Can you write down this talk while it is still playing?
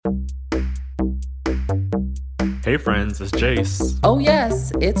Hey friends, it's Jace. Oh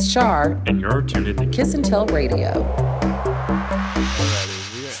yes, it's Char. And you're tuned in to Kiss and Tell Radio.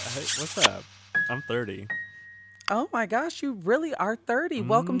 What's up? I'm 30. Oh my gosh, you really are 30.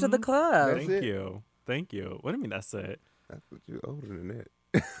 Welcome to the club. Thank you. What do you mean that's it? That's what you're older than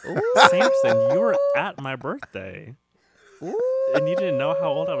that. Samson, you were at my birthday. Ooh. And you didn't know how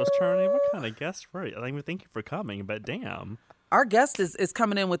old I was turning? What kind of guest were you? I mean, thank you for coming, but damn. Our guest is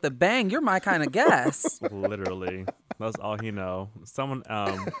coming in with a bang. You're my kind of guest. Literally. That's all he know.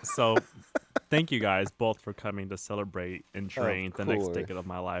 So thank you guys both for coming to celebrate and train the next decade of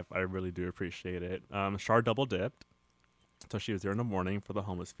my life. I really do appreciate it. Char double dipped. So she was there in the morning for the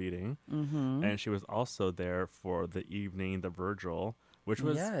homeless feeding. Mm-hmm. And she was also there for the evening, the Virgil, which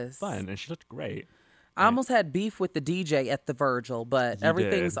was fun. And she looked great. I almost had beef with the DJ at the Virgil, but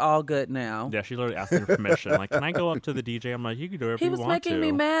everything's all good now. Yeah, she literally asked me for permission. Like, can I go up to the DJ? I'm like, you can do whatever you want to. He was making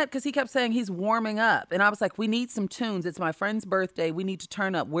me mad because he kept saying he's warming up. And I was like, we need some tunes. It's my friend's birthday. We need to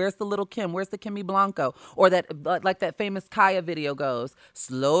turn up. Where's the little Kim? Where's the Kimmy Blanco? Or that, like that famous Kaya video goes,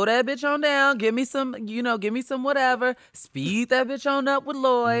 slow that bitch on down. Give me some whatever. Speed that bitch on up with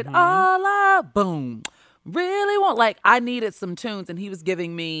Lloyd. Mm-hmm. All out. Boom. Really want, like, I needed some tunes. And he was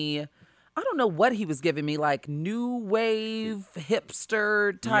giving me... I don't know what he was giving me, like new wave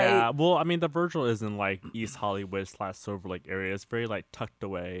hipster type. Yeah, well, I mean, the Virgil is in like East Hollywood / Silver Lake area. It's very like tucked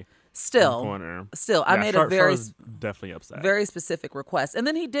away. Still, in the corner. I made a very definitely upset. Very specific request, and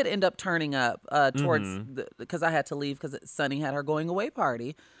then he did end up turning up towards because I had to leave because Sunny had her going away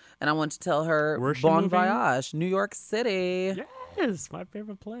party, and I wanted to tell her bon voyage, New York City. Yes, my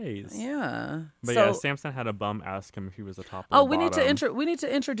favorite place. Yeah. But Samson had a bum ask him if he was a top or Oh, we need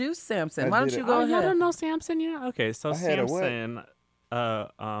to introduce Samson. Why don't you go ahead? You don't know Samson yet? Okay, so Samson,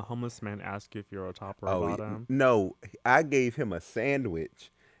 a homeless man asked you if you're a top or a bottom. No, I gave him a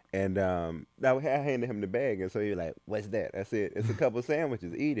sandwich, and I handed him the bag, and so he was like, "What's that?" I said, "It's a couple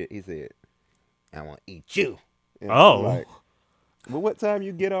sandwiches. Eat it." He said, "I want to eat you." And like, well, what time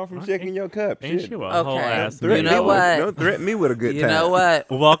you get off from checking your cup? Ain't you a whole ass? You know what? Don't threaten me with a good time. You know what?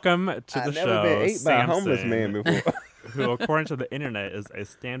 Welcome to the show. I've never been ate by a homeless man before. Who, according to the internet, is a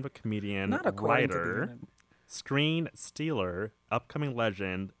stand-up comedian, writer, screen stealer, upcoming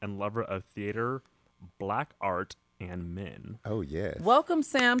legend, and lover of theater, black art, and men. Oh, yes. Welcome,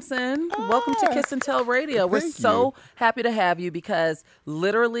 Samson. Welcome to Kiss and Tell Radio. We're so happy to have you because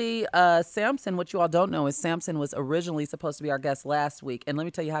literally, Samson, what you all don't know is Samson was originally supposed to be our guest last week. And let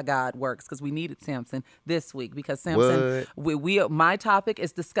me tell you how God works because we needed Samson this week because Samson, my topic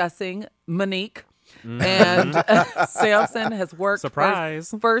is discussing Monique. And Samson has worked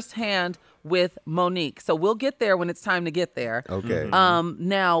firsthand with Monique. So we'll get there when it's time to get there. Okay.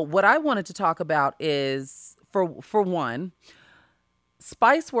 Now, what I wanted to talk about is, for one,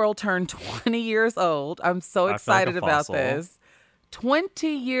 Spice World turned 20 years old. I'm so excited about this. 20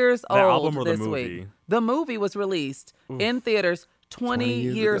 years old album or this the movie? week. The movie was released in theaters 20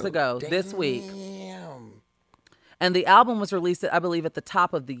 years ago this week. And the album was released, I believe, at the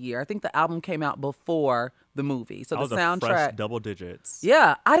top of the year. I think the album came out before the movie. So the soundtrack, fresh double digits.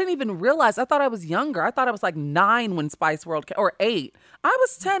 Yeah, I didn't even realize. I thought I was younger. I thought I was like 9 when Spice World came, or 8. I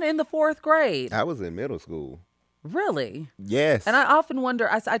was 10 in the 4th grade. I was in middle school. Really? Yes. And I often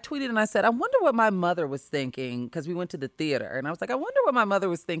wonder, I tweeted and I said, I wonder what my mother was thinking, because we went to the theater. And I was like, I wonder what my mother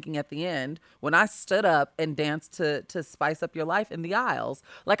was thinking at the end when I stood up and danced to Spice Up Your Life in the aisles.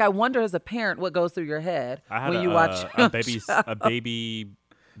 Like, I wonder as a parent what goes through your head when you watch a baby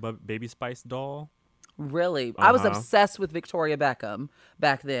Spice doll. Really? I was obsessed with Victoria Beckham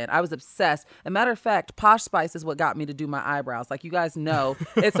back then. I was obsessed. As a matter of fact, Posh Spice is what got me to do my eyebrows. Like, you guys know,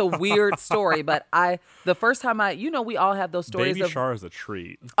 it's a weird story, but the first time we all have those stories. Baby Char is a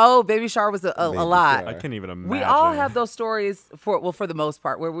treat. Oh, Baby Char was a lot. I can't even imagine. We all have those stories for the most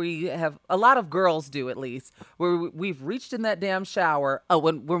part, where we have, a lot of girls do at least, where we've reached in that damn shower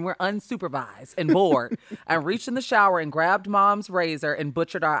when we're unsupervised and bored and reached in the shower and grabbed mom's razor and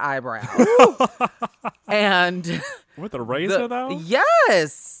butchered our eyebrows. And with a razor though?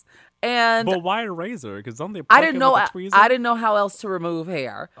 Yes. But why a razor? Because don't they? I didn't know how else to remove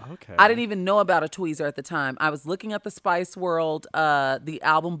hair. Okay. I didn't even know about a tweezer at the time. I was looking at the Spice World, the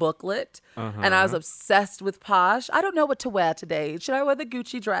album booklet, and I was obsessed with Posh. I don't know what to wear today. Should I wear the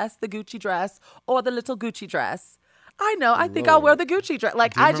Gucci dress, or the little Gucci dress? I know. I think I'll wear the Gucci dress.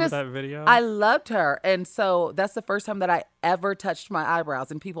 Like, Do you remember that video? I loved her, and so that's the first time that I ever touched my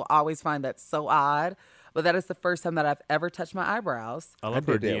eyebrows, and people always find that so odd. But that is the first time that I've ever touched my eyebrows. I love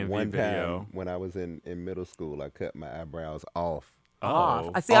her did that DMV one video. time when I was in middle school. I cut my eyebrows off.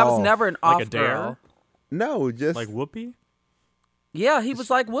 Off. I was never an like off a dare? girl. No, just like Whoopi. Yeah, he was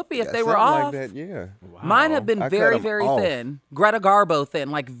like Whoopi if Yeah, they were something off. like that, yeah. Wow. Mine have been I cut very, 'em very off. thin. Greta Garbo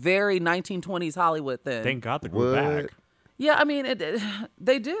thin, like very 1920s Hollywood thin. Thank God they grew What? back. Yeah, I mean,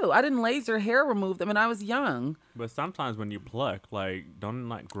 they do. I didn't laser hair remove them, and I was young. But sometimes when you pluck, like, don't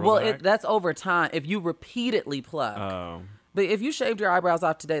like grow Well, back. that's over time. If you repeatedly pluck, Oh. but if you shaved your eyebrows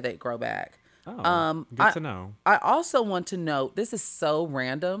off today, they grow back. Oh. Good to know. I also want to note, this is so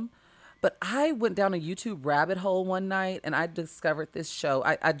random, but I went down a YouTube rabbit hole one night and I discovered this show.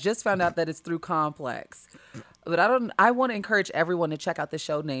 I just found out that it's through Complex. But I want to encourage everyone to check out this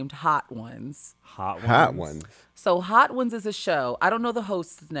show named Hot Ones. Hot ones. So Hot Ones is a show. I don't know the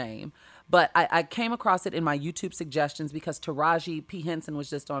host's name, but I came across it in my YouTube suggestions because Taraji P. Henson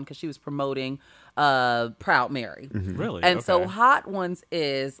was just on because she was promoting Proud Mary. Really? And so Okay. Hot Ones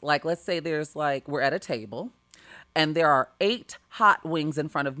is like, let's say there's like, we're at a table and there are 8 hot wings in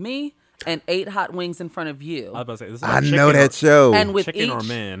front of me and 8 hot wings in front of you. I was about to say, this is I like know chicken that show. And with chicken each or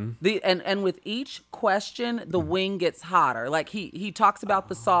men. and with each question, the wing gets hotter. Like he talks about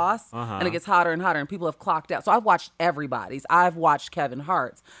the sauce, and it gets hotter and hotter, and people have clocked out. So I've watched everybody's. I've watched Kevin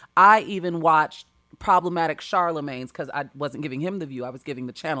Hart's. I even watched Problematic Charlemagne's because I wasn't giving him the view. I was giving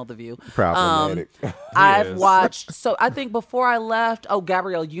the channel the view. Problematic. I've is. watched, so I think before I left,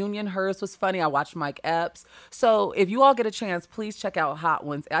 Gabrielle Union, hers was funny. I watched Mike Epps. So if you all get a chance, please check out Hot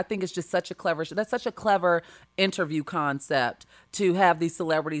Ones. I think it's just such a clever show. That's such a clever interview concept to have these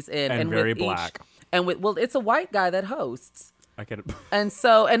celebrities in. And very with black. Well, it's a white guy that hosts. I get it. And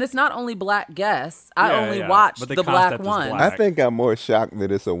it's not only black guests. I Yeah, only yeah. watched But the the black concept is ones. black. I think I'm more shocked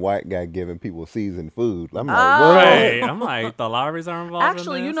that it's a white guy giving people seasoned food. I'm like, Oh. what? Right. I'm like, the Lowrys are involved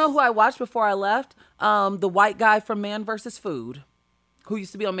Actually, in you this? know who I watched before I left? The white guy from Man vs. Food, who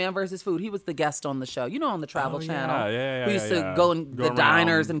used to be on Man vs. Food. He was the guest on the show. You know, on the Travel Oh, Channel. yeah, Who used yeah, to yeah. go in Go the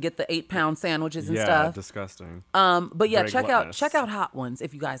diners around. and get the 8-pound sandwiches and Yeah, stuff. disgusting. But yeah, Very gluttonous. check out Hot Ones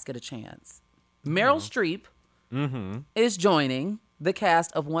if you guys get a chance. Meryl Streep is joining the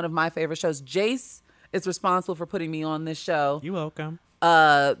cast of one of my favorite shows. Jace is responsible for putting me on this show. You welcome.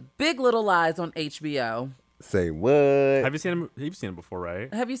 Big Little Lies on HBO. Say what? Have you seen him? You've seen it before,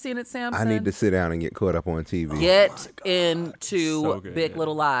 right? Have you seen it, Samson? I need to sit down and get caught up on TV. Get into So good. Big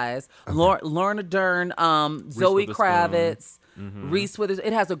Little Lies. Lorna Dern, Zoe Witherspoon. Kravitz, Reese Witherspoon.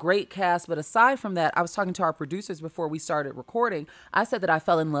 It has a great cast, but aside from that, I was talking to our producers before we started recording. I said that I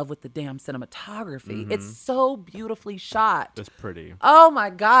fell in love with the damn cinematography. It's so beautifully shot. It's pretty. Oh my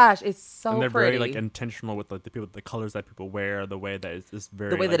gosh, it's so And they're pretty. very like intentional with like the colors that people wear, the way that it's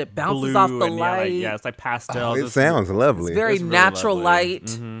very way that like, it bounces blue off the and, light. Yeah, it's like pastels. It sounds lovely. It's very It's really natural lovely.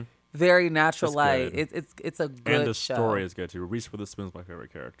 light. Very natural It's light. good. It's a good and the show. story is good too. Reese Witherspoon's my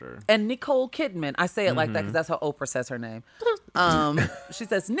favorite character. And Nicole Kidman. I say it like that because that's how Oprah says her name. She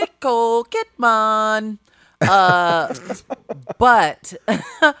says Nicole Kidman.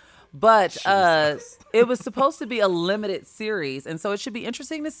 But it was supposed to be a limited series, and so it should be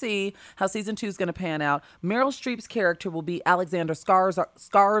interesting to see how season 2 is going to pan out. Meryl Streep's character will be Alexander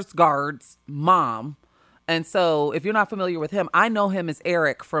Skarsgård's mom. And so, if you're not familiar with him, I know him as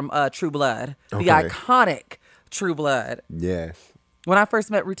Eric from True Blood, the Okay. iconic True Blood. Yes. When I first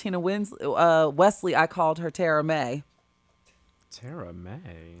met Rutina Wesley, I called her Tara May. Tara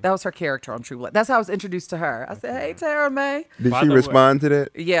May. That was her character on True Blood. That's how I was introduced to her. I said, "Hey, Tara May." Did By she the way- respond to that?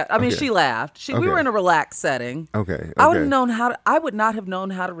 Yeah, I mean, Okay. she laughed. We were Okay. in a relaxed setting. Okay. I would okay. have known how. I would not have known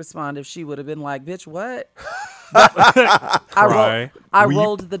how to respond if she would have been like, "Bitch, what?" Cry. I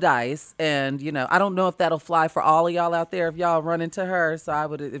rolled the dice, and I don't know if that'll fly for all of y'all out there if y'all run into her. So I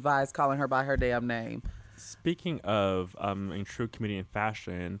would advise calling her by her damn name. Speaking of in true comedian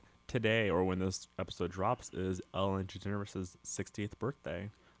fashion, today or when this episode drops is Ellen DeGeneres' 60th birthday.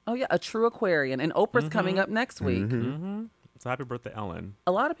 Oh yeah, a true Aquarian, and Oprah's coming up next week. So happy birthday, Ellen.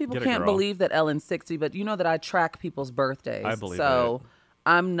 A lot of people Get it, can't girl. believe that Ellen's 60, but you know that I track people's birthdays. I believe so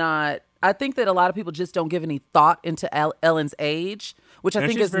I'm not. I think that a lot of people just don't give any thought into Ellen's age, which I And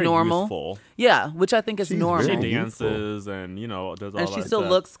think she's is very normal. youthful. Yeah, which I think is She's normal. She very youthful. dances and does all And that she still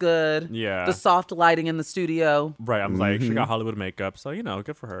stuff. looks good. Yeah. The soft lighting in the studio. Right, I'm like, she got Hollywood makeup, so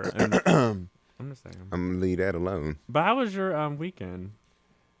good for her. And I'm just saying. I'm gonna leave that alone. But how was your weekend?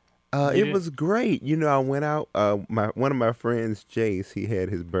 It was great. I went out. One of my friends, Jace, he had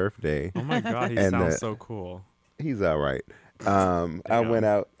his birthday. Oh my god, he And, sounds so cool. He's all right. I went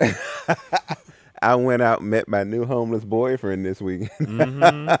out. I went out, met my new homeless boyfriend this weekend.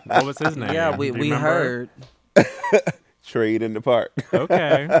 What was his name? Yeah, Do we you remember? heard. Trade in the park.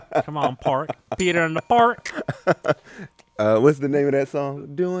 Okay, come on, Park. Peter in the Park. What's the name of that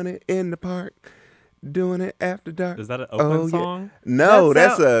song? Doing it in the park. Doing it after dark. Is that an Oakland song? No,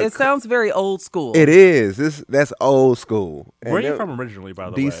 It sounds very old school. It is. That's old school. Where are you from originally, by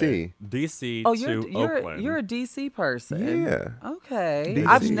the way? DC. DC Oh, to Oakland. you're a DC person. Yeah. Okay. DC.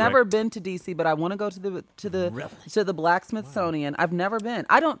 I've never been to DC, but I want to go to the Black Smithsonian. I've never been.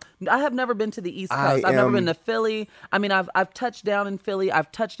 I have never been to the East Coast. I've never been to Philly. I mean, I've touched down in Philly.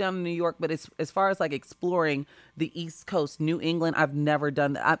 I've touched down in New York, but as far as like exploring the East Coast, New England, I've never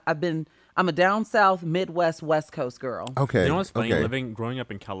done that. I'm a down south, Midwest, West Coast girl. Okay. You know what's funny? Growing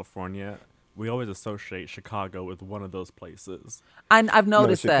up in California, we always associate Chicago with one of those places. I've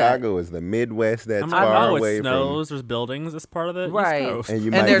noticed that. Chicago is the Midwest. That's far away it snows. There's buildings. It's part of the right. East Coast.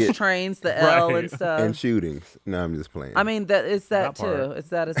 And there's trains, the L and stuff, and shootings. No, I'm just playing. I mean, it's that too. It's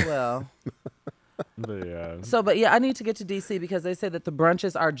that as well. But yeah. But I need to get to DC because they say that the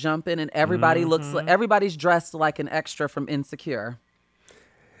brunches are jumping and everybody everybody's dressed like an extra from Insecure.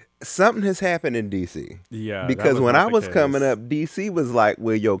 Something has happened in DC. Yeah. Because when I was coming up, DC was like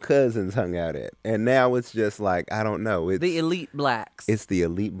where your cousins hung out at. And now it's just like, I don't know. It's the elite blacks. It's the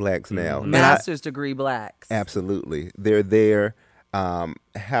elite blacks now. Master's degree blacks. Absolutely. They're there.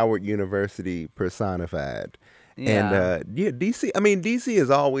 Howard University personified. Yeah. And DC, I mean, DC has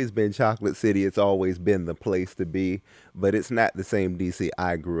always been Chocolate City. It's always been the place to be, but it's not the same DC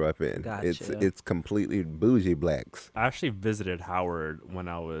I grew up in. Gotcha. It's completely bougie blacks. I actually visited Howard when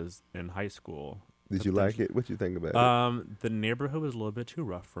I was in high school. Did you like it? What you think about it? The neighborhood was a little bit too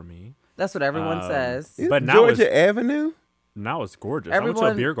rough for me. That's what everyone says. But now Georgia Avenue? Now it's gorgeous. I went to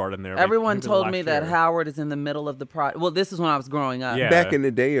a beer garden there. Everyone told me that Howard is in the middle of the project. Well, this is when I was growing up. Yeah. Back in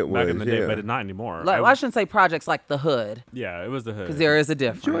the day it was. Back in the day, but not anymore. I shouldn't say projects like the hood. Yeah, it was the hood. Because there is a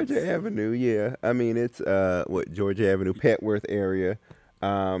difference. Georgia Avenue, yeah. I mean, it's Georgia Avenue, Petworth area.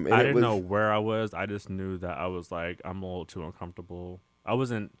 I didn't know where I was. I just knew that I was like, I'm a little too uncomfortable. I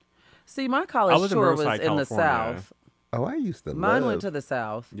wasn't. See, my college tour was in the South. Oh, I used to Mine love. went to the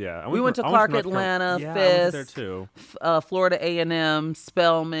South. Yeah. We went to Clark Atlanta, yeah, Fisk, I was there too. Florida A&M,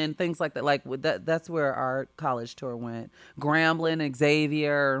 Spelman, things like that. Like that's where our college tour went. Grambling,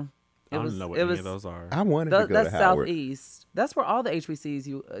 Xavier. I don't know what any of those are. I wanted to go that's to Howard. Southeast. That's where all the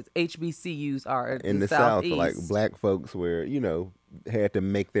HBCUs are. In the South, like black folks were, had to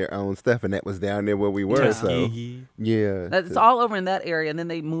make their own stuff, and that was down there where we were. Tuskegee. So, yeah. It's all over in that area, and then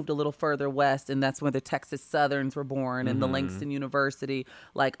they moved a little further west, and that's where the Texas Southerns were born, and the Langston University,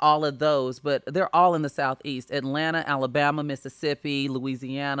 like all of those. But they're all in the Southeast: Atlanta, Alabama, Mississippi,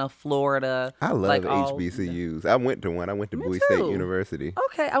 Louisiana, Florida. I love HBCUs. I went to one. I went to Bowie State University.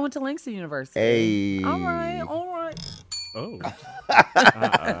 Okay, I went to Langston University. Hey. All right. Oh.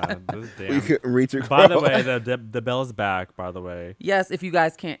 We couldn't reach it. By the way, the bell's back, by the way. Yes, if you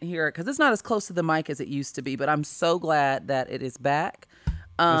guys can't hear it, because it's not as close to the mic as it used to be, but I'm so glad that it is back.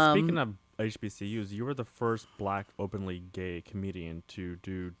 Speaking of HBCUs, you were the first black openly gay comedian to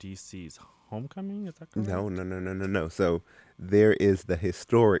do DC's Homecoming, is that correct? No. So there is the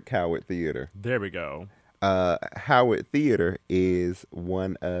historic Howard Theater. There we go. Howard Theater is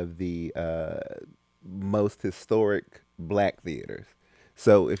one of the most historic black theaters.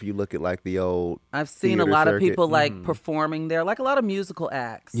 So if you look at like the old I've seen a lot of people like performing there, like a lot of musical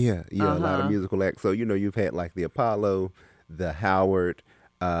acts. Yeah, a lot of musical acts. So you've had like the Apollo, the Howard,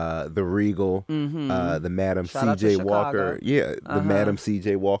 the Regal, the Madam C.J. Walker. Yeah, the Madam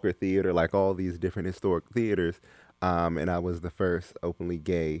C.J. Walker Theater, like all these different historic theaters. And I was the first openly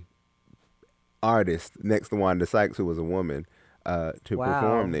gay artist next to Wanda Sykes, who was a woman, to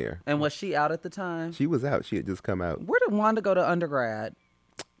perform there. And was she out at the time? She was out. She had just come out. Where did Wanda go to undergrad?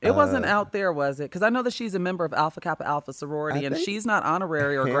 It wasn't out there, was it? Because I know that she's a member of Alpha Kappa Alpha sorority, and she's not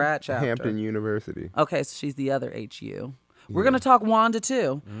honorary or grad chapter. Hampton University. Okay, so she's the other HU. We're going to talk Wanda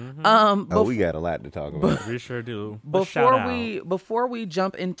too. We got a lot to talk about. We sure do. Before we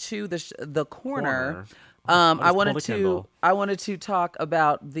jump into the corner. I wanted to talk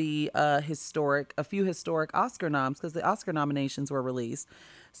about a few historic Oscar noms, because the Oscar nominations were released.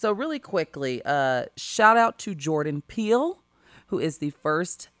 So really quickly, shout out to Jordan Peele, who is the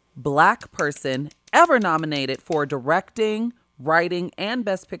first black person ever nominated for directing, writing, and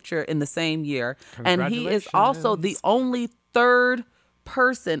Best Picture in the same year. And he is also the only third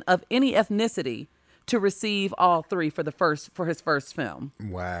person of any ethnicity to receive all three for his first film.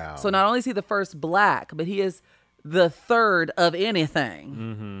 Wow. So not only is he the first black, but he is the third of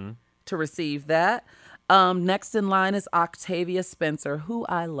anything to receive that. Next in line is Octavia Spencer, who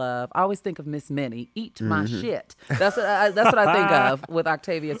I love. I always think of Miss Minnie. Eat my shit. That's what I think of with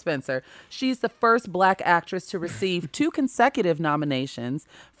Octavia Spencer. She's the first black actress to receive 2 consecutive nominations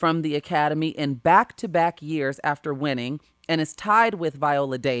from the Academy in back-to-back years after winning. and is tied with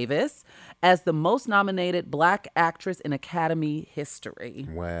Viola Davis as the most nominated Black actress in Academy history.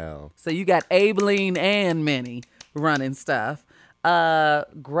 Wow. So you got Aibileen and Minnie running stuff.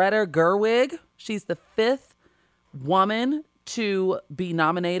 Greta Gerwig, she's the 5th woman to be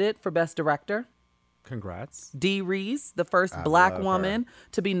nominated for Best Director. Congrats. Dee Reese, the first Black woman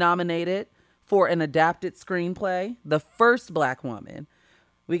to be nominated for an adapted screenplay. The first Black woman.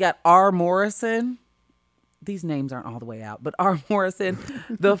 We got R. Morrison. These names aren't all the way out, but R. Morrison,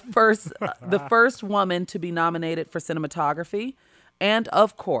 the first woman to be nominated for cinematography. And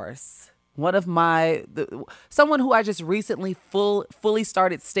of course, someone who I just recently fully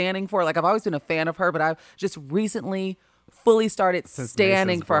started standing for. Like, I've always been a fan of her, but I've just recently fully started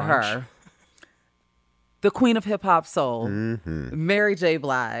standing for her. The Queen of Hip Hop Soul, Mary J.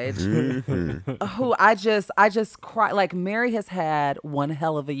 Blige, who I just cry. Like, Mary has had one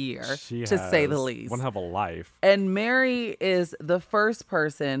hell of a year, to say the least. One hell of a life. And Mary is the first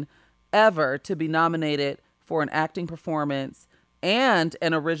person ever to be nominated for an acting performance and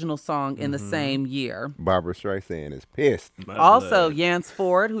an original song in the same year. Barbara Streisand is pissed. Also, Yance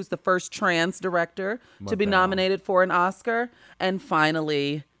Ford, who's the first trans director to be nominated for an Oscar. And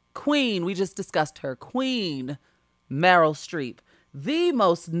finally, Queen, we just discussed her, Queen Meryl Streep, the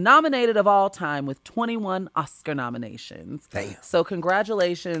most nominated of all time with 21 Oscar nominations. Damn. So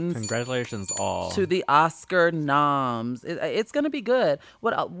congratulations. Congratulations all. To the Oscar noms. It's going to be good.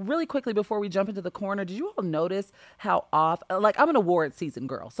 Really quickly before we jump into the corner, did you all notice how like, I'm an award season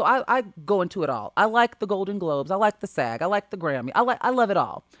girl, so I go into it all. I like the Golden Globes. I like the SAG. I like the Grammy. I love it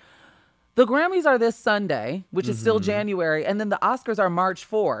all. The Grammys are this Sunday, which is still January, and then the Oscars are March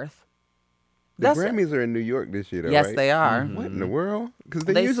 4th. The Grammys are in New York this year, though, yes, right? they are. What in the world? Because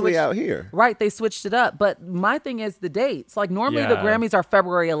they're usually out here. Right, they switched it up. But my thing is the dates. Like, normally the Grammys are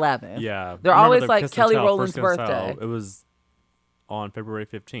February 11th. Yeah. They're always like Kelly Rowland's birthday. It was on February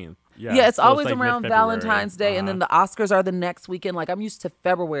 15th. Yeah, it's always like around Valentine's Day, and then the Oscars are the next weekend. Like, I'm used to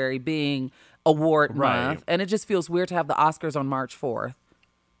February being award month, and it just feels weird to have the Oscars on March 4th.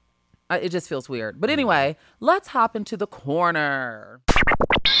 It just feels weird. But anyway, let's hop into the corner.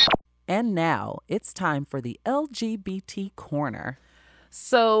 And now it's time for the LGBT Corner.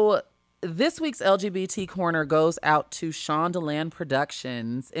 So this week's LGBT Corner goes out to Shondaland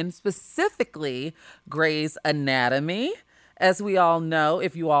Productions, and specifically Grey's Anatomy. As we all know,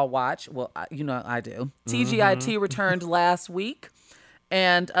 if you all watch, well, you know I do. TGIT returned last week,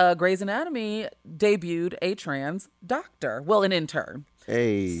 and Grey's Anatomy debuted a trans doctor. Well, an intern.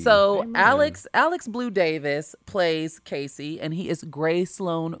 Hey. So Alex Blue Davis plays Casey, and he is Grey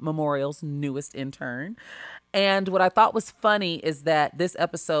Sloan Memorial's newest intern. And what I thought was funny is that this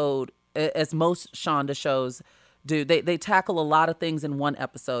episode, as most Shonda shows do, they tackle a lot of things in one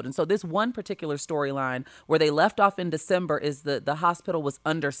episode. And so this one particular storyline where they left off in December is the hospital was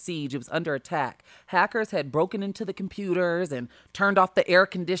under siege. It was under attack. Hackers had broken into the computers and turned off the air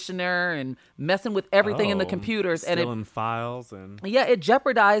conditioner and messing with everything in the computers. Stealing files and... Yeah, it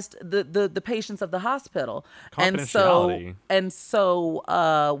jeopardized the patients of the hospital. And so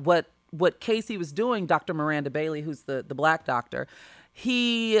what Casey was doing, Dr. Miranda Bailey, who's the Black doctor,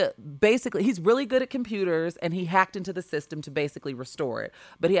 he's really good at computers, and he hacked into the system to basically restore it.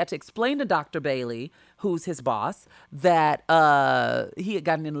 But he had to explain to Dr. Bailey, who's his boss, that he had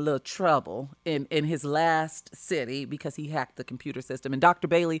gotten in a little trouble in his last city because he hacked the computer system. And Dr.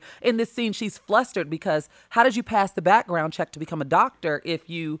 Bailey, in this scene, she's flustered because how did you pass the background check to become a doctor if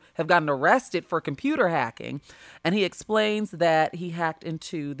you have gotten arrested for computer hacking? And he explains that he hacked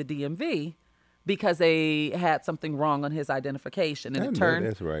into the DMV because they had something wrong on his identification. And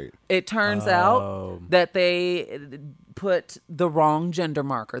that's right. It turns out that they put the wrong gender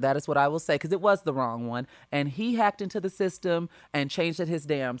marker. That is what I will say, because it was the wrong one. And he hacked into the system and changed it his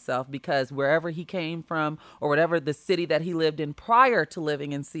damn self, because wherever he came from, or whatever the city that he lived in prior to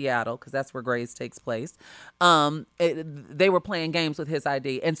living in Seattle, because that's where Grey's takes place, they were playing games with his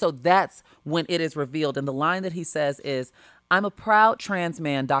ID. And so that's when it is revealed. And the line that he says is, "I'm a proud trans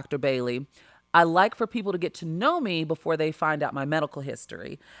man, Dr. Bailey. I like for people to get to know me before they find out my medical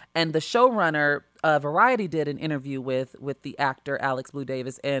history." And the showrunner, Variety, did an interview with the actor Alex Blue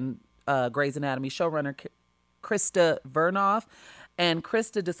Davis and Grey's Anatomy showrunner Krista Vernoff. And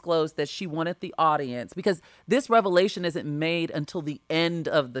Krista disclosed that she wanted the audience, because this revelation isn't made until the end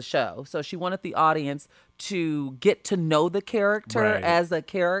of the show. So she wanted the audience to get to know the character as a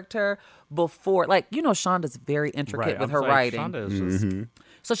character before, like, Shonda's very intricate with her writing. Shonda is just...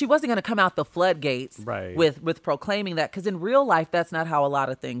 So she wasn't going to come out the floodgates Right. with proclaiming that, because in real life, that's not how a lot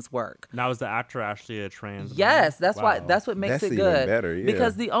of things work. Now, is the actor actually a trans? Yes, man? that's why. Wow. That's what makes That's it even good. better, yeah.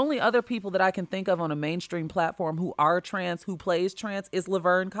 Because the only other people that I can think of on a mainstream platform who are trans, who plays trans, is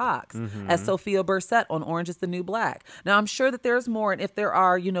Laverne Cox as Sophia Bursette on Orange Is the New Black. Now, I'm sure that there's more, and if there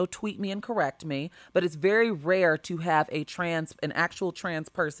are, tweet me and correct me. But it's very rare to have an actual trans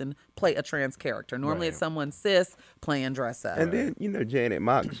person play a trans character. Normally, it's Right. someone cis playing dress up. And then Janet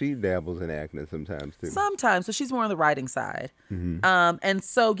Mock, she dabbles in acting sometimes too. Sometimes, so she's more on the writing side. And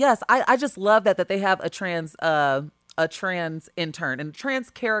so yes, I just love that they have a trans intern and a trans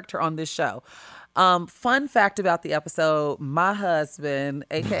character on this show. Fun fact about the episode: my husband,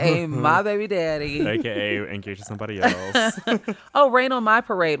 aka my baby daddy, AKA engaged to somebody else. oh, rain on my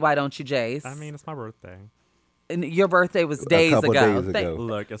parade. Why don't you, Jace? I mean, it's my birthday. And your birthday was days couple ago. days ago.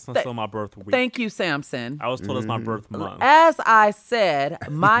 Look, it's not still my birth week. Thank you, Samson. I was told it's my birth month. As I said,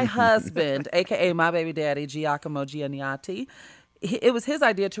 my husband, aka my baby daddy, Giacomo Gianniati, it was his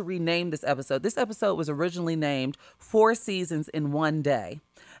idea to rename this episode. This episode was originally named 4 Seasons in One Day.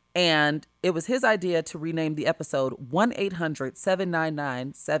 And it was his idea to rename the episode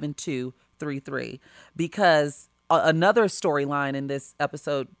 1-800-799-7233 because another storyline in this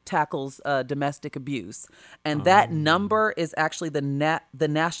episode tackles domestic abuse. And that number is actually the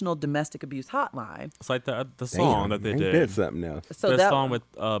National Domestic Abuse Hotline. It's like the song that they did. That's something else. So the that song with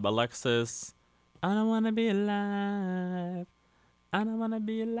Alexis. I don't want to be alive. I don't want to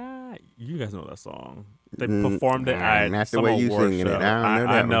be alive. You guys know that song. They performed it at not the some way you award singing show. it. I don't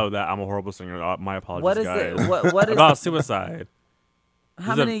know that know one. that. I'm a horrible singer. My apologies, What is guys. it? What is About suicide.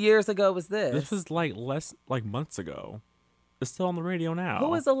 How This is many years ago was this? This was like months ago. It's still on the radio now.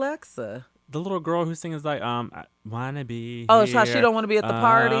 Who is Alexa? the little girl who sings like I wanna be Oh, here. she don't want to be at the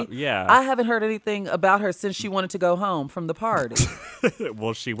party? Yeah. I haven't heard anything about her since she wanted to go home from the party.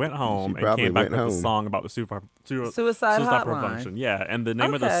 Well, she went home and probably came back went with a home. song about the suicide hotline. prevention. Yeah, and the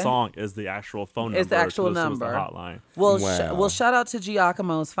name of the Okay. song is the actual phone number. It's the actual to the number. suicide hotline. Well, Wow. shout out to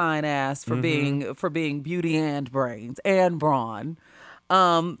Giacomo's fine ass for being beauty and brains and brawn.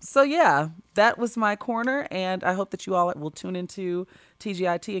 So yeah, that was my corner, and I hope that you all will tune into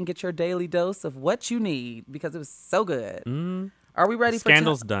TGIT and get your daily dose of what you need because it was so good. Are we ready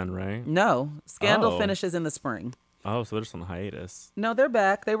Scandal's done, right? No, Scandal Oh. finishes in the spring. Oh, so they're just on hiatus No, they're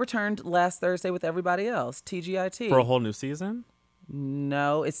back. They returned last Thursday with everybody else. TGIT. for a whole new season.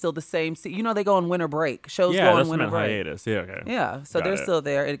 No, it's still the same. They go on winter break. Shows Yeah, go on that's winter meant break. hiatus. Yeah, okay. Yeah, so Got they're it. still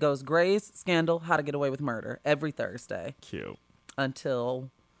there. It goes Grey's, Scandal, How to Get Away with Murder every Thursday Cute. until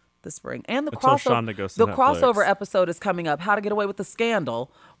the spring. And the Until crossover Shonda goes to the Netflix. crossover episode is coming up. How to Get Away with the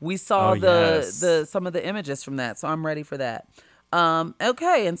Scandal. We saw Oh, yes. the some of the images from that, so I'm ready for that.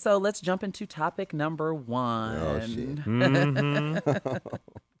 Okay, and so let's jump into topic number 1. Oh, shit.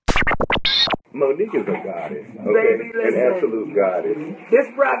 Monique is a goddess. Okay? Baby, An listen. absolute goddess. This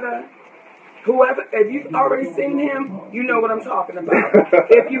brother, whoever, if you've already seen him, you know what I'm talking about.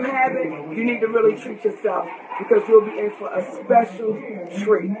 If you haven't, you need to really treat yourself because you'll be in for a special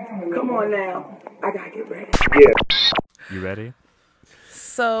treat. Come on now. I gotta get ready. Yeah. You ready?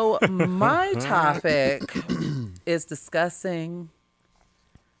 So my topic is discussing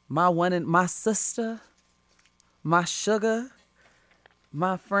my sister, my sugar,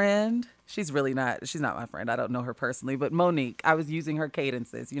 my friend. She's not my friend. I don't know her personally, but Monique. I was using her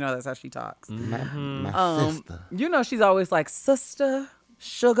cadences. You know, that's how she talks. My sister, She's always like sister,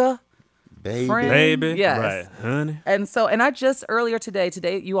 sugar, baby. friend. Baby. Yes. Right, honey. And I just earlier today,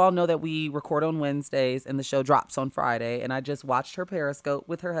 you all know that we record on Wednesdays and the show drops on Friday. And I just watched her Periscope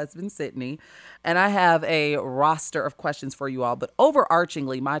with her husband, Sydney. And I have a roster of questions for you all. But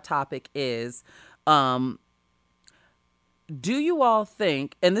overarchingly, my topic is, do you all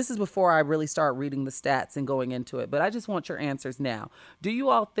think, and this is before I really start reading the stats and going into it, but I just want your answers now. Do you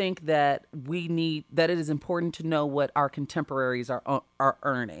all think that that it is important to know what our contemporaries are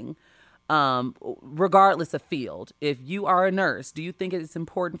earning? Regardless of field. If you are a nurse, do you think it's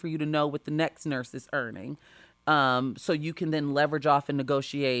important for you to know what the next nurse is earning, so you can then leverage off and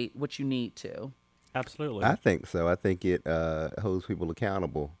negotiate what you need to? Absolutely. I think so. I think it holds people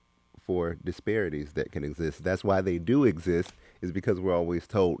accountable for disparities that can exist. That's why they do exist, is because we're always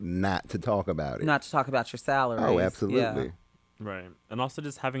told not to talk about it. Not to talk about your salary. Oh, absolutely. Yeah. Right. And also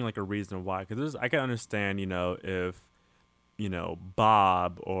just having like a reason why. Because I can understand, if,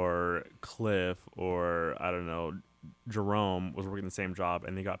 Bob or Cliff or, I don't know, Jerome was working the same job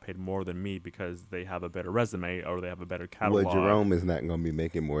and they got paid more than me because they have a better resume or they have a better catalog. Well, Jerome is not going to be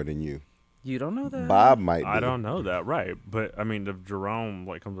making more than you. You don't know that. Bob might be. I don't know that, right? But I mean, if Jerome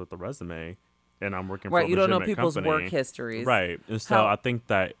comes with the resume, and I'm working right. for a You don't know legitimate people's company. work histories. Right. And so How- I think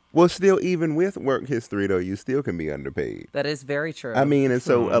that Well, still, even with work history, though, you still can be underpaid. That is very true. I mean, and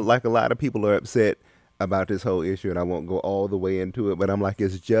so like a lot of people are upset about this whole issue, and I won't go all the way into it, but I'm like,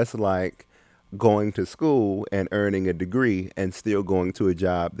 it's just like going to school and earning a degree and still going to a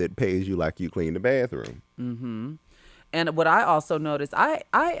job that pays you like you clean the bathroom. Mm-hmm. And what I also noticed, I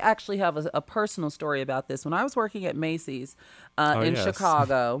actually have a personal story about this. When I was working at Macy's in yes.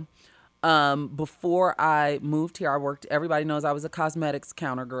 Chicago, before I moved here, I worked, everybody knows I was a cosmetics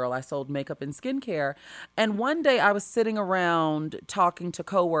counter girl. I sold makeup and skincare. And one day I was sitting around talking to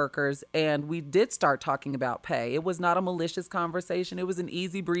coworkers, and we did start talking about pay. It was not a malicious conversation. It was an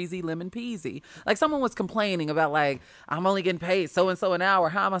easy breezy lemon peasy. Like someone was complaining about like, I'm only getting paid so-and-so an hour.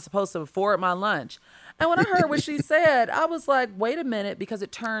 How am I supposed to afford my lunch? And when I heard what she said, I was like, wait a minute, because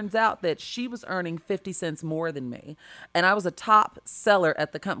it turns out that she was earning 50 cents more than me. And I was a top seller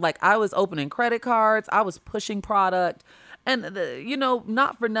at the company. Like I was opening credit cards, I was pushing product, and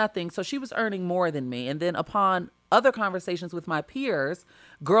not for nothing. So she was earning more than me. And then upon other conversations with my peers,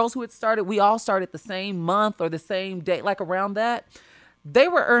 girls who had started, we all started the same month or the same day, like around that. They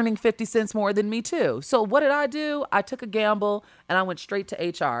were earning 50 cents more than me too. So what did I do? I took a gamble and I went straight to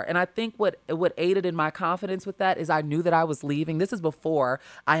HR. And I think what aided in my confidence with that is I knew that I was leaving. This is before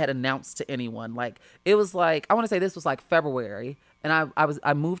I had announced to anyone. Like it was like, I want to say this was like February, and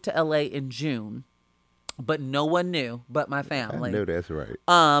I moved to LA in June. But no one knew but my family. I know that's right.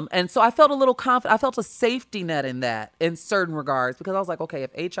 And so I felt a little confident. I felt a safety net in that in certain regards, because I was like, okay,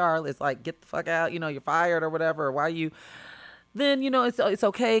 if HR is like, get the fuck out, you're fired or whatever, or why you, then, it's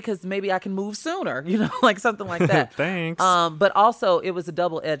okay because maybe I can move sooner, like something like that. Thanks. But also it was a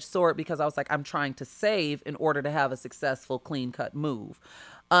double-edged sword because I was like, I'm trying to save in order to have a successful, clean-cut move.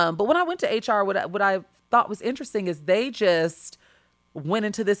 But when I went to HR, what I thought was interesting is they just went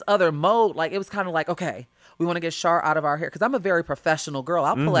into this other mode. Like it was kind of like, okay, we want to get Shar out of our hair, because I'm a very professional girl.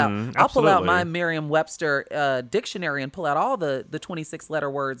 I'll pull out my Merriam-Webster dictionary and pull out all the 26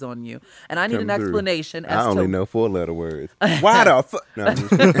 letter words on you, and I need an explanation. I only know 4-letter words. Why the fuck? No, I'm just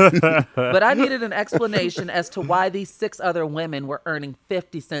kidding. But I needed an explanation as to why these 6 other women were earning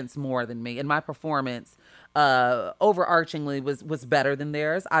 50 cents more than me, and my performance overarchingly was better than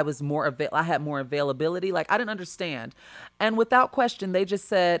theirs. I was I had more availability. Like I didn't understand, and without question, they just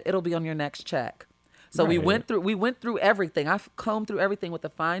said it'll be on your next check. So we went through everything. I combed through everything with a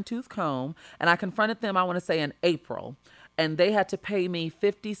fine-tooth comb, and I confronted them, I want to say in April, and they had to pay me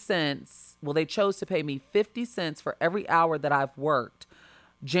 50 cents. Well, they chose to pay me 50 cents for every hour that I've worked,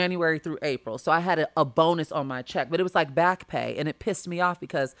 January through April. So I had a bonus on my check, but it was like back pay, and it pissed me off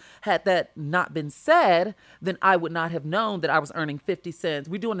because had that not been said, then I would not have known that I was earning 50 cents.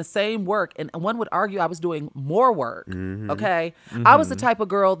 We're doing the same work, and one would argue I was doing more work. Okay. I was the type of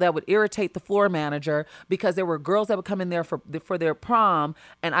girl that would irritate the floor manager because there were girls that would come in there for their prom,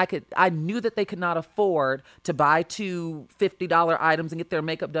 and I knew that they could not afford to buy 2 $50 items and get their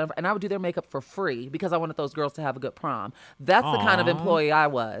makeup done, and I would do their makeup for free because I wanted those girls to have a good prom. That's the kind of employee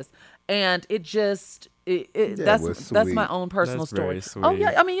I was. And it just that's my own personal story. Oh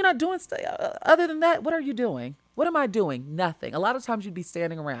yeah, I mean, you're not doing stuff other than that. What are you doing? What am I doing? Nothing. A lot of times you'd be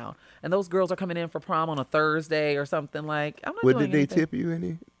standing around, and those girls are coming in for prom on a Thursday or something. Like, I'm not doing anything. Did they tip you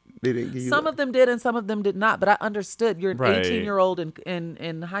any? They didn't give you some of them did, and some of them did not. But I understood. You're an Right. 18-year-old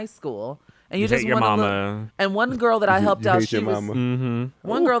in high school, and you just hate your want to mama. look. And one girl that I helped out, she was Mm-hmm.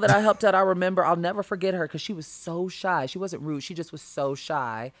 one girl that I helped out. I remember, I'll never forget her because she was so shy. She wasn't rude. She just was so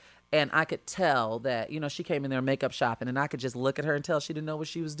shy. And I could tell that, she came in there makeup shopping, and I could just look at her and tell she didn't know what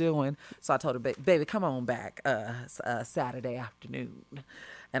she was doing. So I told her, baby, come on back Saturday afternoon,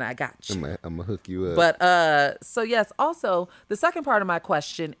 and I got you. I'm going to hook you up. But so yes, also the second part of my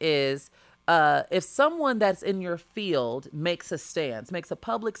question is, if someone that's in your field makes a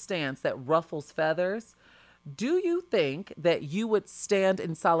public stance that ruffles feathers, do you think that you would stand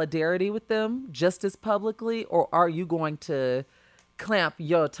in solidarity with them just as publicly, or are you going to clamp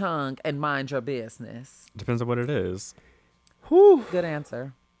your tongue and mind your business? Depends on what it is. Whew. Good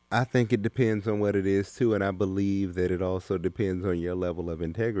answer. I think it depends on what it is too, and I believe that it also depends on your level of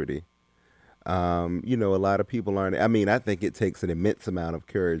integrity. A lot of people aren't. I mean, I think it takes an immense amount of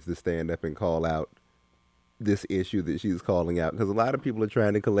courage to stand up and call out this issue that she's calling out, because a lot of people are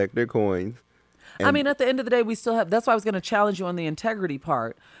trying to collect their coins. I mean, at the end of the day, we still have, that's why I was going to challenge you on the integrity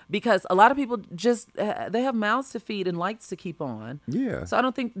part, because a lot of people just, they have mouths to feed and lights to keep on. Yeah. So I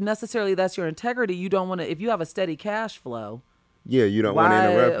don't think necessarily that's your integrity. You don't want to, if you have a steady cash flow, Yeah, you don't want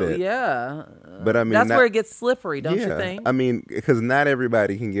to interrupt it. Yeah. But I mean, that's where it gets slippery, don't you yeah, think? I mean, because not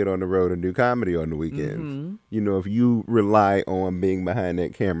everybody can get on the road and do comedy on the weekends. You know, if you rely on being behind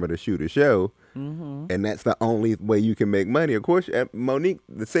that camera to shoot a show, and that's the only way you can make money. Of course, Monique,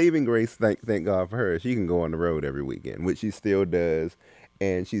 the saving grace, thank God for her, she can go on the road every weekend, which she still does,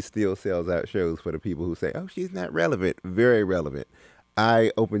 and she still sells out shows for the people who say, "Oh, she's not relevant." Very relevant.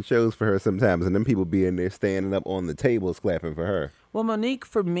 I open shows for her sometimes, and then people be in there standing up on the tables clapping for her. Well, Monique,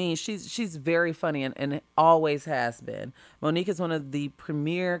 for me, she's very funny and always has been. Monique is one of the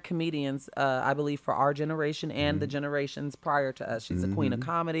premier comedians, I believe, for our generation and the generations prior to us. She's a queen of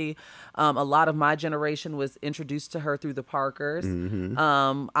comedy. A lot of my generation was introduced to her through the Parkers.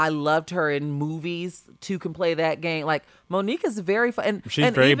 I loved her in movies. Two Can Play That Game. Like, Monique is very fun.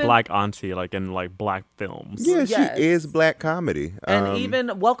 She's very black auntie, like in like black films. Yeah, Yes. she is black comedy. And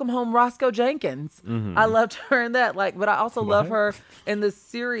even Welcome Home, Roscoe Jenkins. I loved her in that. Like, but I also love her in the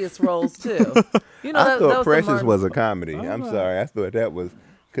serious roles too. You know, I that thought was Precious was a comedy. I'm sorry, I thought that was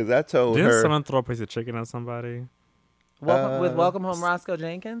because I told Didn't her. someone throw a piece of chicken at somebody? with Welcome Home, Roscoe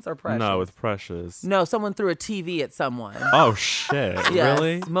Jenkins or Precious? No, with Precious. No, someone threw a TV at someone. Oh shit! Yes.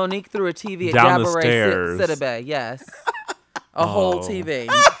 Really? Monique threw a TV at Down the Gabourey stairs. Sidibe. Yes, a whole TV.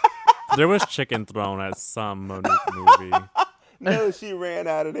 There was chicken thrown at some Monique movie. No, she ran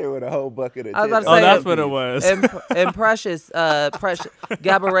out of there with a whole bucket of I was about chicken. to say, That's what it was. And Precious,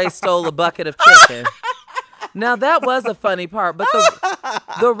 Gabourey stole a bucket of chicken. Now that was a funny part, but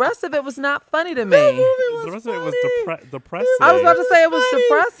the rest of it was not funny to me. The rest of it was depressing. I was about to say it was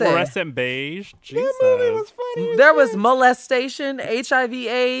depressing. Fluorescent beige. Jesus. That movie was funny. There was molestation,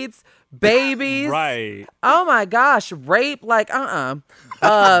 HIV/AIDS, babies. Right. Oh my gosh, rape, like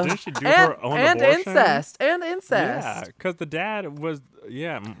Didn't she do her own and abortion? incest. Yeah, because the dad was,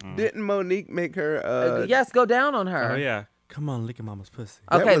 Didn't Monique make her? Yes, go down on her. Oh, yeah. Come on, lick at mama's pussy.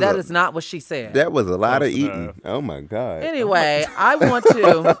 Okay, that was is not what she said. That was a lot of Close eating. enough. Oh my God. Anyway, I want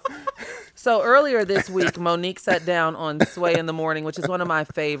to. So earlier this week, Monique sat down on Sway in the Morning, which is one of my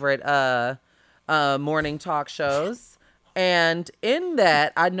favorite morning talk shows. And in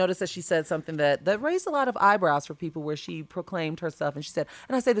that, I noticed that she said something that raised a lot of eyebrows for people, where she proclaimed herself. And she said,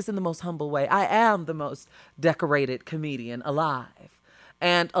 and I say this in the most humble way, I am the most decorated comedian alive.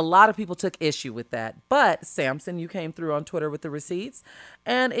 And a lot of people took issue with that. But Samson, you came through on Twitter with the receipts.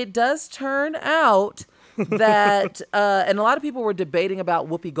 And it does turn out that, and a lot of people were debating about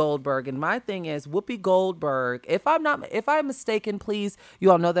Whoopi Goldberg. And my thing is, Whoopi Goldberg, if I'm mistaken, please,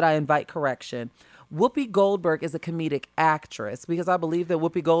 you all know that I invite correction. Whoopi Goldberg is a comedic actress, because I believe that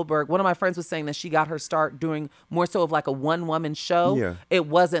Whoopi Goldberg, one of my friends was saying that she got her start doing more so of like a one-woman show. Yeah. It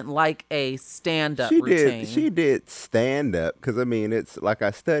wasn't like a stand-up She routine. She did stand up because I mean it's like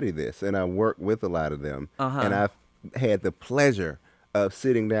I study this and I work with a lot of them and I've had the pleasure of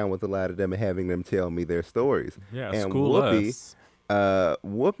sitting down with a lot of them and having them tell me their stories. Yeah, and school us.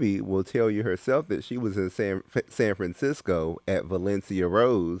 Whoopi will tell you herself that she was in San Francisco at Valencia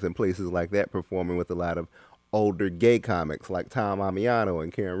Rose and places like that, performing with a lot of older gay comics like Tom Amiano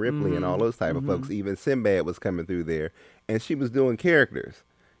and Karen Ripley and all those type of folks. Even Sinbad was coming through there, and she was doing characters.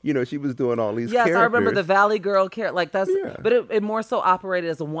 You know, she was doing all these characters. Yes, I remember the Valley Girl character. Like that's, Yeah. but it more so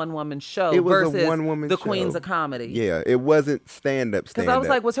operated as a one-woman show It was versus a one-woman the show. Queens of Comedy. Yeah, it wasn't stand-up. Because I was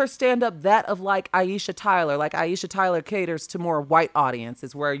like, was her stand-up that of like Aisha Tyler? Like Aisha Tyler caters to more white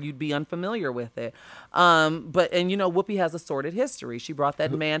audiences where you'd be unfamiliar with it. But you know, Whoopi has a sordid history. She brought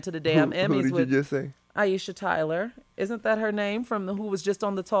that man to the damn who Emmys did with you just say? Aisha Tyler. Isn't that her name from who was just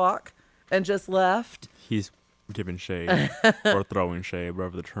on the talk and just left? He's giving shade or throwing shade,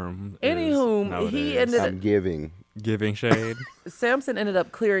 whatever the term is. Anywho, nowadays. he ended I'm giving. giving shade. Samson ended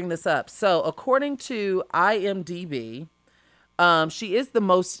up clearing this up. So according to IMDb, she is the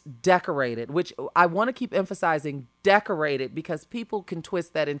most decorated, which I want to keep emphasizing decorated because people can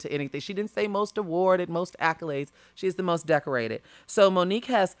twist that into anything. She didn't say most awarded, most accolades. She is the most decorated. So Monique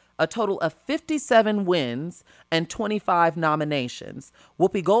has a total of 57 wins and 25 nominations.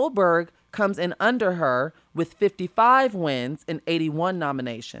 Whoopi Goldberg comes in under her with 55 wins and 81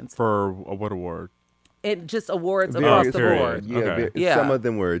 nominations. For what award? It just awards Various across the period. board. Yeah, Okay. Yeah. Some of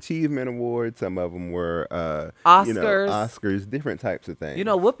them were achievement awards. Some of them were Oscars. Oscars, different types of things. You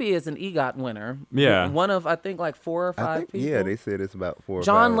know, Whoopi is an EGOT winner. Yeah. One of, I think, like 4 or 5 I think, people. yeah, they said it's about 4 or 5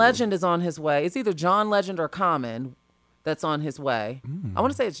 John of them. Legend is on his way. It's either John Legend or Common that's on his way. I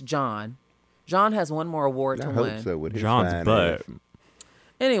want to say it's John. John has one more award I to hope win. so with his John's fine butt. ass.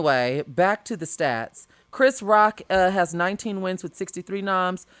 Anyway, back to the stats. Chris Rock has 19 wins with 63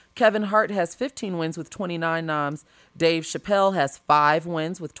 noms. Kevin Hart has 15 wins with 29 noms. Dave Chappelle has 5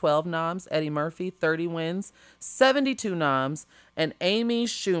 wins with 12 noms. Eddie Murphy, 30 wins, 72 noms. And Amy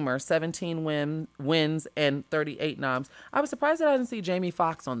Schumer, 17 wins and 38 noms. I was surprised that I didn't see Jamie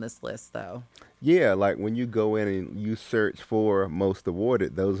Foxx on this list, though. Yeah, like when you go in and you search for most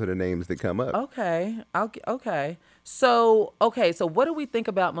awarded, those are the names that come up. Okay. Okay. So what do we think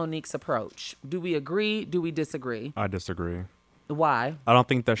about Monique's approach? Do we agree? Do we disagree? I disagree. Why? I don't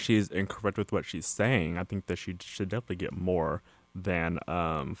think that she's incorrect with what she's saying. I think that she should definitely get more than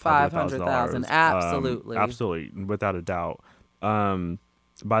 $500,000. Absolutely. Absolutely, without a doubt. But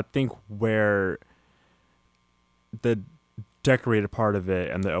I think where the decorated part of it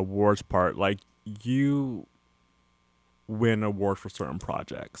and the awards part, like, you win awards for certain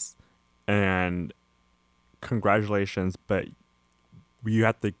projects, and congratulations, but you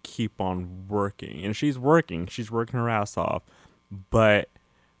have to keep on working. And she's working her ass off. But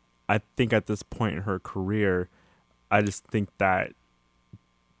I think at this point in her career, I just think that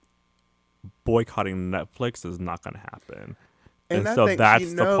boycotting Netflix is not going to happen. And I so think that's she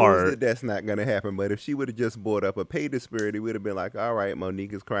the knows part that that's not going to happen. But if she would have just brought up a pay disparity, we'd have been like, all right,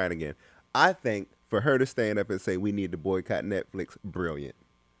 Monique is crying again. I think for her to stand up and say we need to boycott Netflix, brilliant.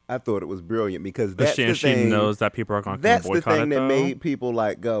 I thought it was brilliant because that's the thing. She knows that people are going to boycott it, That's the thing that though. made people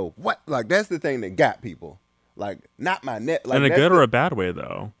like go, what? Like, that's the thing that got people. Like, not my net. Like, in a good or a bad way,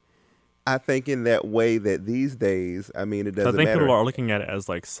 though. I think in that way that these days, I mean, it doesn't matter. I think people are looking at it as,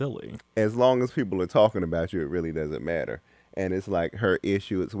 like, silly. As long as people are talking about you, it really doesn't matter. And it's like her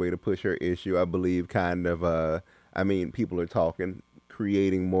issue. It's a way to push her issue. I believe kind of, I mean, people are talking,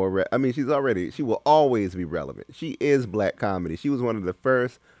 creating more. I mean, she will always be relevant. She is black comedy. She was one of the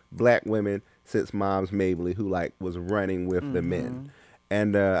first black women since Moms Mabley who, like, was running with the men.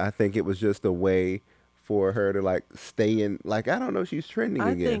 And I think it was just a way for her to, like, stay in, like, I don't know, she's trending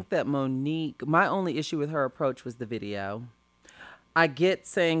again. I think that Monique, my only issue with her approach was the video. I get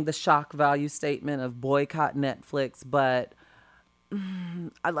saying the shock value statement of boycott Netflix, but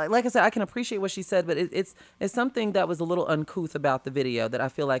like I said, I can appreciate what she said, but it's something that was a little uncouth about the video that I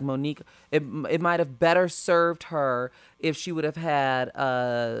feel like Monique, it might have better served her if she would have had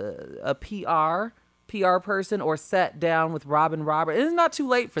a PR person or sat down with Robin Roberts. It's not too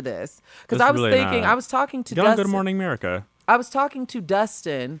late for this, because I was really thinking, I was talking to Dustin. Good Morning America. I was talking to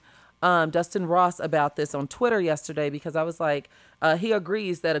Dustin Ross about this on Twitter yesterday, because I was like, he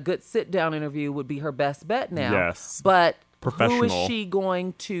agrees that a good sit down interview would be her best bet now. Yes. But who is she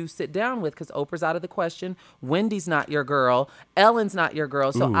going to sit down with? Because Oprah's out of the question. Wendy's not your girl. Ellen's not your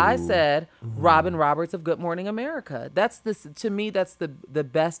girl. So I said Robin Roberts of Good Morning America. To me, that's the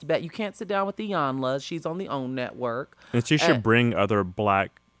best bet. You can't sit down with Iyanla. She's on the OWN network. And she should bring other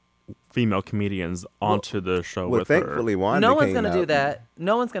black female comedians onto the show with her. Thankfully, Wanda No one's going to do that.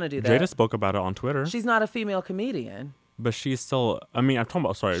 No one's going to do that. Jada spoke about it on Twitter. She's not a female comedian. But she's still, I mean, I'm talking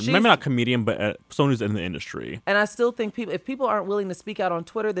about, maybe not comedian, but someone who's in the industry. And I still think if people aren't willing to speak out on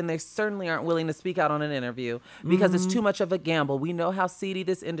Twitter, then they certainly aren't willing to speak out on an interview, because it's too much of a gamble. We know how seedy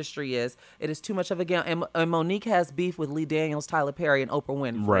this industry is. It is too much of a gamble. And Monique has beef with Lee Daniels, Tyler Perry, and Oprah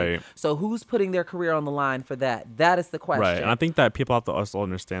Winfrey. Right. So who's putting their career on the line for that? That is the question. Right. And I think that people have to also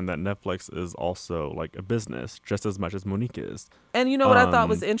understand that Netflix is also like a business just as much as Monique is. And you know what I thought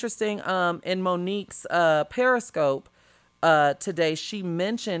was interesting? In Monique's Periscope, today, she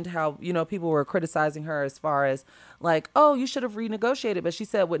mentioned how, people were criticizing her as far as like, oh, you should have renegotiated. But she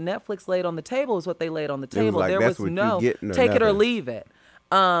said what Netflix laid on the table is what they laid on the table. Like, there was no take it or leave it.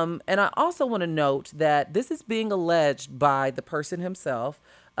 And I also want to note that this is being alleged by the person himself,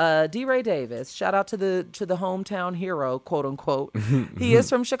 DeRay Davis. Shout out to the hometown hero, quote unquote. He is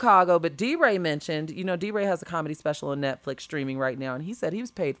from Chicago, but DeRay mentioned, DeRay has a comedy special on Netflix streaming right now, and he said he was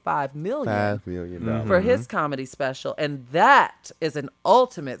paid $5 million for his comedy special, and that is an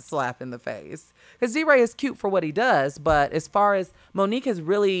ultimate slap in the face. Because DeRay is cute for what he does, but as far as Monique has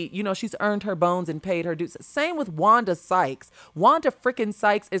really, she's earned her bones and paid her dues. Same with Wanda Sykes. Wanda freaking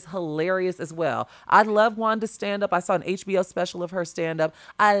Sykes is hilarious as well. I love Wanda's stand-up. I saw an HBO special of her stand-up.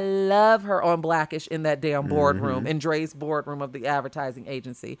 I love her on Blackish in that damn boardroom, in Dre's boardroom of the advertising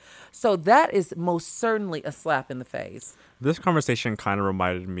agency. So that is most certainly a slap in the face. This conversation kind of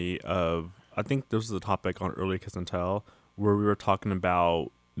reminded me of, I think this was a topic on Early Kiss and Tell, where we were talking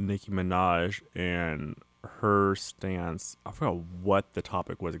about Nicki Minaj and her stance. I forgot what the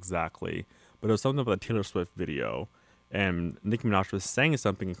topic was exactly, but it was something about the Taylor Swift video. And Nicki Minaj was saying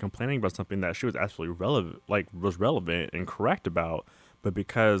something and complaining about something that she was absolutely relevant and correct about. But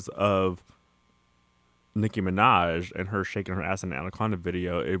because of Nicki Minaj and her shaking her ass in the Anaconda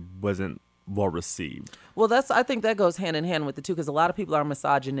video, it wasn't well received. Well, I think that goes hand in hand with the two, because a lot of people are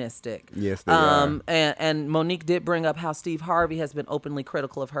misogynistic. Yes, they are. And Monique did bring up how Steve Harvey has been openly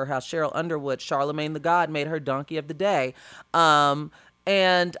critical of her, how Cheryl Underwood, Charlemagne the God, made her donkey of the day.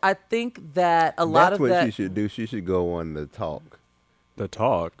 And I think that That's what she should do. She should go on the talk. The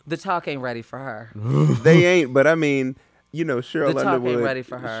talk? The talk ain't ready for her. They ain't, but I mean, Cheryl the talk Underwood. Ain't ready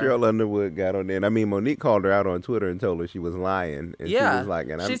for her. Cheryl Underwood got on there. And I mean, Monique called her out on Twitter and told her she was lying. And she was like,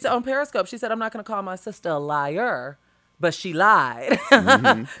 she said on Periscope, she said, I'm not going to call my sister a liar, but she lied.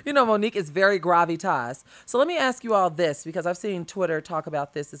 Mm-hmm. Monique is very gravitas. So let me ask you all this, because I've seen Twitter talk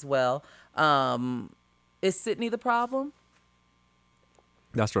about this as well. Is Sydney the problem?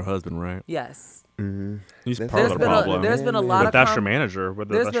 That's her husband, right? Yes. Mm-hmm. He's part of the problem. There's been a lot but that's your manager,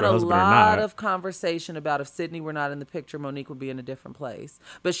 whether there's that's been your a husband or lot not. of conversation about if Sydney were not in the picture, Monique would be in a different place.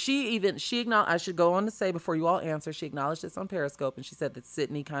 But she acknowledged, I should go on to say before you all answer, she acknowledged this on Periscope, and she said that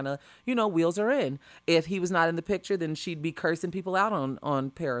Sydney kind of, wheels her in. If he was not in the picture, then she'd be cursing people out on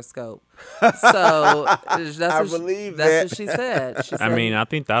Periscope. So that's what she said. She said, I mean, I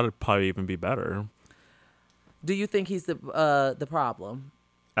think that would probably even be better. Do you think he's the problem?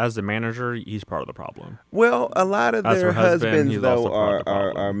 As the manager, he's part of the problem. Well, a lot of As their her husband, husbands, he's though, also part of the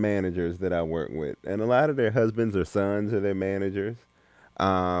problem. are managers that I work with. And a lot of their husbands or sons are their managers.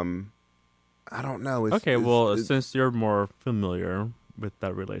 I don't know. Since you're more familiar with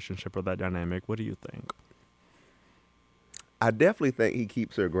that relationship or that dynamic, what do you think? I definitely think he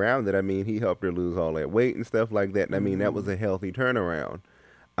keeps her grounded. I mean, he helped her lose all that weight and stuff like that. And I mean, that was a healthy turnaround.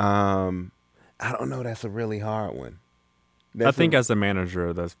 I don't know. That's a really hard one. I think as a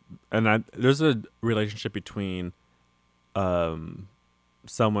manager, there's a relationship between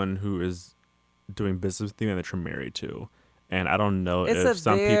someone who is doing business with you and that you're married to. And I don't know if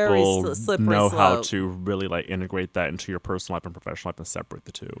some people know how to really integrate that into your personal life and professional life and separate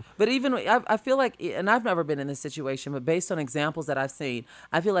the two. But even I feel like, and I've never been in this situation, but based on examples that I've seen,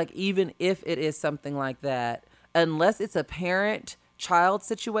 I feel like even if it is something like that, unless it's a parent-child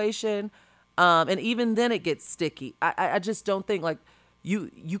situation, and even then it gets sticky. I just don't think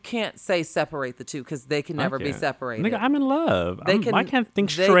you can't say separate the two, because they can never be separated. Nigga, I'm in love. I can't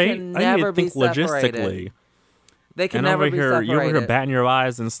think straight. I need to think logistically. They can never be separated. You're over here batting your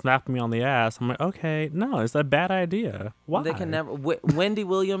eyes and slapping me on the ass. I'm like, okay, no, it's a bad idea. Why? They can never. Wendy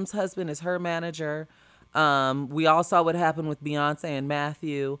Williams' husband is her manager. We all saw what happened with Beyonce and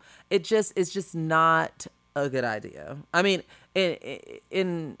Matthew. It's just not a good idea. I mean,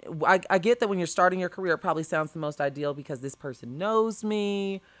 I get that when you're starting your career, it probably sounds the most ideal because this person knows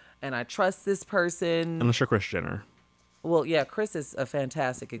me and I trust this person. Unless you're Kris Jenner. Well, yeah, Kris is a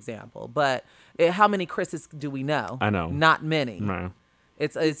fantastic example, but how many Chris's do we know? I know. Not many. No.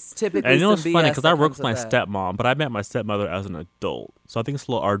 It's typically and some it's funny because I worked with my that. stepmom, but I met my stepmother as an adult, so I think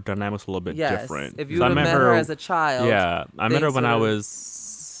our dynamics a little bit different. If you would have met her as a child, I met her when I was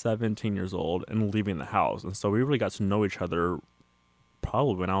 17 years old and leaving the house, and so we really got to know each other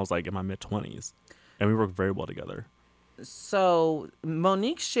probably when I was in my mid-20s, and we worked very well together. So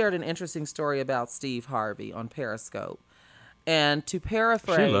Monique shared an interesting story about Steve Harvey on Periscope, and to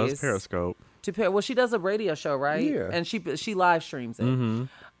paraphrase, she loves Periscope. Well, she does a radio show, right? Yeah. And she live streams it.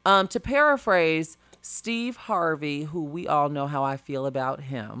 Mm-hmm. To paraphrase, Steve Harvey, who we all know how I feel about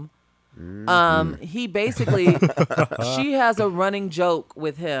him, he basically, she has a running joke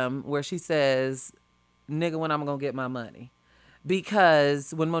with him where she says, "Nigga, when I'm gonna get my money?"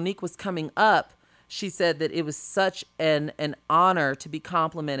 Because when Monique was coming up, she said that it was such an honor to be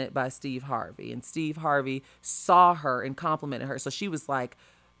complimented by Steve Harvey, and Steve Harvey saw her and complimented her, so she was like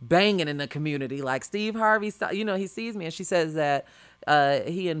banging in the community, like Steve Harvey, he sees me. And she says that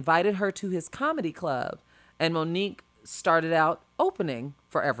he invited her to his comedy club, and Monique started out opening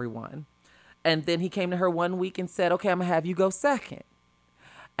for everyone. And then he came to her one week and said, "Okay, I'm gonna have you go second."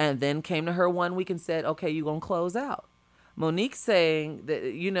 And then came to her one week and said, "Okay, you gonna close out." Monique saying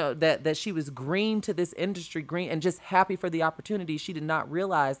that, that she was green to this industry, green and just happy for the opportunity. She did not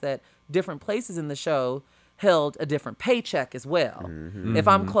realize that different places in the show held a different paycheck as well. Mm-hmm. If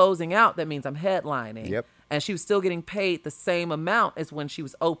I'm closing out, that means I'm headlining. Yep. And she was still getting paid the same amount as when she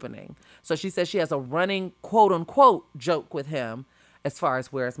was opening. So she says she has a running quote unquote joke with him as far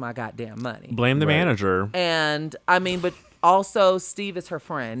as where's my goddamn money. Blame the manager. And I mean, but also Steve is her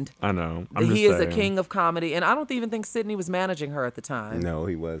friend. I know. He is a king of comedy. And I don't even think Sydney was managing her at the time. No,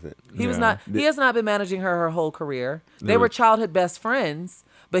 he wasn't. He was not. He has not been managing her whole career. They were childhood best friends,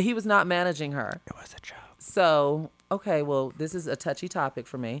 but he was not managing her. It was a joke. So, okay, well, this is a touchy topic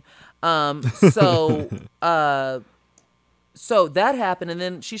for me. So that happened, and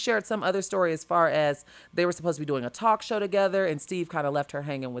then she shared some other story as far as they were supposed to be doing a talk show together, and Steve kind of left her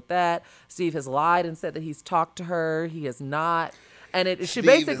hanging with that. Steve has lied and said that he's talked to her. He has not. And she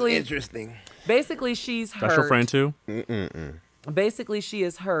basically, interesting. Basically, she's hurt. That's your friend too? Basically, she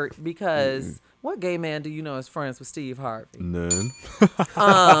is hurt because what gay man do you know is friends with Steve Harvey? None.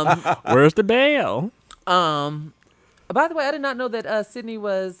 Where's the bail? By the way, I did not know that Sydney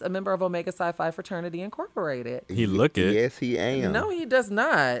was a member of Omega Psi Phi Fraternity Incorporated. He look it. Yes, he am. No, he does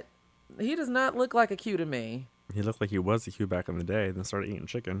not. He does not look like a Q to me. He looked like he was a Q back in the day, then started eating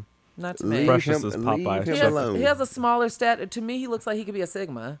chicken. Not to me. Precious is Popeye's him chicken. alone. He has a smaller stat. To me, he looks like he could be a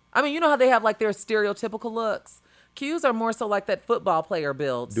Sigma. I mean, you know how they have like their stereotypical looks? Qs are more so like that football player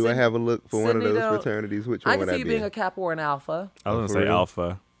build. Do I have a look for one of Sydney those don't. fraternities? Which one I can would see I you be? being a Kappa or an Alpha. I was for gonna say real?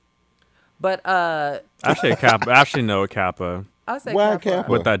 Alpha. But Actually, a Kappa. Actually, no, a Kappa. I say Why Kappa.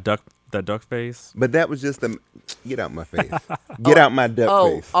 Kappa? With that duck face. But that was just the get out my face. Get out my duck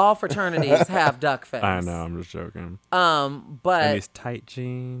Oh, face. all fraternities have duck face. I know, I'm just joking. But And these tight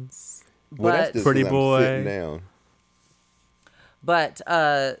jeans. Well, that's but just Pretty 'cause I'm boy. sitting down. But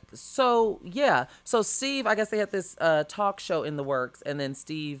so Steve, I guess they had this talk show in the works, and then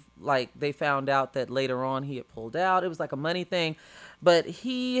Steve, like, they found out that later on he had pulled out. It was like a money thing, but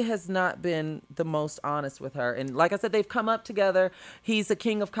he has not been the most honest with her. And like I said, they've come up together. He's a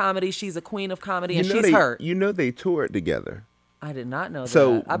king of comedy, she's a queen of comedy, and she's hurt. You know they toured together. I did not know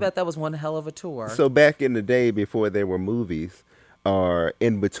So- that. I bet that was one hell of a tour. So back in the day, before there were movies, or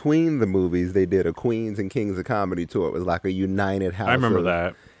in between the movies, they did a Queens and Kings of Comedy tour. It was like a united house. I remember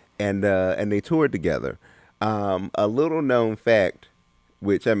that. And they toured together. A little known fact,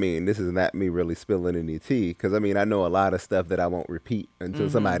 which, I mean, this is not me really spilling any tea, because, I mean, I know a lot of stuff that I won't repeat until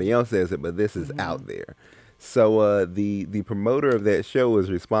somebody else says it, but this is out there. So the promoter of that show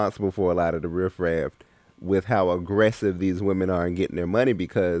was responsible for a lot of the riffraff with how aggressive these women are in getting their money,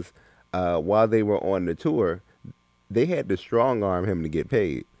 because while they were on the tour, they had to strong arm him to get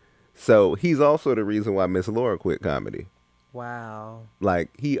paid. So he's also the reason why Miss Laura quit comedy. Wow. Like,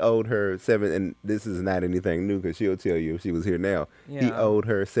 he owed her and this is not anything new because she'll tell you if she was here now. He Yeah. owed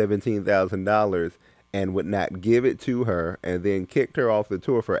her $17,000 and would not give it to her, and then kicked her off the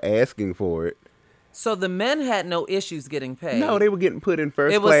tour for asking for it. So the men had no issues getting paid. No, they were getting put in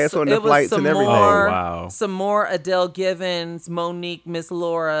first It was- class on the it was flights some and everything. more- Oh, wow. Some more Adele Givens, Monique, Miss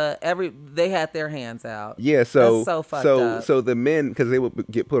Laura, they had their hands out. Yeah, so That's so fucked up. so the men, because they would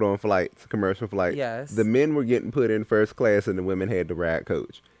get put on flights, commercial flights. Yes. The men were getting put in first class, and the women had the ride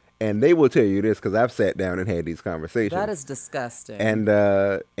coach. And they will tell you this because I've sat down and had these conversations. That is disgusting.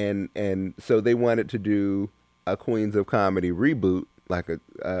 And so they wanted to do a Queens of Comedy reboot, like a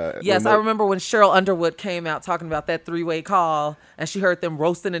yes, I remote- remember when Cheryl Underwood came out talking about that three-way call, and she heard them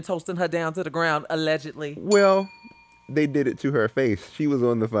roasting and toasting her down to the ground, allegedly. Well, they did it to her face. She was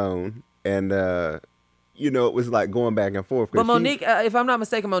on the phone, and it was like going back and forth. 'cause But she- Monique, if I'm not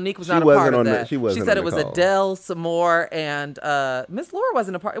mistaken, Monique was She not a wasn't part of on the- that. she wasn't said on it the was call. Adele, Samore, and Miss Laura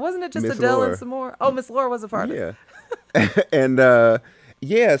wasn't a part. Wasn't it just Miss Adele Laura. and Samore? Oh, Miss Laura was a part of it. Yeah.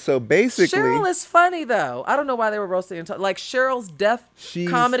 And so basically, Cheryl is funny though. I don't know why they were roasting and like Cheryl's Death She's-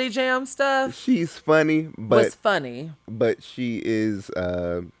 Comedy Jam stuff she's funny, was funny. but she is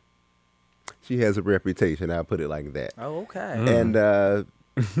she has a reputation. I'll put it like that. Oh, okay. And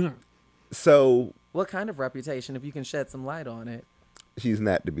so What kind of reputation? If you can shed some light on it. she's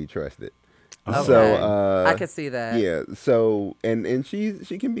not to be trusted. Okay. So I could see that. Yeah. So and she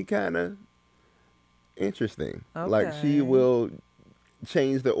can be kind of interesting. Like, she Okay. will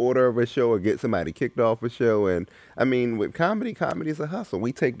change the order of a show or get somebody kicked off a show. And I mean, with comedy's a hustle.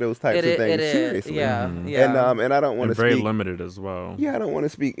 We take those types of things It is. seriously. Yeah. Mm-hmm. Yeah. And I don't want And to very speak. limited as well. Yeah, I don't want to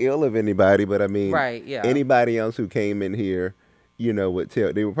speak ill of anybody, but I mean, Right, yeah. anybody else who came in here, would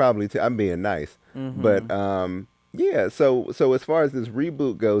tell. They would probably tell. I'm being nice, Mm-hmm. but yeah. So as far as this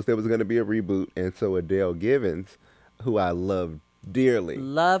reboot goes, there was going to be a reboot, and so Adele Givens, who I love dearly,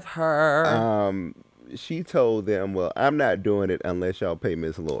 Love her. she told them, "Well, I'm not doing it unless y'all pay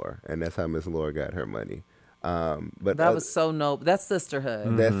Miss Laura," and that's how Miss Laura got her money. But that was so noble. That's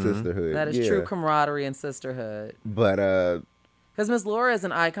sisterhood. that's sisterhood. That is yeah. true camaraderie and sisterhood. But Because Miss Laura is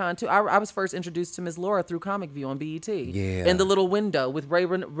an icon too. I was first introduced to Miss Laura through Comic View on BET. Yeah. In the little window with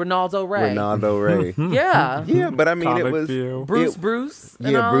Ronaldo Ray. Ronaldo Ray. Yeah. Yeah, but I mean, it Comic was View. Bruce.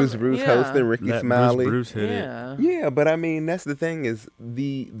 and Yeah, all- Bruce yeah. hosting, Ricky Let Smiley. Bruce hit it. Yeah. Yeah, but I mean, that's the thing is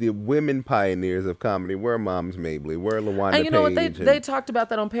the women pioneers of comedy were Moms Mabley, were LaWanda And you know what? Page, They talked about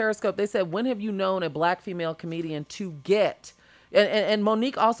that on Periscope. They said, when have you known a black female comedian to get? And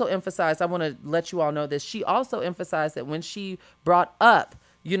Monique also emphasized, I want to let you all know this, she also emphasized that when she brought up,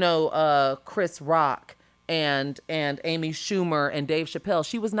 Chris Rock and Amy Schumer and Dave Chappelle,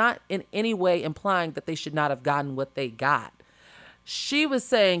 she was not in any way implying that they should not have gotten what they got. She was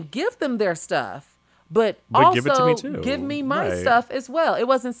saying, give them their stuff, but also give it to me too. Give me my stuff as well. It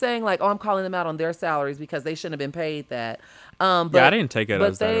wasn't saying like, oh, I'm calling them out on their salaries because they shouldn't have been paid that. But, I didn't take it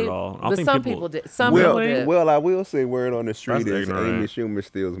as that at all. I don't think some people did. Well, I will say word on the street is ignorant. Amy Schumer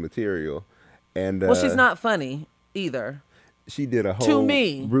steals material. And well, she's not funny either. She did a whole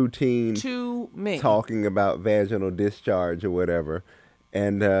routine talking about vaginal discharge or whatever.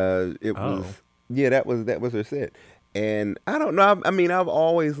 And it was, that was her set. And I don't know. I mean, I've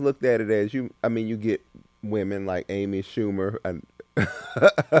always looked at it as you get women like Amy Schumer.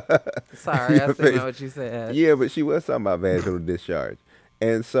 Sorry, I didn't know what you said. Yeah, but she was talking about vaginal discharge.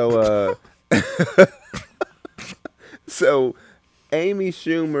 And so, so Amy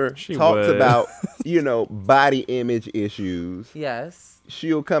Schumer talks about, body image issues. Yes.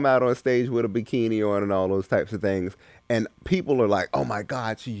 She'll come out on stage with a bikini on and all those types of things. And people are like, oh, my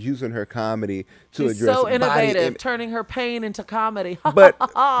God, she's using her comedy to she's address so body innovative, turning her pain into comedy. But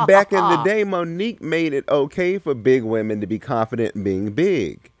back in the day, Monique made it okay for big women to be confident in being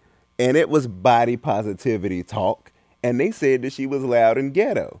big. And it was body positivity talk. And they said that she was loud and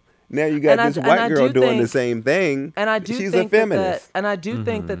ghetto. Now you got this white girl doing the same thing. And I do she's think a feminist.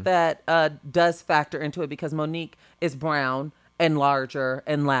 think that does factor into it because Monique is brown and larger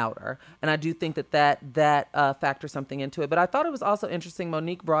and louder. And I do think that factors something into it. But I thought it was also interesting.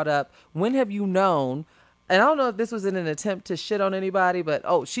 Monique brought up, when have you known, and I don't know if this was in an attempt to shit on anybody,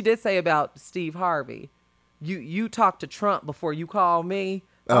 but she did say about Steve Harvey, you talked to Trump before you called me.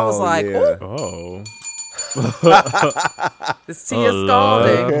 I was like, yeah. Oh. This tea is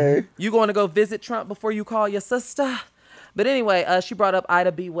scalding. Okay. You going to go visit Trump before you call your sister? But anyway, she brought up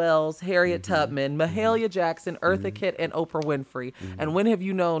Ida B. Wells, Harriet Tubman, Mahalia Jackson, Eartha Kitt, and Oprah Winfrey. And when have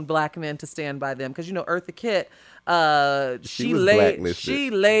you known black men to stand by them? Because Eartha Kitt, she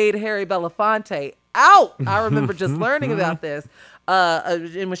laid Harry Belafonte out. I remember just learning about this.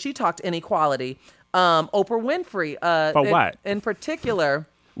 And when she talked inequality, Oprah Winfrey, what? In particular.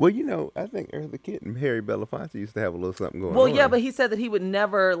 Well, I think Eartha Kitt and Harry Belafonte used to have a little something going on. Well, yeah, but he said that he would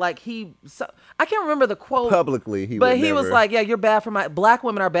never, I can't remember the quote. Publicly, he was like, yeah, you're bad for black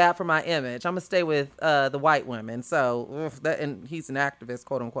women are bad for my image. I'm going to stay with the white women. So, and he's an activist,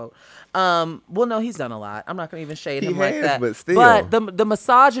 quote unquote. Well, no, he's done a lot. I'm not going to even shade him like that. But still. But the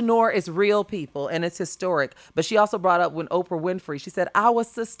misogynoir is real, people, and it's historic. But she also brought up when Oprah Winfrey, she said, our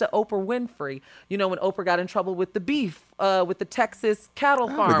sister Oprah Winfrey, when Oprah got in trouble with the beef, with the Texas cattle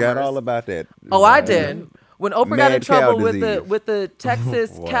farmers. I forgot all about that. Oh, I did. When Oprah got in trouble with the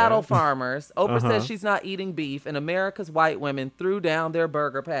Texas What? cattle farmers, Oprah said she's not eating beef, and America's white women threw down their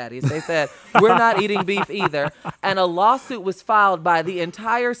burger patties. They said, we're not eating beef either. And a lawsuit was filed by the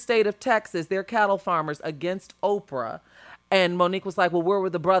entire state of Texas, their cattle farmers, against Oprah. And Monique was like, well, where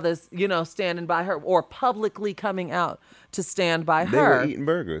were the brothers, standing by her or publicly coming out to stand by her? They were eating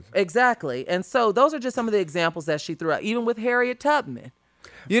burgers. Exactly. And so those are just some of the examples that she threw out, even with Harriet Tubman.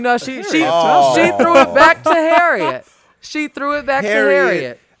 She threw it back to Harriet. She threw it back to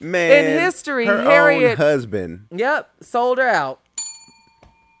Harriet. Man, in history, her Harriet, own husband. Yep, sold her out.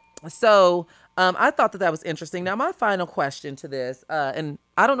 So I thought that was interesting. Now, my final question to this, and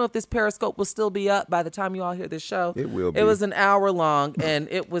I don't know if this Periscope will still be up by the time you all hear this show. It will be. It was an hour long, and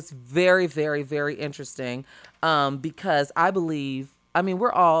it was very, very, very interesting because I believe,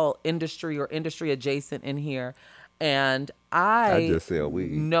 we're all industry or industry adjacent in here. And I just sell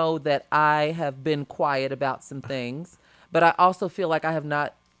weed. Know that I have been quiet about some things, but I also feel like I have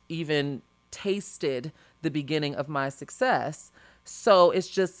not even tasted the beginning of my success. So it's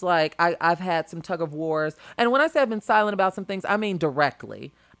just like I've had some tug of wars. And when I say I've been silent about some things, I mean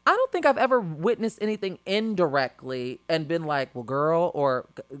directly. I don't think I've ever witnessed anything indirectly and been like, well, girl, or,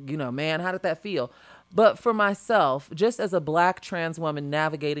 man, how did that feel? But for myself, just as a black trans woman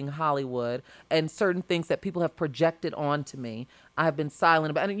navigating Hollywood and certain things that people have projected onto me, I've been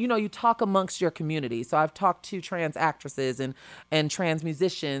silent about. And you talk amongst your community. So I've talked to trans actresses and trans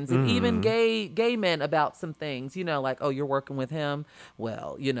musicians and even gay men about some things. Like, oh, you're working with him.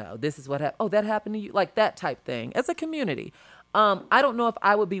 Well, this is what happened. Oh, that happened to you. Like that type thing. As a community, I don't know if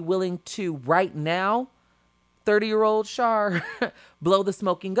I would be willing to right now. 30-year-old Shar blow the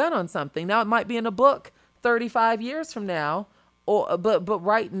smoking gun on something. Now it might be in a book 35 years from now, but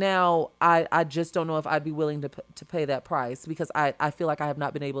right now I just don't know if I'd be willing to pay that price because I feel like I have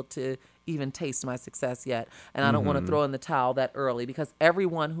not been able to even taste my success yet. And I don't want to throw in the towel that early, because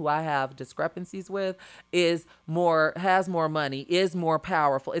everyone who I have discrepancies with has more money, is more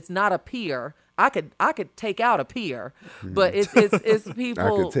powerful. It's not a peer. I could take out a peer, but it's people. I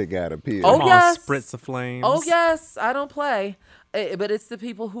could take out a peer. Oh, Come on, yes. Spritz of flames. Oh yes, I don't play. But it's the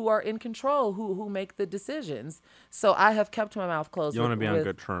people who are in control who make the decisions. So I have kept my mouth closed. You want to be on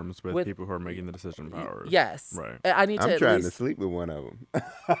good terms with people who are making the decision powers. Yes. Right. I need to I'm at trying least, to sleep with one of them.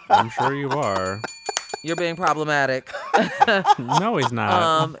 I'm sure you are. You're being problematic. No, he's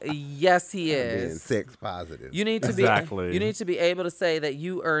not. Yes, he Being is. sex positive. You need to Exactly. be. You need to be able to say that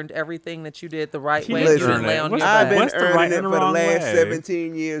you earned everything that you did the right He way. did You didn't earn lay it. on What's your the- I've back. been What's the right earning it and for the wrong last way?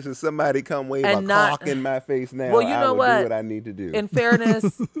 17 years, and somebody come wave And a not- clock in my face now. Well, you know I would what? do what I need to do. In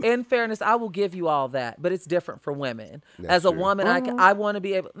fairness, I will give you all that, but it's different for women. That's As a true. woman, I want to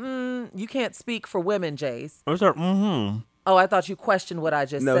be able. You can't speak for women, Jace. I'm sorry. Mm-hmm. Oh, I thought you questioned what I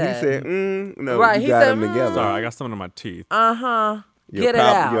just No, said. he said, no, Right, you he got said, them together. Sorry, I got something in my teeth. Get it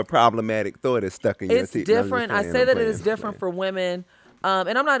Your out. problematic thought is stuck in your It's teeth. No, I'm just different. I playing, say I'm that it playing, is I'm different playing. for women.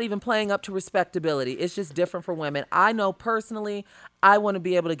 And I'm not even playing up to respectability. It's just different for women. I know personally, I want to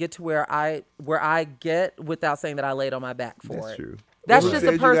be able to get to where I get without saying that I laid on my back for That's it. true. That's Who just said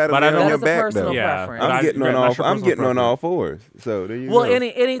a you gotta personal. But I lay on don't- your That's a back, personal though. Yeah, preference. but I'm getting on that's your I'm personal getting on all preference. fours. So there you Well, go.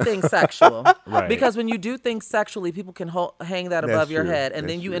 anything sexual, Right. Because when you do things sexually, people can hang that That's above your true. head, and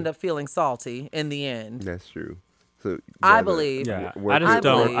That's then you true. end up feeling salty in the end. That's true. So you I gotta believe. Yeah, work I just your-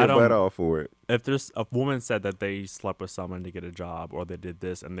 don't- work I your don't- butt off for it. If there's a woman said that they slept with someone to get a job, or they did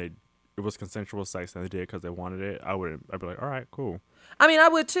this and it was consensual sex and they did it because they wanted it, I'd be like, all right, cool. I mean, I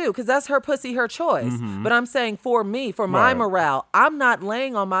would too, because that's her pussy, her choice. But I'm saying for me, for my Right. morale, I'm not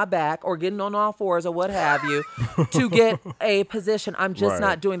laying on my back or getting on all fours or what have you to get a position. I'm just Right.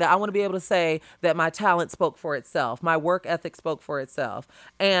 not doing that. I want to be able to say that my talent spoke for itself. My work ethic spoke for itself.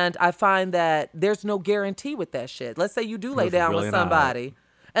 And I find that there's no guarantee with that shit. Let's say you do lay There's down really with not. somebody.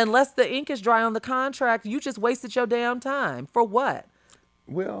 Unless the ink is dry on the contract, you just wasted your damn time. For what?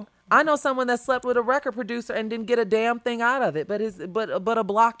 Well, I know someone that slept with a record producer and didn't get a damn thing out of it, but a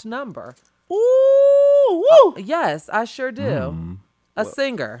blocked number. ooh, Yes, I sure do. A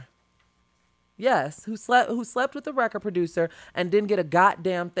singer. Yes, who slept with a record producer and didn't get a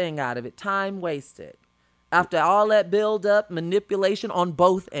goddamn thing out of it. Time wasted. After all that build up, manipulation on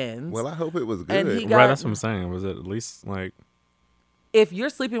both ends. well, I hope it was good. And he Right, got- that's what I'm saying. Was it at least like? If you're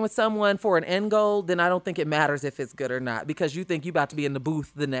sleeping with someone for an end goal, then I don't think it matters if it's good or not, because you think you about to be in the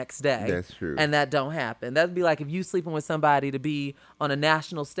booth the next day. That's true. And that don't happen. That'd be like if you sleeping with somebody to be on a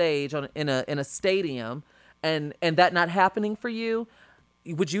national stage in a stadium, and that not happening for you.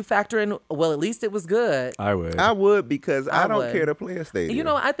 Would you factor in? Well, at least it was good. I would. I would, because I don't would. care to play a stadium. You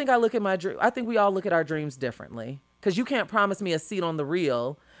know, I think I look at my dream. I think we all look at our dreams differently, because you can't promise me a seat on the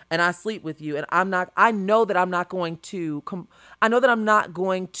reel and I sleep with you, and I know that I'm not going to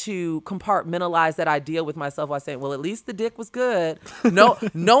compartmentalize that idea with myself while saying, well, at least the dick was good. No,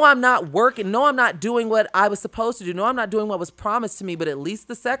 I'm not working. No, I'm not doing what I was supposed to do. No, I'm not doing what was promised to me, but at least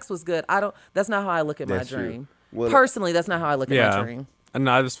the sex was good. That's not how I look at That's my true. dream. Well, Personally, that's not how I look at my dream.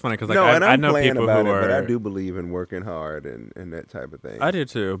 No, it's funny because like no, and I I'm know playing people about who it, are. but I do believe in working hard and that type of thing. I do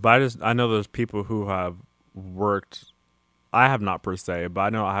too, but I know there's people who have worked. I have not per se, but I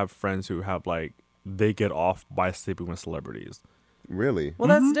know I have friends who have like they get off by sleeping with celebrities. Really? Well,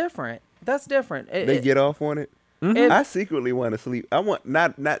 that's different. That's different. They get off on it? If- I secretly want to sleep. I want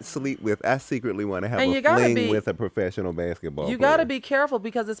not sleep with. I secretly want to have And a you gotta fling be- with a professional basketball You player. got to be careful,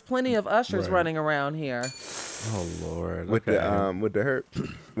 because there's plenty of ushers Right. running around here. Oh Lord, with okay. the hurt.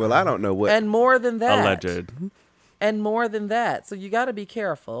 Well, I don't know what. And more than that. Alleged. And more than that. So you got to be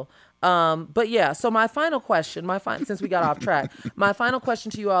careful. But yeah, so my final question, since we got off track, my final question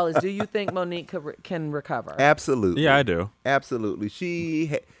to you all is, do you think Monique can recover? Absolutely. Yeah, I do. Absolutely.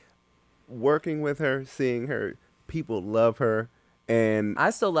 Working with her, seeing her, people love her, and I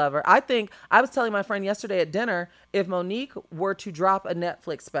still love her. I think I was telling my friend yesterday at dinner, if Monique were to drop a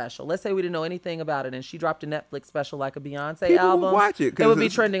Netflix special, let's say we didn't know anything about it, and she dropped a Netflix special like a Beyonce People would album, watch it, 'cause would be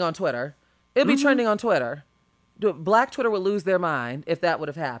it's- trending on Twitter. It'd be trending on Twitter. Black Twitter would lose their mind if that would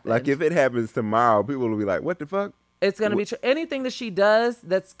have happened. like if it happens tomorrow, people will be like, "What the fuck?" It's going to be anything that she does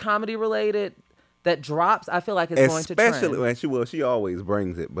that's comedy related that drops, I feel like it's going to trend. Especially when she always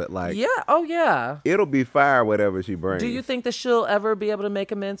brings it, but like Yeah. Oh, yeah. it'll be fire whatever she brings. Do you think that she'll ever be able to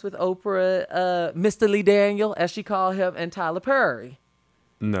make amends with Oprah, Mr. Lee Daniel, as she called him, and Tyler Perry?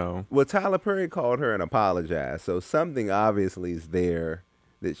 No. Well, Tyler Perry called her and apologized, so something obviously is there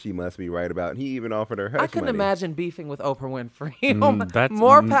that she must be right about. And he even offered her hush I couldn't money. imagine beefing with Oprah Winfrey. That's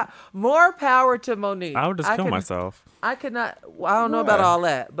more power to Monique. I would just kill myself. I could not. Well, I don't know about all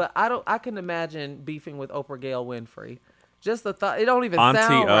that, but I can imagine beefing with Oprah Gail Winfrey. Just the thought. It don't even Auntie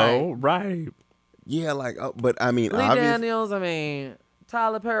sound O, right. right. Yeah, like, but I mean, Lee Daniels. I mean,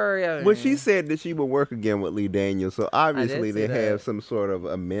 Tyler Perry. I mean, well, she said that she would work again with Lee Daniels, so obviously see they that. have some sort of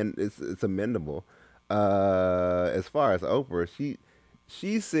it's amendable. As far as Oprah,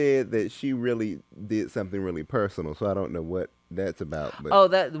 she said that she really did something really personal, so I don't know what that's about. But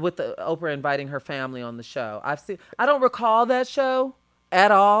that with the Oprah inviting her family on the show. I don't recall that show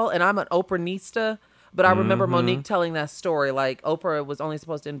at all, and I'm an Oprahnista, but I remember Monique telling that story. Like Oprah was only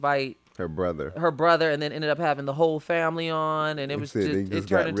supposed to invite her brother, and then ended up having the whole family on, and it just turned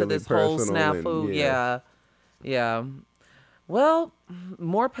into really this whole personal snafu. Yeah. Well,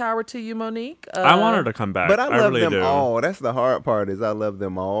 more power to you, Monique. I want her to come back. but I love really them do. all. That's the hard part. Is I love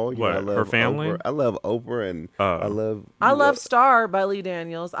them all. What, I love her family? Oprah. I love Oprah, and I love Star by Lee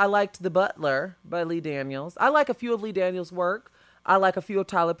Daniels. I liked The Butler by Lee Daniels. I like a few of Lee Daniels' work. I like a few of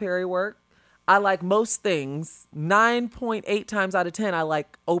Tyler Perry work. I like most things. 9.8 times out of 10, I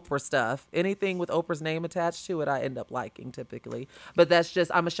like Oprah stuff. Anything with Oprah's name attached to it, I end up liking typically. But that's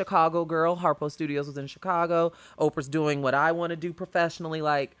just, I'm a Chicago girl. Harpo Studios was in Chicago. Oprah's doing what I want to do professionally.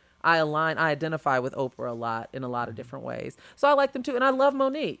 Like, I identify with Oprah a lot in a lot of different ways. So I like them too. And I love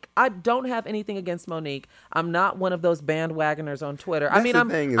Monique. I don't have anything against Monique. I'm not one of those bandwagoners on Twitter. That's I mean, the I'm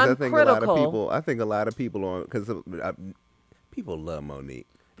thing is, I'm I think critical. a lot of people on because people love Monique.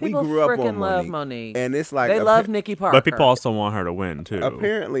 People we grew up freaking on love Monique. and it's like they love Nikki Parker. But people also want her to win too.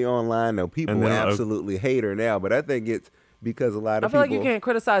 Apparently online though, people And then, absolutely hate her now. But I think it's because a lot I of feel people. like you can't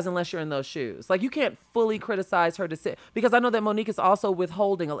criticize unless you're in those shoes. Like you can't fully criticize her because I know that Monique is also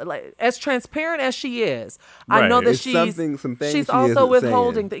withholding. Like as transparent as she is, I Right. know that It's some things she's she also isn't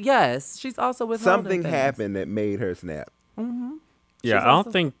withholding. saying. Yes, she's also withholding. Something things. happened that made her snap. Yeah, She's I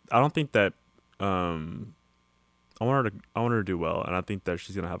also- don't think that I want her to do well, and I think that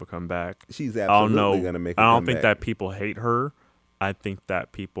she's gonna have a comeback. She's I don't know. absolutely going to make a I don't comeback. think that people hate her. I think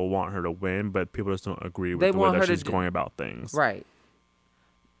that people want her to win, but people just don't agree with They the way want that her to she's do- going about things. Right.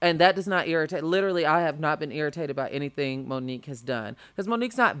 And that does not irritate. Literally, I have not been irritated by anything Monique has done because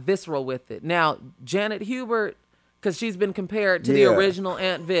Monique's not visceral with it. Now, Janet Hubert, because she's been compared to the Yeah. original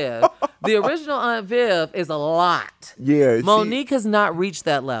Aunt Viv. The original Aunt Viv is a lot. Yeah, Monique has not reached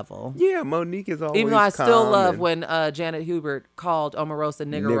that level. Yeah, Monique is always. Even though I still calm love and when Janet Hubert called Omarosa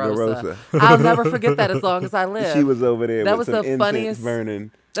Niggerosa. Niggerosa. I'll never forget that as long as I live. She was over there That with was some the incense funniest-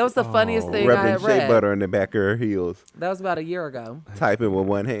 burning, That was the funniest thing I rubbing had shea read. butter in the back of her heels, That was about a year ago. typing with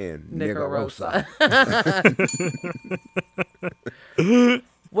one hand. Niggerosa.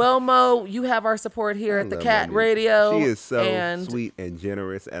 Well, Mo, you have our support here at the love Cat Monique. Radio. She is so and, sweet and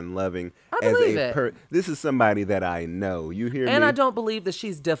generous and loving. I believe it. This is somebody that I know. You hear me? And I don't believe that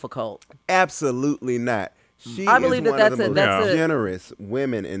she's difficult. Absolutely not. She I believe is that one of that's the a- that's most a- generous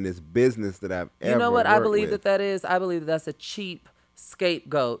women in this business that I've ever You know what I worked believe with. that is? I believe that's a cheap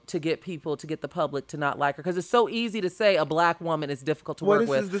scapegoat to get the public to not like her. Because it's so easy to say a black woman is difficult to Well, work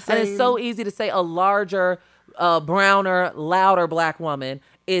this is with. the And it's same- so easy to say a larger, browner, louder black woman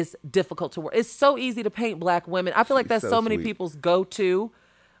is difficult to work. It's so easy to paint black women. I feel like that's so so many sweet. people's go-to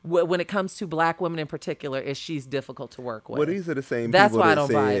when it comes to black women in particular is she's difficult to work with. Well, these are the same That's people why I that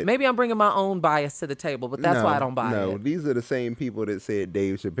don't buy it. said- Maybe I'm bringing my own bias to the table, but that's why I don't buy No, it. these are the same people that said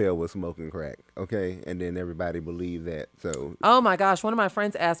Dave Chappelle was smoking crack, okay? And then everybody believed that. So Oh my gosh! One of my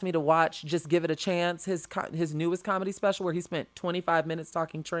friends asked me to watch "Just Give It a Chance," his newest comedy special, where he spent 25 minutes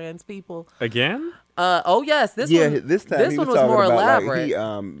talking trans people. Again? Oh yes, this yeah, one. this time this he one was was talking more about elaborate.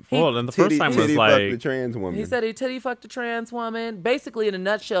 like Well, and the first time was titty fucked the like trans woman. He said he titty fucked a trans woman. Basically, in a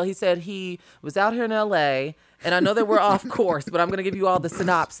nutshell, he said he was out here in L.A. And I know that we're off course, but I'm going to give you all the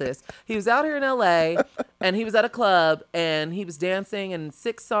synopsis. He was out here in L.A. and he was at a club and he was dancing, and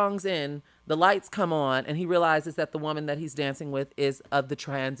 6 songs in, the lights come on and he realizes that the woman that he's dancing with is of the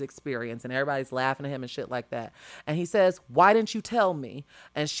trans experience, and everybody's laughing at him and shit like that. And he says, "Why didn't you tell me?"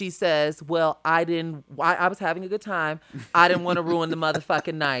 And she says, "Well, I was having a good time. I didn't want to ruin the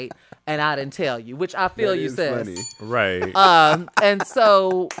motherfucking night, and I didn't tell you," which I feel That you is sis. funny. right. And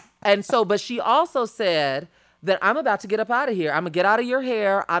so, but she also said that I'm about to get up out of here. I'm gonna get out of your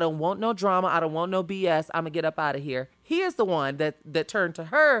hair. I don't want no drama. I don't want no BS. I'm gonna get up out of here. He is the one that turned to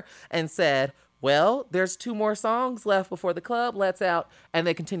her and said, "Well, there's 2 more songs left before the club lets out," and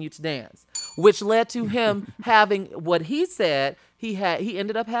they continued to dance, which led to him having what he said. He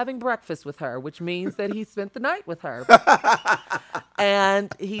ended up having breakfast with her, which means that he spent the night with her.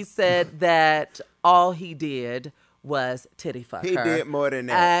 And he said that all he did was titty fuck He her. did more than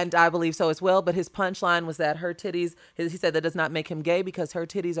that. And I believe so as well. But his punchline was that her titties, he said that does not make him gay because her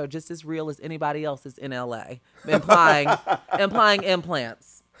titties are just as real as anybody else's in LA, implying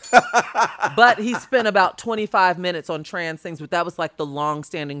implants. But he spent about 25 minutes on trans things, but that was like the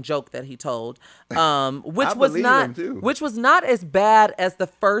long-standing joke that he told, which was not as bad as the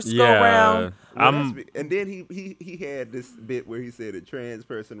first go round. And then he had this bit where he said a trans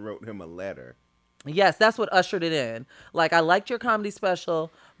person wrote him a letter. Yes, that's what ushered it in. Like, I liked your comedy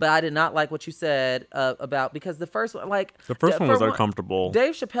special, but I did not like what you said about, because the first one, was uncomfortable.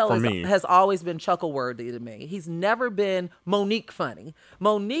 Dave Chappelle has always been chuckle worthy to me. He's never been Monique funny.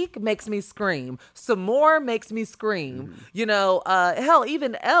 Monique makes me scream. Some more makes me scream. You know, hell,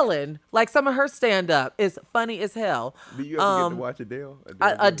 even Ellen, like some of her stand up is funny as hell. Do you ever get to watch Adele?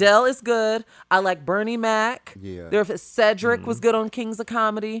 Adele is good. I like Bernie Mac. Yeah. Cedric was good on Kings of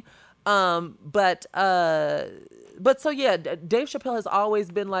Comedy. But so yeah, Dave Chappelle has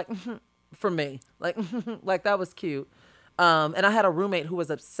always been like, for me, like, like that was cute. And I had a roommate who was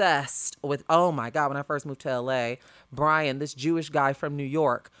obsessed with, oh my God, when I first moved to LA, Brian, this Jewish guy from New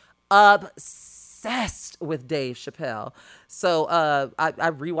York, obsessed with Dave Chappelle. So, I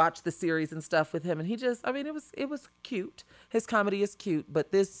rewatched the series and stuff with him, and it was cute. His comedy is cute,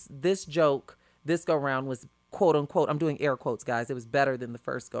 but this joke, this go round was, quote unquote, I'm doing air quotes, guys, it was better than the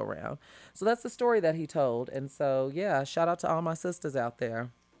first go round. So that's the story that he told. And so, yeah, shout out to all my sisters out there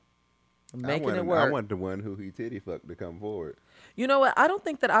making it work. I want the one who he titty fucked to come forward. You know what? I don't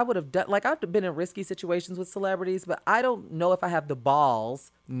think that I would have done, like, I've been in risky situations with celebrities, but I don't know if I have the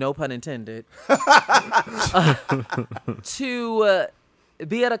balls, no pun intended, to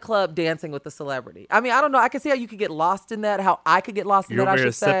be at a club dancing with a celebrity. I mean, I don't know. I can see how you could get lost in that, how I could get lost in that, I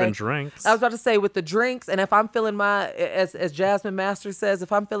should say. Sipping drinks. I was about to say, with the drinks, and if I'm feeling my, as Jasmine Masters says,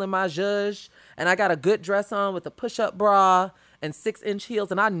 if I'm feeling my zhuzh, and I got a good dress on with a push-up bra and 6-inch heels,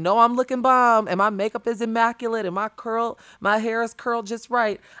 and I know I'm looking bomb, and my makeup is immaculate, and my hair is curled just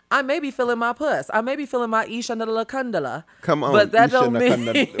right, I may be feeling my puss. I may be feeling my Isha Kundala. Come on, but that don't mean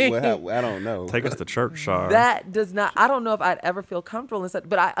I don't know. Take us to church, Shar. That does not. I don't know if I'd ever feel comfortable in such,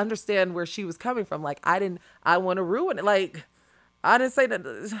 but I understand where she was coming from. Like, I want to ruin it. Like, I didn't say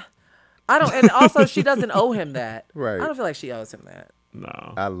that. I don't, and also she doesn't owe him that. Right. I don't feel like she owes him that.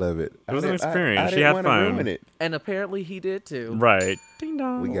 No. I love it. It was an experience. I She had didn't fun. wanna ruin it. And apparently he did too. Right. Ding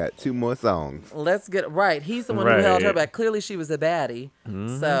dong. We got 2 more songs. Let's get right. He's the one who held her back. Clearly she was a baddie.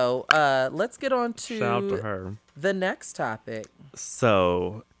 Mm-hmm. So let's get on to Shout out to her. The next topic.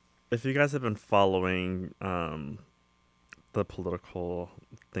 So, if you guys have been following the political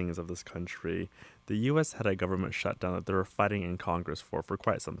things of this country, the U.S. had a government shutdown that they were fighting in Congress for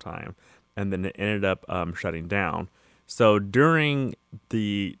quite some time, and then it ended up shutting down. So during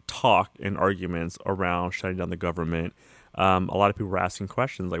the talk and arguments around shutting down the government, a lot of people were asking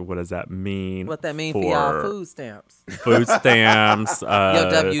questions like, what does that mean? What that mean for y'all food stamps? Food stamps. Your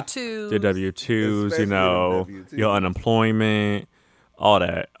W-2s. Your W-2s, your unemployment, all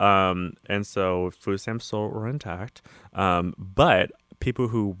that. And so food stamps still were intact. But people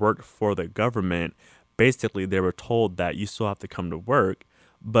who worked for the government, basically they were told that you still have to come to work,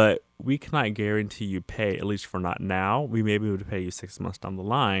 but we cannot guarantee you pay, at least for not now. We may be able to pay you 6 months down the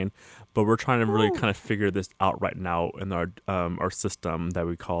line, but we're trying to really kind of figure this out right now in our system that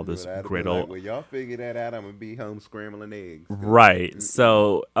we call this great old. Well, y'all figure that out. I'm gonna be home scrambling eggs. Right.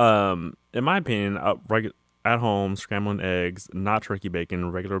 So, in my opinion, at home scrambling eggs, not turkey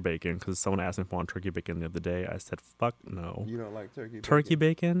bacon, regular bacon. Because someone asked me if I want turkey bacon the other day, I said, "Fuck no." You don't like turkey bacon? Turkey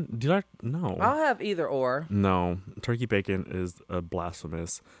bacon? Do you like? No. I'll have either or. No, turkey bacon is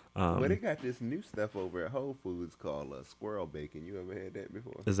blasphemous. Well, they got this new stuff over at Whole Foods called squirrel bacon. You ever had that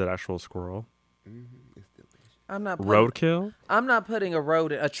before? Is it actual squirrel? Mm-hmm. It's delicious. Roadkill? I'm not putting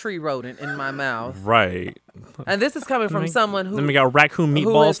a tree rodent in my mouth. Right. And this is coming from someone who. Then we got raccoon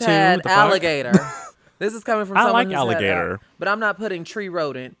meatballs who has had too. alligator. This is coming from someone like who's alligator. but I'm not putting tree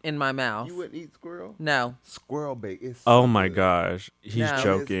rodent in my mouth. You wouldn't eat squirrel? No. Squirrel bacon. Oh my gosh. He's No.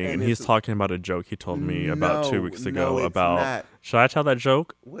 joking. And he's talking about a joke he told me about 2 weeks ago it's about. not. Should I tell that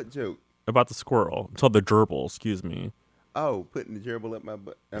joke? What joke? About the squirrel. Tell the gerbil, excuse me. Oh, putting the gerbil up my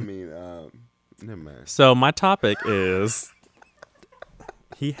butt. I mean, never mind. So my topic is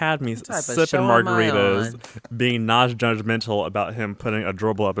he had me sipping margaritas, being non-judgmental about him putting a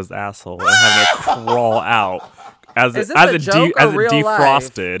gerbil up his asshole and having to crawl out as it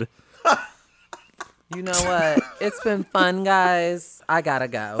defrosted. You know what? It's been fun, guys. I gotta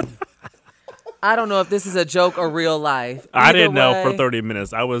go. I don't know if this is a joke or real life. I didn't know for 30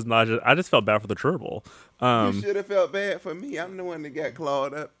 minutes. I just felt bad for the gerbil. You should have felt bad for me. I'm the one that got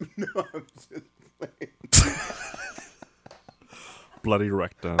clawed up. No, I'm just playing. bloody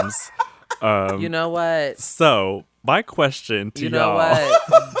rectums. You know what? So my question to You know y'all.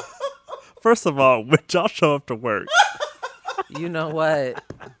 what? First of all, would y'all show up to work? You know what?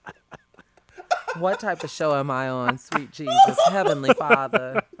 What type of show am I on? Sweet Jesus, Heavenly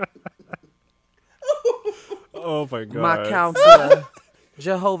Father, Oh my god. my counselor,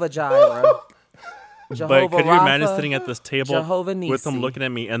 Jehovah Jireh. Jehovah But could you imagine Rapha, sitting at this table Jehovah with them Nissi. looking at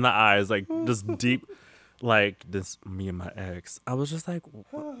me in the eyes, like this deep, like this me and my ex? I was just like,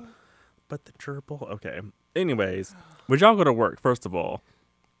 what? But the gerbil. Okay. Anyways, would y'all go to work? First of all,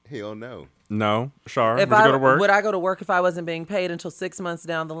 Hell no. no. Shar, If would you go to work? would I go to work if I wasn't being paid until 6 months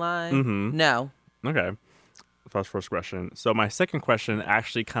down the line? Mm-hmm. No. Okay. That's first question. So my second question,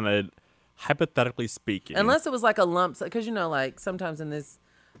 actually, kind of hypothetically speaking, Unless it was like a lump, because like sometimes in this,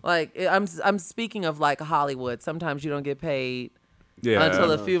 like I'm speaking of like Hollywood. Sometimes you don't get paid yeah,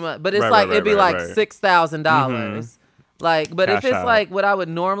 until a few months, but it's Right, like right, it'd be right, like right. $6,000. Like, but if Cash it's out. like what I would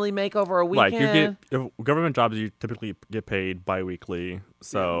normally make over a like weekend, you get if government jobs, you typically get paid bi-weekly. I'm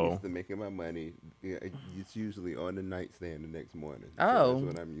So used to making my money. Yeah, it's usually on the nightstand the next morning. Oh. So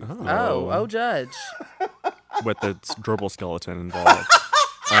that's what I'm used to. oh, Judge, with the gerbil skeleton involved.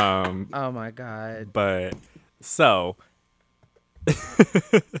 oh my God, But so,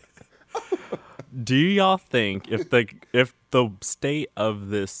 do y'all think if the state of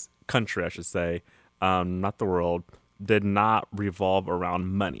this country, I should say, not the world, did not revolve around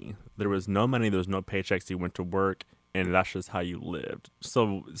money? There was no money. There was no paychecks. You went to work, and that's just how you lived.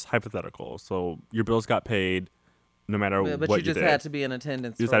 So it's hypothetical. So your bills got paid, no matter but what you just did. had to be in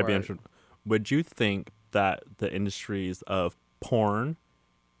attendance. You just for had to be work. in. Would you think that the industries of porn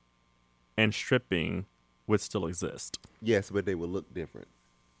and stripping would still exist? Yes, but they will look different.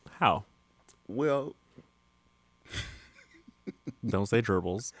 How? Well, Don't say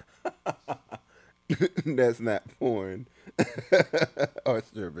gerbils. that's not porn or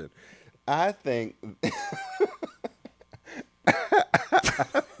stripping. I think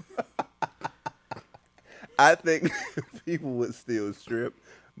I think people would still strip,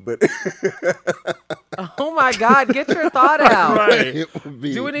 but Oh my God, get your thought out. Right. it would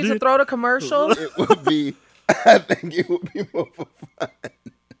be Do we need to throw the commercial? it would be I think it would be more for fun.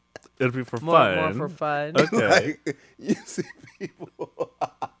 It'd be for More fun. for fun. Okay. Like you see people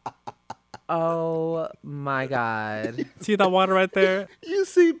Oh my God. See that water right there? you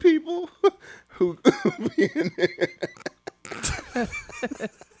see people who be in there.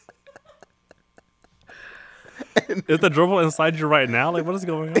 Is the gerbil inside you right now? Like, what is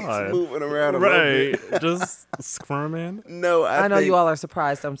going on? moving around a little Right. bit. Just squirming. No, I know think, you all are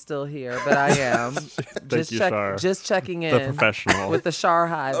surprised I'm still here, but I am. you, Shar. Just checking The in professional. with the Shar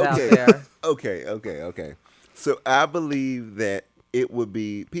Hive out Okay. there. Okay. So I believe that it would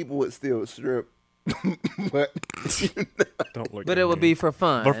be people would still strip, but Don't look But at it would me. be for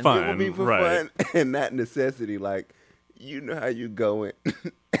fun. For fun. it would be for right. fun and not necessity. Like you know how you going, and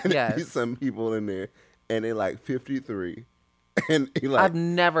there be Yes. some people in there, and they like 53, and he like I've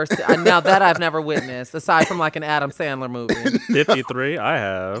never seen, now that I've never witnessed, aside from like an Adam Sandler movie. 53, I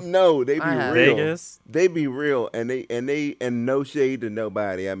have. no, they be I have. real. Vegas. They be real, and no shade to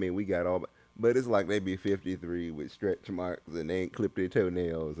nobody. I mean, we got all, but it's like they be 53 with stretch marks and they ain't clipped their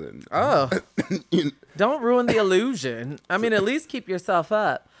toenails and Oh, you know, don't ruin the illusion. I mean, at least keep yourself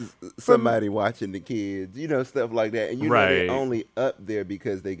up. somebody watching the kids, you know, stuff like that. And you know Right. they're only up there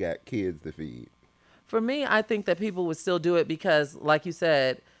because they got kids to feed. For me, I think that people would still do it because, like you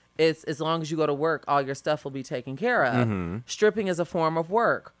said, it's as long as you go to work, all your stuff will be taken care of. Stripping is a form of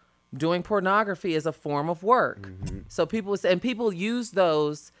work. Doing pornography is a form of work. So people use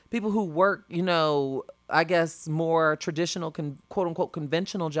those, people who work, you know, I guess more traditional, quote unquote,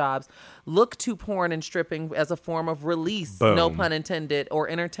 conventional jobs, look to porn and stripping as a form of release, no Boom. pun intended, or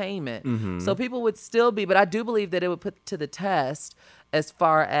entertainment. So people would still be, but I do believe that it would put to the test as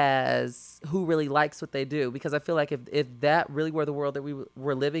far as who really likes what they do. Because I feel like if that really were the world that we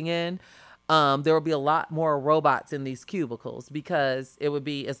were living in, there would be a lot more robots in these cubicles because it would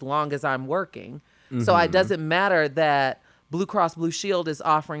be as long as I'm working. So it doesn't matter that Blue Cross Blue Shield is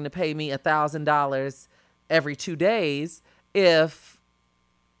offering to pay me $1,000 every 2 days if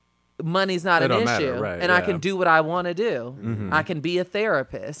money's not It an don't issue, matter, right, and I yeah. can do what I want to do. I can be a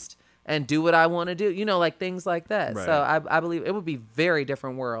therapist and do what I want to do, you know, like things like that. Right. So I believe it would be a very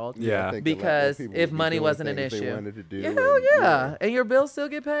different world. Yeah. I think Because people if would be money doing wasn't an things they issue. wanted to do, Yeah, and, hell you yeah. know. And your bills still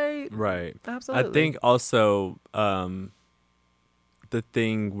get paid. Right. Absolutely. I think also the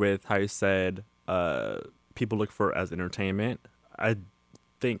thing with how you said people look for it as entertainment. I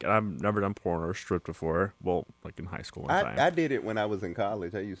think, and I've never done porn or stripped before. Well, like in high school one time. I did it when I was in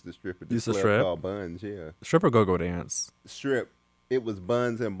college. I used to strip at this Used to club strip? called Buns. Yeah, Strip or go-go dance? strip It was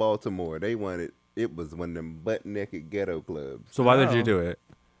Buns in Baltimore. It was one of them butt-naked ghetto clubs. So why did you do it?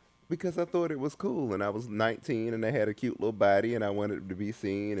 Because I thought it was cool, and I was 19, and I had a cute little body, and I wanted to be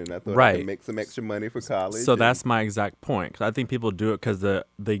seen, and I thought I could make some extra money for college. So that's my exact point. 'Cause I think people do it because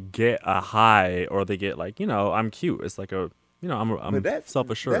they get a high, or they get like, I'm cute. It's like I'm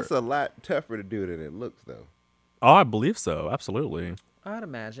self-assured. That's a lot tougher to do than it looks, though. Oh, I believe so. Absolutely. I'd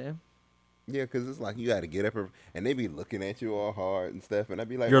imagine. Yeah, because it's like you got to get up, and they be looking at you all hard and stuff, and I'd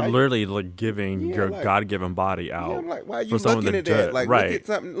be like, you're literally like giving your God-given body out. Yeah, I'm like, why are you looking at that? Like, right. Look at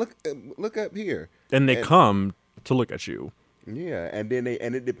something. Look up here. And they come to look at you. Yeah, and then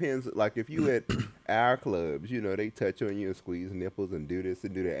it depends. Like if you at our clubs, they touch on you and squeeze nipples and do this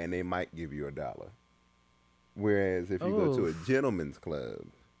and do that, and they might give you $1. Whereas if you go to a gentleman's club,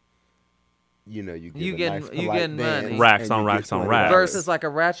 you get nice getting money. Racks on racks on racks. Versus like a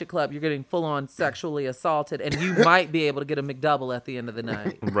ratchet club, you're getting full on sexually assaulted, and you might be able to get a McDouble at the end of the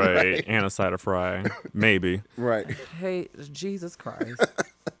night. Right, and a side of fry, maybe. Right. Hey, Jesus Christ.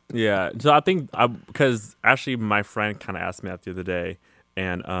 Yeah, so I think because actually my friend kind of asked me that the other day,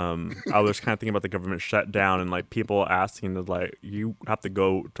 and I was kind of thinking about the government shutdown and like people asking that like you have to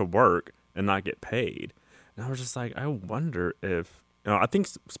go to work and not get paid, and I was just like, I wonder if. I think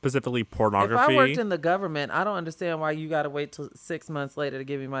specifically pornography. If I worked in the government, I don't understand why you got to wait till 6 months later to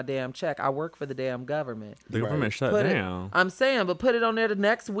give me my damn check. I work for the damn government. The government shut down. I'm saying, but put it on there the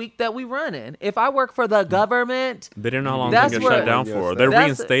next week that we running. If I work for the government, they didn't know how long they get shut down for. They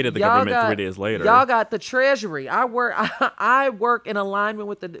reinstated the government 3 days later. Y'all got the Treasury. I work in alignment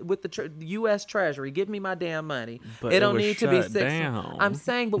with the U.S. Treasury. Give me my damn money. But it don't need to be 6 down. I'm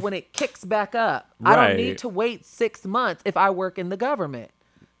saying, but when it kicks back up, Right. I don't need to wait 6 months if I work in the government.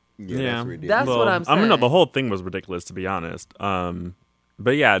 Yeah, that's ridiculous. That's what I'm saying. I mean, no, the whole thing was ridiculous, to be honest.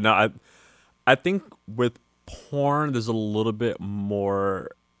 But yeah, no, I think with porn, there's a little bit more.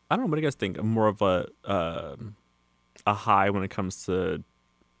 I don't know. What do you guys think? More of a high when it comes to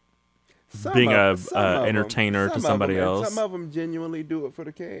being a entertainer to somebody else. Some of them genuinely do it for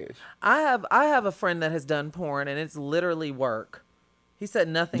the cash. I have a friend that has done porn, and it's literally work. He said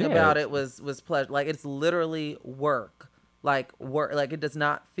nothing about it was pleasure. Like it's literally work. Like work, like it does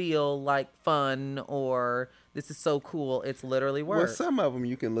not feel like fun or this is so cool. It's literally work. Well, some of them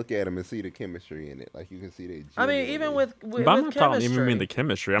you can look at them and see the chemistry in it. Like you can see they. I mean, even with but I'm not talking even mean the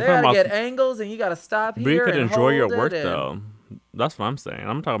chemistry. I'm they talking gotta about get angles, and you got to stop here. But you could and enjoy your hold work it though. That's what I'm saying.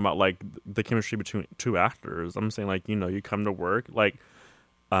 I'm talking about like the chemistry between two actors. I'm saying like you come to work like.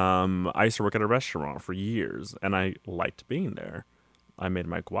 I used to work at a restaurant for years, and I liked being there. I made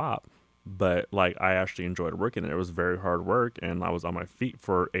my guap. But like I actually enjoyed working there. It was very hard work, and I was on my feet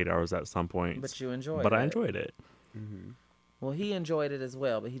for 8 hours at some point. But you enjoyed it. But I enjoyed it. Mm-hmm. Well, he enjoyed it as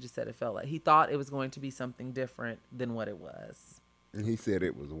well, but he just said it felt like he thought it was going to be something different than what it was. And he said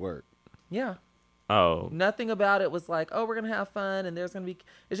it was work. Yeah. Oh. Nothing about it was like, oh, we're gonna have fun, and it's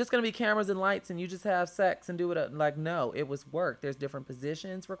just gonna be cameras and lights, and you just have sex and do it. Like, no, it was work. There's different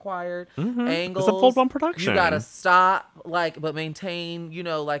positions required, angles. It's a full-blown production. You gotta stop, but maintain,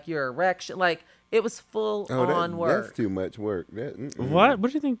 like your erection. Like it was full on work. That's too much work. What?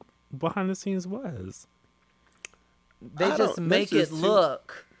 What do you think behind the scenes was? They just make it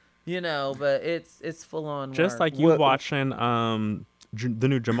look, but it's full on work. Just like you watching the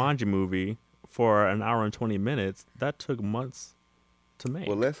new Jumanji movie. For an hour and 20 minutes, that took months to make.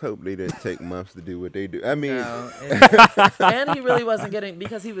 Well, let's hope they didn't take months to do what they do. I mean, and he really wasn't getting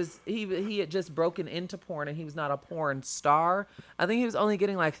because he had just broken into porn and he was not a porn star. I think he was only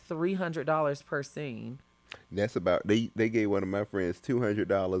getting like $300 per scene. That's about they gave one of my friends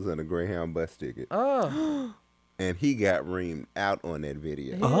 $200 and a Greyhound bus ticket. Oh. And he got reamed out on that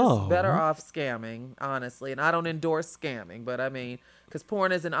video. He is better off scamming, honestly. And I don't endorse scamming, but I mean, because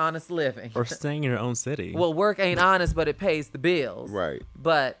porn is an honest living. Or staying in your own city. Well, work ain't honest, but it pays the bills. Right.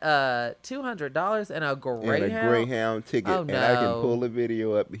 But $200 and a Greyhound? And a Greyhound ticket. Oh, no. And I can pull the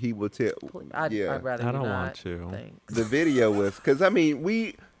video up. He will tell. I'd rather I don't not. want to. Thanks. The video was, because I mean,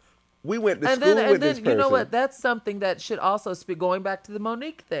 we went to school with this then, person. You know what? That's something that should also speak, going back to the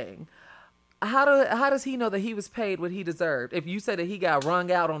Monique thing. How does he know that he was paid what he deserved? If you say that he got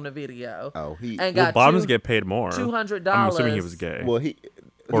wrung out on the video, bottoms get paid more. $200. I'm assuming he was gay. Well, he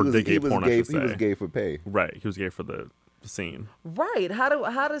was gay for pay. Right, he was gay for the scene. Right.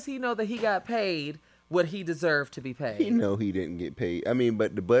 How does he know that he got paid what he deserved to be paid? He know he didn't get paid. I mean,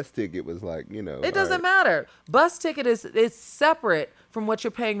 but the bus ticket was like, It doesn't matter. Bus ticket is separate from what you're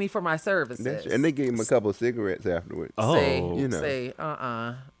paying me for my services. And they gave him a couple of cigarettes afterwards. Say,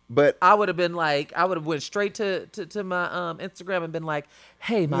 But I would have went straight to my Instagram and been like,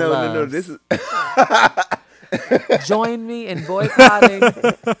 "Hey, my no, loves. this is Join me in boycotting.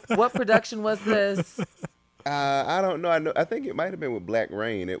 What production was this? I don't know. I think it might have been with Black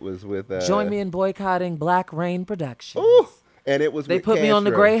Rain. It was with. Join me in boycotting Black Rain Productions. Ooh, and it was. They with put me on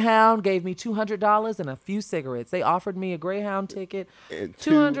the Castro. Greyhound, gave me $200 and a few cigarettes. They offered me a Greyhound ticket, And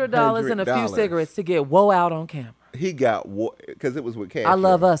 $200 and a few $200. cigarettes to get woe out on camera. He got because it was with Castro. I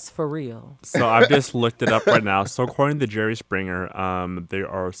love us for real. So I've just looked it up right now. So according to Jerry Springer, there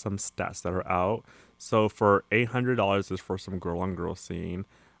are some stats that are out. So for $800 is for some girl on girl scene,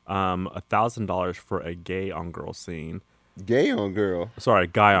 $1,000 for a gay on girl scene. Gay on girl. Sorry,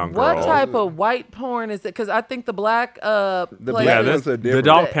 guy on girl. What type of white porn is it? Because I think the black The places- Yeah, black this, ones are the different.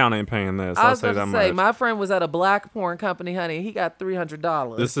 dog pound ain't paying this. I I'll was say about that to say, much. my friend was at a black porn company, honey. He got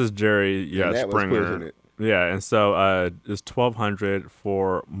 $300. This is Jerry, And that was pushing Springer. it. Yeah, and so it's $1,200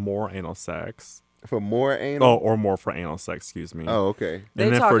 for more anal sex. For more anal. Oh, or more for anal sex, excuse me. Oh, okay. They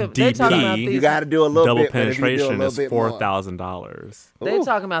and then talking- for they talking about DP, these- You got to do a little double bit. But if you do a penetration little is bit more. $4,000. They Ooh.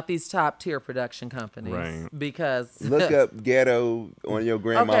 talking about these top tier production companies. Right. Because Look up ghetto on your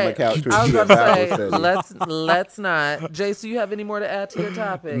grandmama okay, couch. with I was you at about to Bible say, study. let's not. Jay, so you have any more to add to your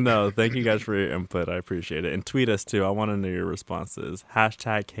topic? No, thank you guys for your input. I appreciate it. And tweet us too. I want to know your responses.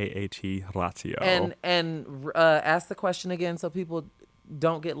 Hashtag KAT Ratio. And ask the question again so people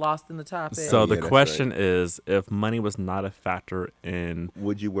don't get lost in the topic. So Yeah, the that's question is, if money was not a factor in,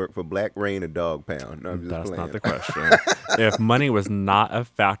 Would you work for Black Rain or Dog Pound? No, I'm just that's playing. not the question. If money was not a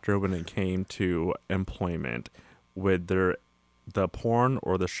factor when it came to employment, would the porn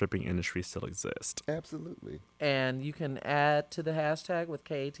or the stripping industry still exist? Absolutely. And you can add to the hashtag with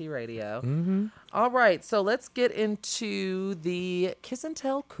KAT Radio. Mm-hmm. All right, so let's get into the Kiss and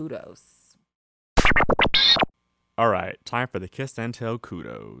Tell kudos. All right, time for the Kiss and Tell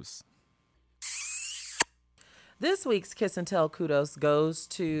kudos. This week's Kiss and Tell kudos goes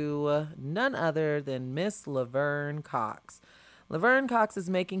to none other than Miss Laverne Cox. Laverne Cox is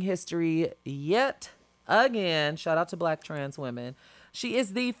making history yet again. Shout out to Black trans women. She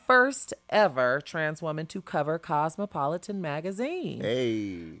is the first ever trans woman to cover Cosmopolitan magazine.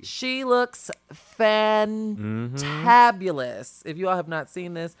 Hey. She looks fantabulous. If you all have not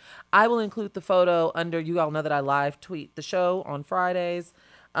seen this, I will include the photo under. You all know that I live tweet the show on Fridays.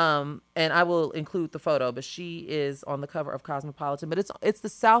 And I will include the photo, but she is on the cover of Cosmopolitan, but it's the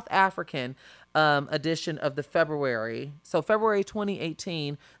South African edition of the February. So February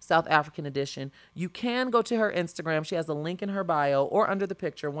 2018, South African edition. You can go to her Instagram. She has a link in her bio or under the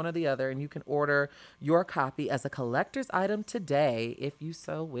picture, one or the other, and you can order your copy as a collector's item today if you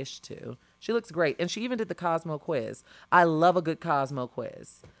so wish to. She looks great. And she even did the Cosmo quiz. I love a good Cosmo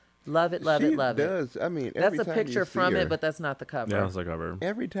quiz. Love it, love She it, love it. does. I mean, That's every a time picture you see from her, it, but that's not the cover. Yeah, that was the cover.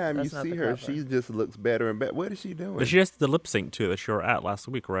 every time That's you not see the her, cover. she just looks better and better. What is she doing? But she has the lip sync too that you were at last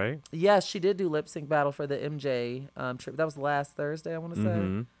week, right? Yes, she did do lip sync battle for the MJ trip. That was last Thursday, I want to say.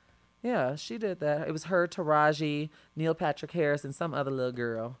 Mm-hmm. Yeah, she did that. It was her, Taraji, Neil Patrick Harris, and some other little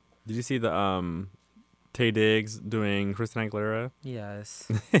girl. Did you see the Tay Diggs doing Christina Aguilera? Yes.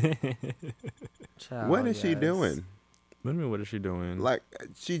 Child, What is she yes. doing? What do you mean, what is she doing? Like,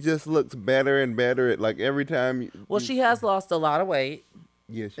 she just looks better and better. At, like, every time. Well, she has lost a lot of weight.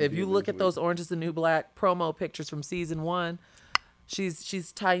 Yeah, she If did you lose look at weight. those Orange is the New Black promo pictures from season 1,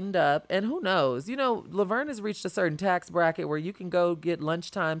 she's tightened up. And who knows? You know, Laverne has reached a certain tax bracket where you can go get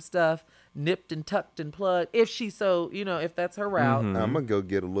lunchtime stuff nipped and tucked and plugged if she so, if that's her route. Mm-hmm. I'm going to go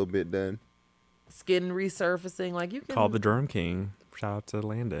get a little bit done. Skin resurfacing, like you can Called the Derm King. Shout out to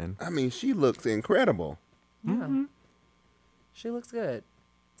Landon. I mean, she looks incredible. Yeah. She looks good.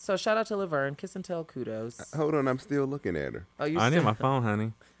 So shout out to Laverne. Kiss and tell kudos. Hold on, I'm still looking at her. Oh, you I need still- my phone,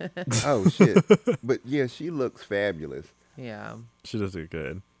 honey. Oh, shit. But, yeah, she looks fabulous. Yeah. She does do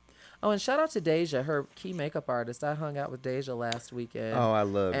good. Oh, and shout out to Deja, her key makeup artist. I hung out with Deja last weekend. Oh, I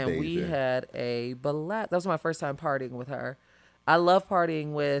love And we Deja. had a blast. That was my first time partying with her. I love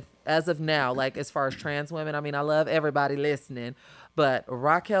partying with, as of now, like as far as trans women. I mean, I love everybody listening. But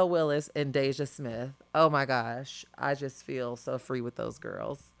Raquel Willis and Deja Smith, oh my gosh, I just feel so free with those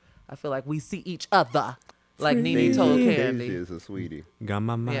girls. I feel like we see each other, like Nene told Candy. Deja is a sweetie. Got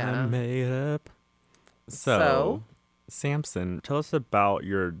my mind Yeah. made up. So, Samson, tell us about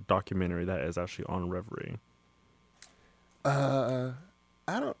your documentary that is actually on Reverie. I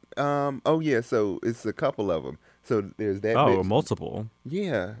don't. Oh yeah. So it's a couple of them. So there's that. Oh, bitch. multiple.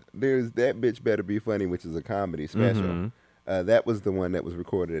 Yeah. There's that bitch better be funny, which is a comedy special. Mhm. That was the one that was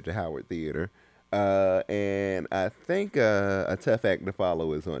recorded at the Howard Theater. And I think A Tough Act to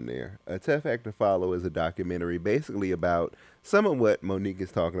Follow is on there. A Tough Act to Follow is a documentary basically about some of what Monique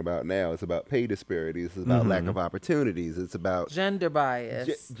is talking about now. It's about pay disparities. It's about lack of opportunities. It's about gender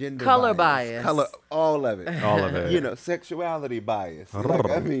bias, gender color bias, all of it. All of it. Sexuality bias. Like,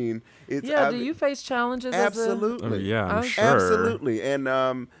 I mean, it's do you face challenges? Absolutely. Yeah, I'm sure. Absolutely.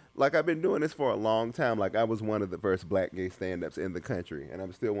 And like I've been doing this for a long time. Like I was one of the first black gay stand-ups in the country, and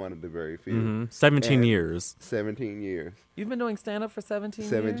I'm still one of the very few. 17 years. 17 years. You've been doing stand-up for 17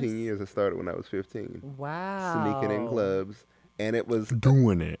 years? 17 years. I started when I was 15. Wow. Sneaking in clubs. And it was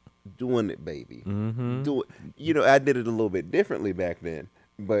Doing it, baby. Do it. I did it a little bit differently back then,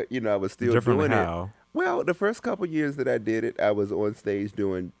 but I was still Differently doing how? it. Well, the first couple years that I did it, I was on stage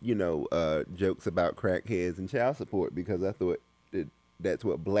doing, jokes about crackheads and child support because I thought that's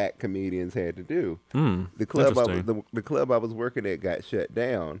what black comedians had to do. The club I was working at got shut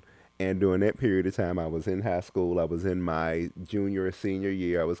down, and during that period of time, I was in high school. I was in my junior or senior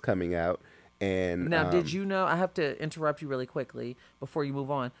year. I was coming out. And now, did you know? I have to interrupt you really quickly before you move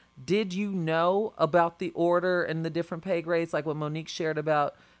on. Did you know about the order and the different pay grades, like what Monique shared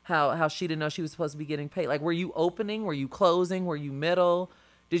about how she didn't know she was supposed to be getting paid? Like, were you opening? Were you closing? Were you middle?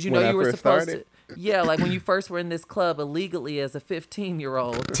 Did you know you were supposed to? Yeah, like when you first were in this club illegally as a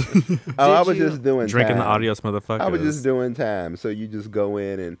 15-year-old. I was just doing drinking time. the Adios motherfuckers. I was just doing time. So you just go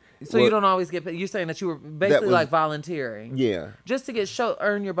in and. So you don't always get paid. You're saying that you were basically like volunteering. Yeah. Just to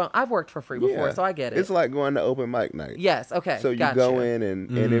earn your bone. I've worked for free before, so I get it. It's like going to open mic night. Yes. Okay. So you go in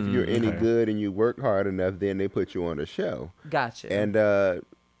and if you're any good and you work hard enough, then they put you on a show. Gotcha. And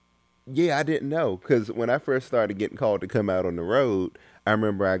I didn't know because when I first started getting called to come out on the road, I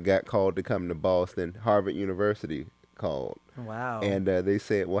remember I got called to come to Boston. Harvard University called. Wow. And they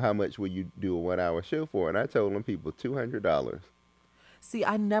said, well, how much will you do a 1-hour show for? And I told them people $200. See,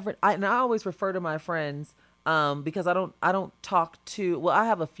 I always refer to my friends because I don't talk to, well, I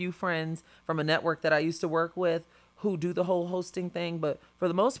have a few friends from a network that I used to work with who do the whole hosting thing, but for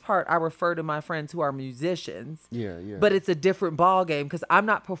the most part, I refer to my friends who are musicians. Yeah. But it's a different ball game because I'm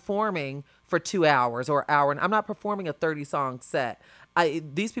not performing for 2 hours or an hour, and I'm not performing a 30-song set.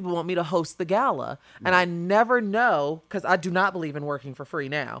 These people want me to host the gala, and I never know because I do not believe in working for free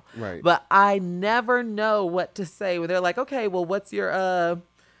now. Right. But I never know what to say when they're like, "Okay, well, what's your rate?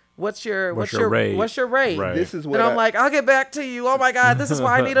 What's your rate?" Right. This is what and I'm like, "I'll get back to you." Oh my God, this is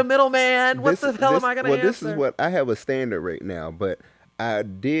why I need a middleman. What the hell am I going to answer? This is what I have a standard rate now, but I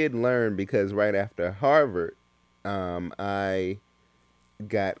did learn because right after Harvard, I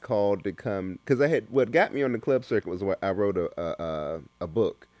got called to come because what got me on the club circuit was what I wrote a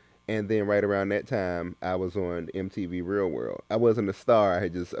book, and then right around that time I was on MTV Real World. I wasn't a star; I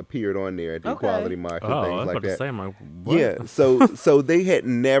had just appeared on there at the Equality March and things like that. I'm like, what? Yeah, so they had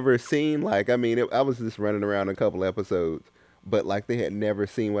never seen I was just running around a couple episodes, but like they had never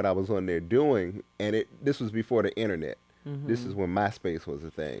seen what I was on there doing, and this was before the internet. This is when MySpace was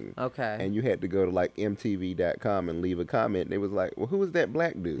a thing. Okay. And you had to go to like MTV.com and leave a comment. And they was like, well, who was that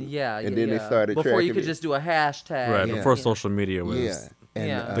black dude? Yeah. And then they started before tracking you could me. just do a hashtag. Right, Yeah. before social media was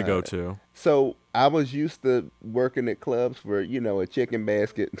the go-to. So I was used to working at clubs for, a chicken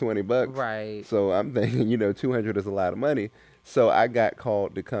basket and $20. Right. So I'm thinking, $200 is a lot of money. So I got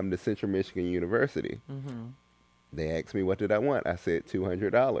called to come to Central Michigan University. They asked me, what did I want? I said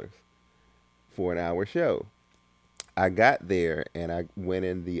 $200 for an hour show. I got there and I went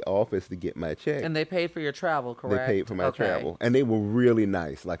in the office to get my check. And they paid for your travel, correct? They paid for my travel. And they were really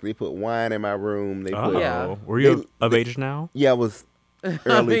nice. Like they put wine in my room. They put, Yeah. Were you of age now? Yeah, I was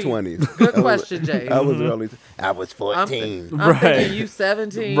early 20s. Good question, Jay. I was early. I was 14. I'm thinking you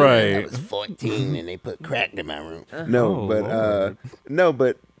 17. Right. I was 14 and they put crack in my room. Lord.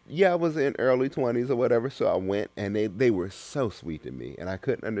 But yeah, I was in early 20s or whatever. So I went and they were so sweet to me and I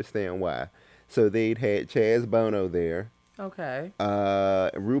couldn't understand why. So they'd had Chaz Bono there. Okay.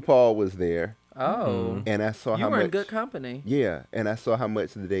 RuPaul was there. Oh. And I saw you how much. were in good company. Yeah, and I saw how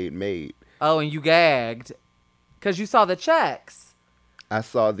much they'd made. Oh, and you gagged because you saw the checks. I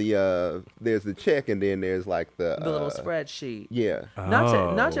saw there's the check and then there's like the little spreadsheet. Yeah.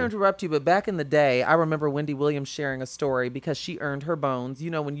 Not to interrupt you, but back in the day, I remember Wendy Williams sharing a story because she earned her bones.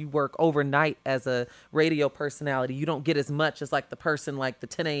 When you work overnight as a radio personality, you don't get as much as like the person like the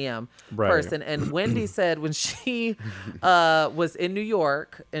 10 a.m. person. And Wendy said when she was in New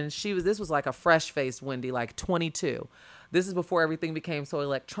York and this was like a fresh-faced Wendy, like 22. This is before everything became so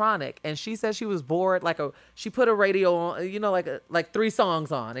electronic. And she said she was bored. She put a radio on, like 3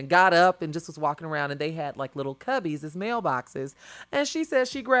 songs on and got up and just was walking around. And they had like little cubbies as mailboxes. And she said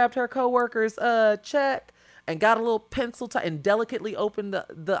she grabbed her coworker's check and got a little pencil and delicately opened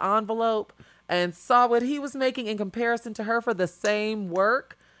the envelope and saw what he was making in comparison to her for the same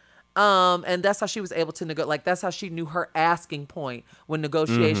work. And that's how she was able to negotiate. Like, that's how she knew her asking point when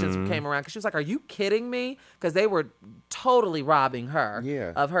negotiations came around. Because she was like, "Are you kidding me?" Because they were totally robbing her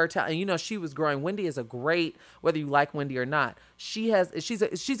of her talent. And you know, she was growing. Wendy is a great, whether you like Wendy or not, she's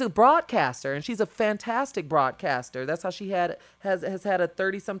a broadcaster, and she's a fantastic broadcaster. That's how she has had a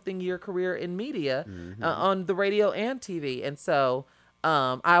 30-something year career in media, on the radio and TV. And so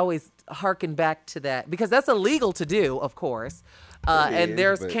I always hearken back to that because that's illegal to do, of course. And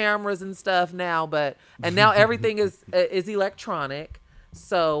there's cameras and stuff now, and now everything is electronic.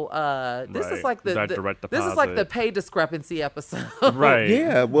 So this is like the pay discrepancy episode. Right.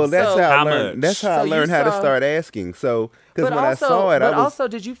 Yeah. Well, that's how I learned. That's how I learned how to start asking. So because when I saw it, also,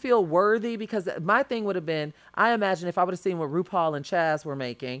 did you feel worthy? Because my thing would have been, I imagine if I would have seen what RuPaul and Chaz were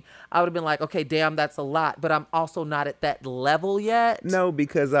making, I would have been like, okay, damn, that's a lot. But I'm also not at that level yet. No,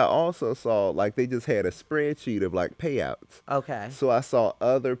 because I also saw like they just had a spreadsheet of like payouts. Okay. So I saw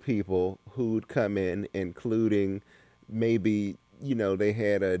other people who'd come in, including maybe, you know, they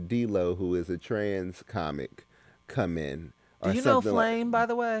had a D-Lo who is a trans comic come in. Do you know Flame, by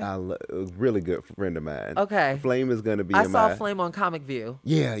the way? A really good friend of mine. Okay. Flame is going to be I saw Flame on Comic View.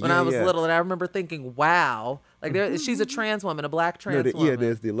 When I was little, and I remember thinking, wow. Like, she's a trans woman, a black trans woman. Yeah,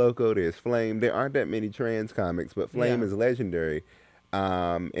 there's DeLoco, there's Flame. There aren't that many trans comics, but Flame is legendary.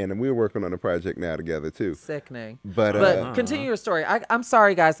 And we're working on a project now together, too. Sickening. But continue your story. I'm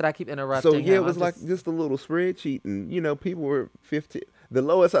sorry, guys, that I keep interrupting. So, yeah, it was like just a little spreadsheet, and, you know, people were 15. The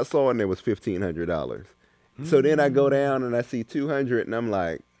lowest I saw in there was $1,500. So then I go down and I see 200, and I'm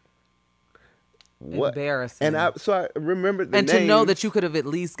like, what? Embarrassing. And I remember the and names. to know that you could have at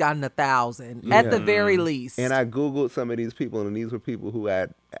least gotten 1,000 at the very least. And I Googled some of these people, and these were people who I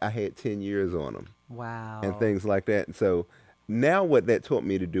had 10 years on them. Wow. And things like that. And so now what that taught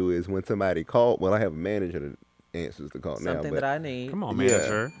me to do is when somebody called, well, I have a manager that answers the call now. Something that I need. Come on,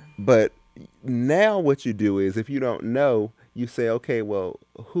 manager. Yeah, but now what you do is if you don't know, you say, okay, well,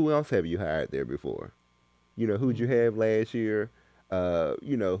 who else have you hired there before? You know, who'd you have last year?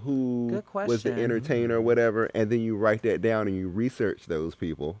 You know, who was the entertainer or whatever. And then you write that down and you research those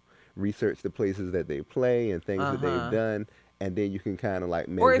people, research the places that they play and things that they've done. And then you can kind of like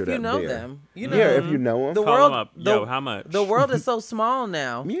measure or if you up know there. them. You know, yeah, if you know them. The Call world, them up. Yo, how much? The world is so small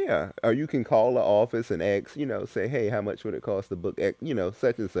now. Yeah. Or you can call the office and ask, you know, say, hey, how much would it cost to book, you know,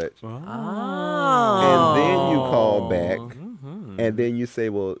 such and such. Oh. And then you call back and then you say,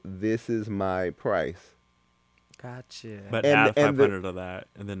 well, this is my price. Gotcha. But add 500 of that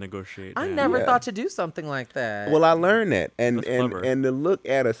and then negotiate. I never thought to do something like that. Well, I learned that, and to look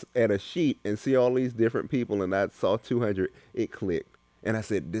at a sheet and see all these different people, and I saw 200, it clicked, and I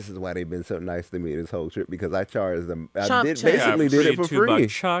said, "This is why they've been so nice to me this whole trip because I charged them. Basically did it for free. $2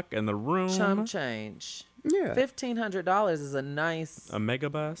 Chuck in the room. Chump change. Yeah, $1,500 is a nice a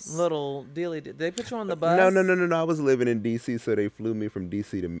mega bus little dealy. Did they put you on the bus? No. I was living in D.C., so they flew me from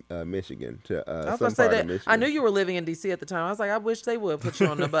D.C. to Michigan to I was some gonna say part that. of Michigan. I knew you were living in D.C. at the time. I was like, I wish they would put you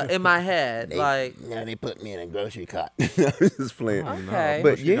on the bus. In my head, they put me in a grocery cart. I was just playing. Okay,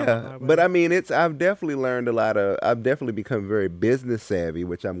 but yeah, but I mean, I've definitely learned a lot of. I've definitely become very business savvy,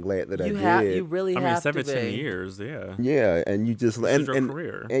 which I'm glad that I did. You really have to be. 17 years, yeah. Yeah, and you just this is your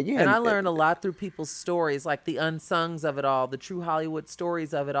career. And I learned a lot through people's stories, like the unsung of it all, the true Hollywood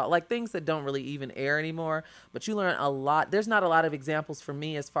stories of it all, like things that don't really even air anymore, but you learn a lot. There's not a lot of examples for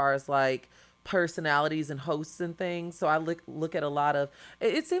me as far as like personalities and hosts and things, so I look at a lot of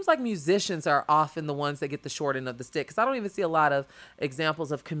it seems like musicians are often the ones that get the short end of the stick, because I don't even see a lot of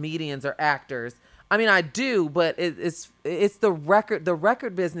examples of comedians or actors. I mean, I do, but it's the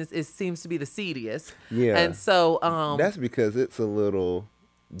record business seems to be the seediest. Yeah. And so that's because it's a little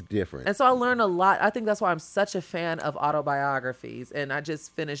different. And so I learned a lot. I think that's why I'm such a fan of autobiographies. And I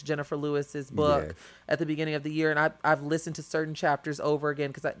just finished Jennifer Lewis's book at the beginning of the year. And I've listened to certain chapters over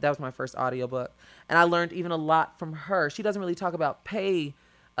again because that was my first audiobook. And I learned even a lot from her. She doesn't really talk about pay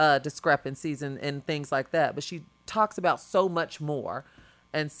discrepancies and things like that, but she talks about so much more.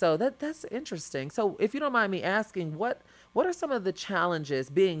 And so that's interesting. So if you don't mind me asking, what are some of the challenges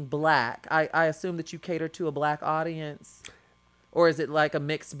being Black? I assume that you cater to a Black audience. Or is it like a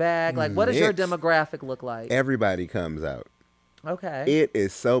mixed bag? Like, what does your demographic look like? Everybody comes out. Okay. It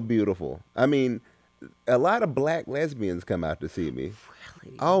is so beautiful. I mean, a lot of Black lesbians come out to see me.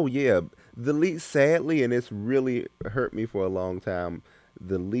 Really? Oh, yeah. The least, sadly, and it's really hurt me for a long time,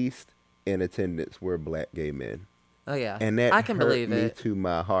 the least in attendance were Black gay men. Oh, yeah. And that I can hurt believe me it. to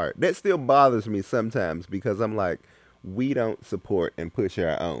my heart. That still bothers me sometimes because I'm like, we don't support and push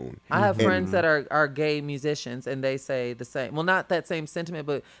our own. I have friends that are gay musicians, and they say the same. Well, not that same sentiment,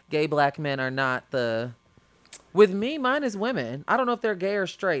 but gay black men are not the. With me, mine is women. I don't know if they're gay or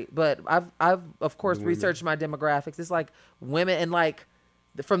straight, but I've of course researched my demographics. It's like women and like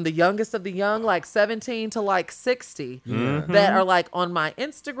from the youngest of the young, like 17 to like 60, that are like on my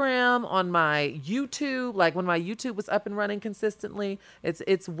Instagram, on my YouTube. Like when my YouTube was up and running consistently,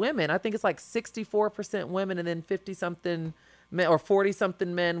 it's women. I think it's like 64% women and then 50 something men or 40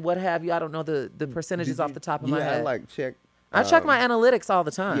 something men, what have you. I don't know the percentages off the top of my head. I like check. I check my analytics all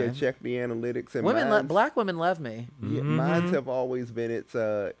the time. Yeah, check the analytics. And black women love me. Yeah, mine have always been,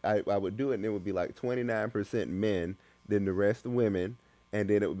 I would do it and it would be like 29% men, then the rest women, and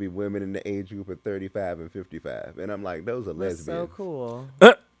then it would be women in the age group of 35 and 55. And I'm like, those are lesbians. So cool.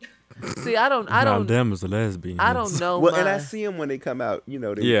 See, I don't. Them as a lesbian. I don't know. Well, and I see them when they come out,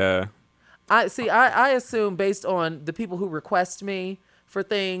 Yeah. I assume based on the people who request me for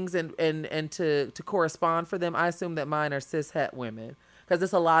things and to correspond for them, I assume that mine are cis-het women, because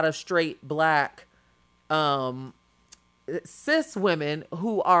it's a lot of straight black cis women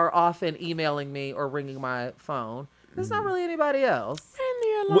who are often emailing me or ringing my phone. There's not really anybody else.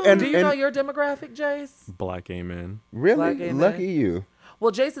 Well, Do you know your demographic, Jace? Black gay men. Really? Black gay men? Lucky you.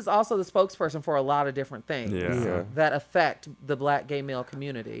 Well, Jace is also the spokesperson for a lot of different things Yeah. that affect the black gay male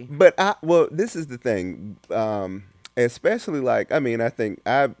community. But this is the thing. Especially I think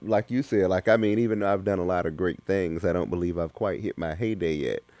like you said, even though I've done a lot of great things, I don't believe I've quite hit my heyday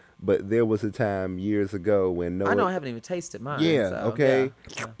yet. But there was a time years ago when I know I haven't even tasted mine. Yeah, so, okay.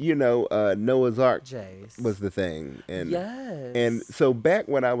 Yeah. Noah's Ark Jace. was the thing. And yes. And so back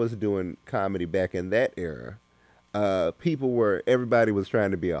when I was doing comedy back in that era, everybody was trying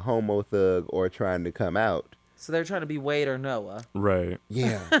to be a homo thug or trying to come out. So they're trying to be Wade or Noah. Right.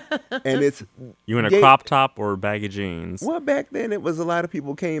 Yeah. And it's... You in a crop top or baggy jeans? Well, back then it was a lot of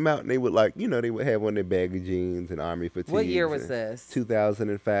people came out and they would they would have on their baggy jeans and army fatigues. What year was this?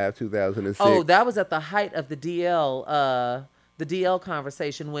 2005, 2006. Oh, that was at the height of the DL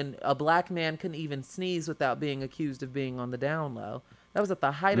conversation, when a black man couldn't even sneeze without being accused of being on the down low. That was at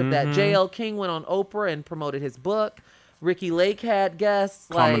the height of that. J.L. King went on Oprah and promoted his book. Ricky Lake had guests.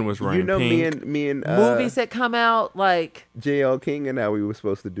 Common was wearing pink. me and movies had come out like J.L. King and I, we were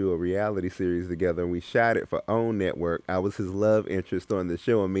supposed to do a reality series together, and we shot it for OWN Network. I was his love interest on the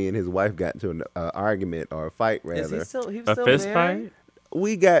show, and me and his wife got into an argument or a fight rather. Is he still? He was A still fist married?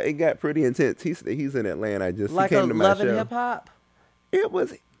 fight? It got pretty intense. He's in Atlanta. He Like came a to my Love and show. Hip Hop. It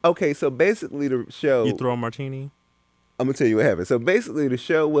was okay. So basically, the show. You throw a martini? I'm gonna tell you what happened. So basically, the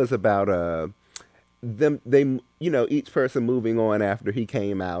show was about each person moving on after he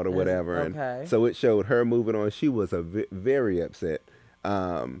came out or whatever. Okay. And so it showed her moving on. She was very upset.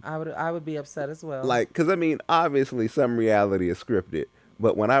 I would be upset as well. Because obviously some reality is scripted,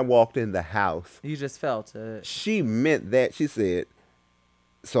 but when I walked in the house, you just felt it. she meant that. She said,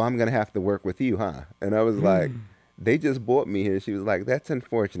 "So I'm gonna have to work with you, huh?" And I was like, "They just brought me here." She was like, "That's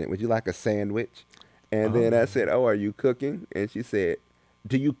unfortunate. Would you like a sandwich?" And then I said, "Oh, are you cooking?" And she said,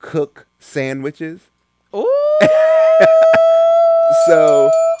 "Do you cook sandwiches?" Ooh.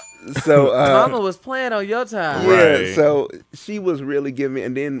 So Mama was playing on your time. yeah, Right. so she was really giving me,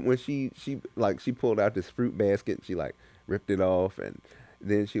 and then when she pulled out this fruit basket, and she ripped it off, and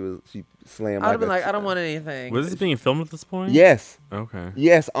then she slammed. I'd have been like, I don't want anything. Was this being filmed at this point? Yes, Okay.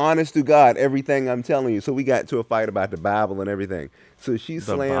 yes, honest to God, everything I'm telling you. So we got to a fight about the Bible and everything. So she The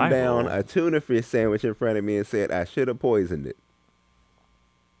slammed down Bible? a tuna fish sandwich in front of me and said I should have poisoned it,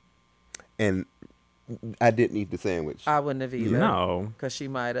 and I didn't eat the sandwich. I wouldn't have either. No. Because she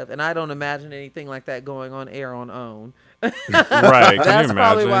might have. And I don't imagine anything like that going on air on OWN. Right. Can That's you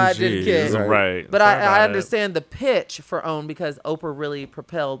probably imagine? why I didn't Jeez. get- Right. But Sorry I about it. understand the pitch for OWN, because Oprah really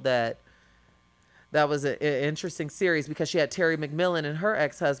propelled that. That was an interesting series, because she had Terry McMillan and her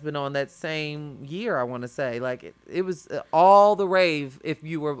ex-husband on that same year, I want to say. It was all the rave if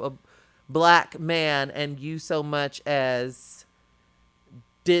you were a black man and you so much as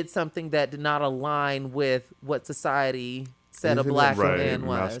did something that did not align with what society said a Isn't it black Right. man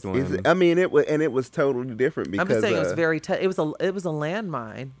was. Masculine. It was totally different because I'm just saying it was very. It was a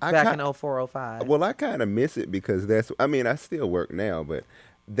landmine back in 0405. Well, I kind of miss it because I still work now, but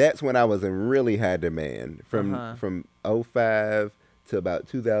that's when I was in really high demand from 05 to about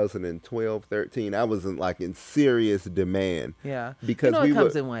 2012, 13. I was in serious demand. Yeah, because it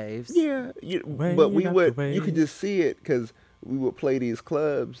comes in waves. Yeah, Wave but we after would. wave. You could just see it because we would play these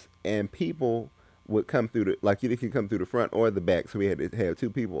clubs and people would come through you could come through the front or the back. So we had to have two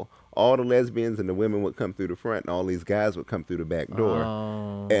people. All the lesbians and the women would come through the front, and all these guys would come through the back door.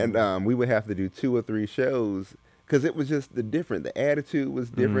 Oh. And we would have to do 2 or 3 shows because it was just the attitude was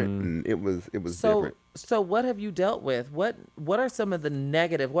different, and it was different. So what have you dealt with? What are some of the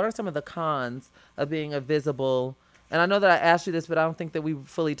negative? What are some of the cons of being a visible? And I know that I asked you this, but I don't think that we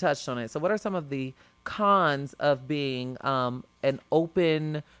fully touched on it. So what are some of the cons of being an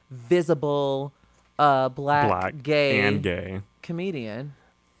open, visible, black, gay comedian?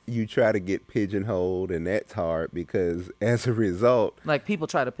 You try to get pigeonholed, and that's hard because as a result, like people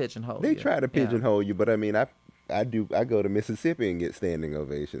try to pigeonhole you. They try to pigeonhole you, but I mean, I go to Mississippi and get standing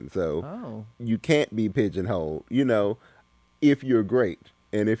ovations, so you can't be pigeonholed. You know, if you're great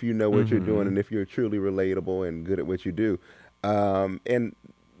and if you know what you're doing and if you're truly relatable and good at what you do, and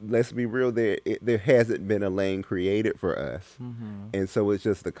let's be real, there hasn't been a lane created for us, and so it's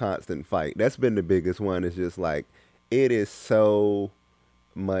just a constant fight. That's been the biggest one. Is just like it is so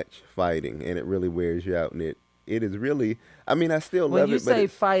much fighting, and it really wears you out, and it is really, I mean, I still love it. When you say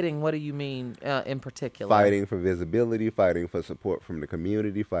fighting, what do you mean in particular? Fighting for visibility, fighting for support from the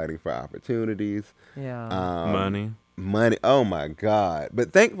community, fighting for opportunities. Yeah. Money. Oh my God.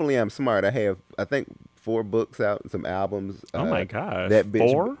 But thankfully I'm smart. I have, I think, 4 books out and some albums. Oh my God. That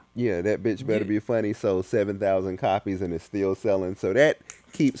bitch, 4? Yeah, that bitch better be funny. Sold 7,000 copies and is still selling. So that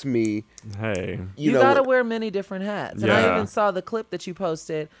keeps me. Hey, you gotta wear many different hats. And I even saw the clip that you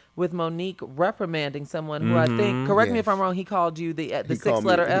posted with Monique reprimanding someone who I think, correct me if I'm wrong, he called you the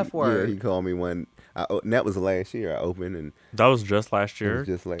 6-letter F word. Yeah, he called me one. And that was last year. I opened, and that was just last year. It was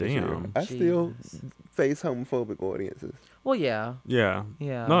just last year. I still face homophobic audiences. Well, yeah.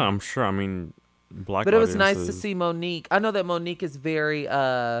 No, I'm sure. I mean, black. But it was nice to see Monique. I know that Monique is very.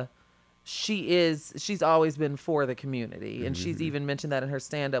 She's always been for the community, and she's even mentioned that in her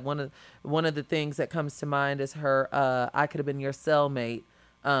stand-up. One of the things that comes to mind is her "I Could Have Been Your Cellmate."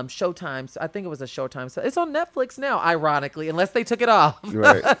 Showtime. So I think it was a Showtime. So it's on Netflix now, ironically, unless they took it off.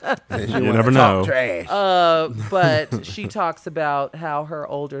 Right. You never know. Trash. But she talks about how her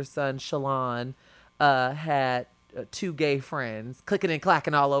older son, Shalon, had 2 gay friends clicking and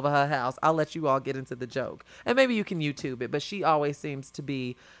clacking all over her house. I'll let you all get into the joke. And maybe you can YouTube it, but she always seems to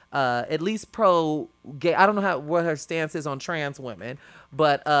be at least pro-gay. I don't know what her stance is on trans women,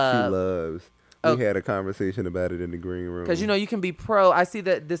 but... she loves... We had a conversation about it in the green room. Because, you can be pro. I see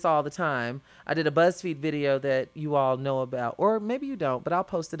this all the time. I did a BuzzFeed video that you all know about. Or maybe you don't, but I'll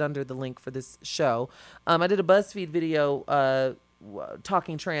post it under the link for this show. I did a BuzzFeed video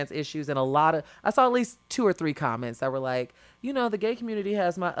talking trans issues, and I saw at least 2 or 3 comments that were like, the gay community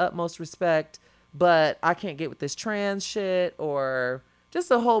has my utmost respect, but I can't get with this trans shit, or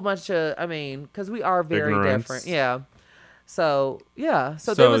just a whole bunch of, because we are very different. Yeah. So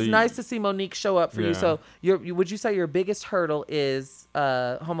it was nice to see Monique show up for you. So would you say your biggest hurdle is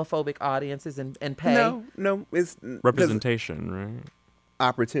homophobic audiences and pay? No, it's representation, right?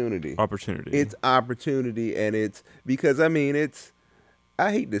 Opportunity. It's opportunity, and it's because I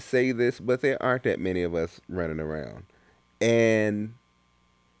hate to say this, but there aren't that many of us running around, and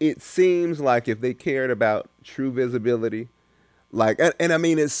it seems like if they cared about true visibility,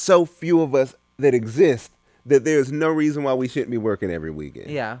 it's so few of us that exist, that there's no reason why we shouldn't be working every weekend.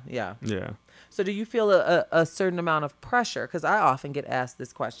 Yeah. So do you feel a certain amount of pressure? Because I often get asked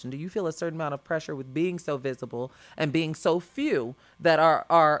this question. Do you feel a certain amount of pressure with being so visible and being so few that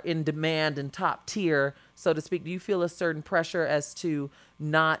are in demand and top tier, so to speak? Do you feel a certain pressure as to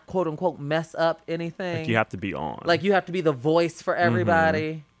not, quote unquote, mess up anything? Like you have to be on. Like you have to be the voice for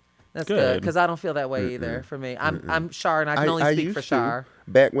everybody? That's good, because I don't feel that way either. For me, I'm Shar, and I can only speak for Shar.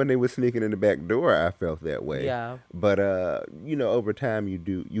 Back when they were sneaking in the back door, I felt that way. Yeah. But over time,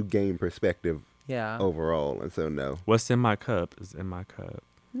 you gain perspective. Yeah. Overall, and so no. What's in my cup is in my cup.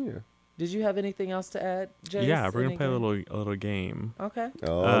 Yeah. Did you have anything else to add, Jace? Yeah, we're gonna play a little game. Okay.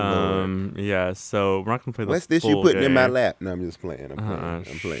 Oh, Lord. Yeah. So we're not gonna play. What's this you putting in my lap? No, I'm just playing. I'm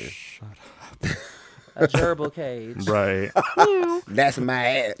playing. Shut up. A gerbil cage. Right. That's my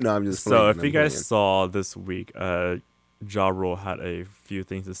ass. No, I'm just playing. So if you guys saw this week, Ja Rule had a few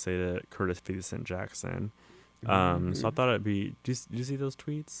things to say to Curtis 50 Cent Jackson. So I thought it'd be. Did you see those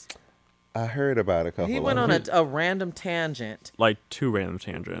tweets? I heard about a couple. He went on a random tangent. Like 2 random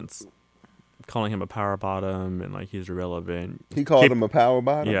tangents. Calling him a power bottom and like he's irrelevant. He called him a power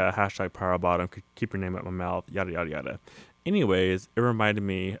bottom? Yeah, hashtag power bottom. Keep your name out my mouth. Yada, yada, yada. Anyways, it reminded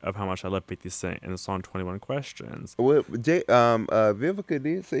me of how much I love 50 Cent in the song 21 Questions. Well, Vivica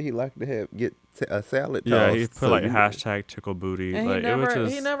did say he liked to get a salad tossed. Yeah, he put hashtag tickle booty. And like,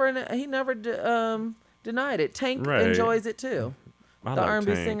 he never denied it. Tank enjoys it too. The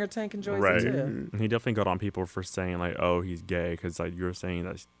R&B singer Tank enjoys it too. He definitely got on people for saying like, oh, he's gay, because like you were saying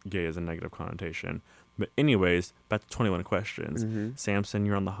that gay is a negative connotation. But anyways, back to 21 questions. Samson,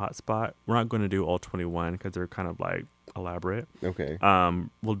 you're on the hot spot. We're not going to do all 21 because they're kind of like elaborate. Okay.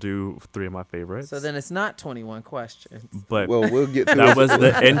 We'll do 3 of my favorites. So then it's not 21 questions. But Well, we'll get through. that was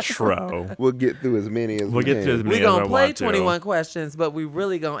the intro. We'll get through as many as We'll get through as can. many We're as I going to play want to. 21 questions, but we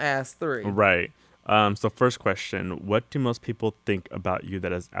really going to ask 3. Right. So first question, what do most people think about you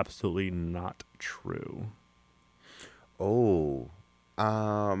that is absolutely not true? Oh,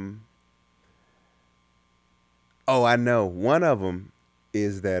 I know. One of them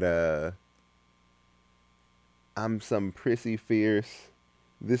is that I'm some prissy, fierce,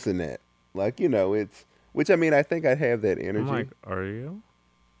 this and that. Like, which I mean, I think I have that energy. I'm like, are you?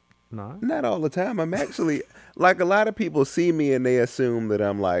 Not? Not all the time. I'm actually, like, a lot of people see me and they assume that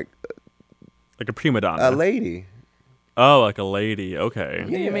I'm like Like a prima donna. a lady. Oh, like a lady. Okay.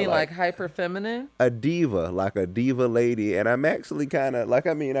 Do you Yeah, mean like- like hyper feminine? A diva, like a diva lady. And I'm actually kind of, like,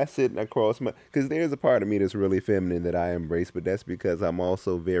 I mean, I sit across because there's a part of me that's really feminine that I embrace, but that's because I'm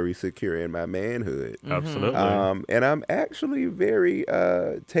also very secure in my manhood. Absolutely. And I'm actually very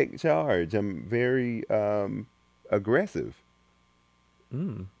take charge. I'm very aggressive.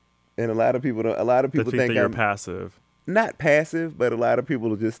 And a lot of people They think that you're I'm passive. not passive, but a lot of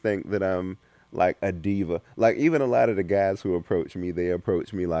people just think that I'm like a diva. Like, even a lot of the guys who approach me, they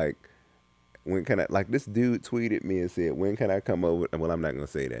approach me like, when can I, like, this dude tweeted me and said, when can I come over? Well, I'm not going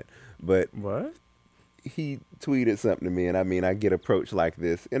to say that, but What? he tweeted something to me, and I mean, I get approached like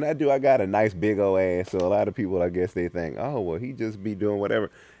this, and I got a nice big old ass, so a lot of people, I guess, they think, oh, well, he just be doing whatever,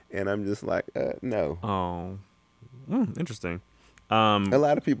 and I'm just like, no. Oh. Interesting. A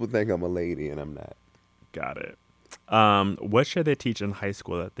lot of people think I'm a lady, and I'm not. Got it. What should they teach in high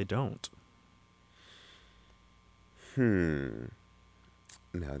school that they don't?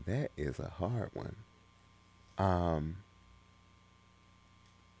 Now, that is a hard one.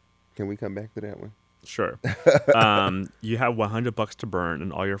 Can we come back to that one? Sure. You have $100 to burn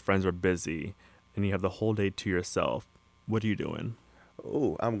and all your friends are busy and you have the whole day to yourself. What are you doing?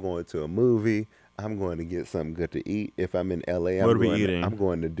 Oh, I'm going to a movie. I'm going to get something good to eat. If I'm in LA, What are we eating? I'm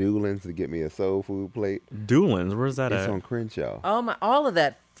going to Doolin's to get me a soul food plate. Doolin's? Where's that It's at? on Crenshaw. Oh my! All of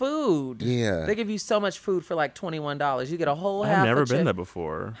that food. Yeah. They give you so much food for like $21. You get a whole half. I've never a been chick- there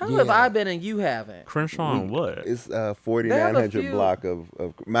before. How have I been and you haven't? Crenshaw and what? It's They have a 4900 few- block of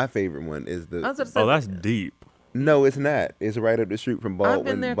my favorite one is I was the. gonna say, Oh, that's deep. No, it's not. It's right up the street from Baldwin. I've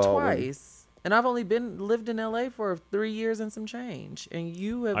been there Baldwin. twice, and I've only lived in LA for 3 years and some change. And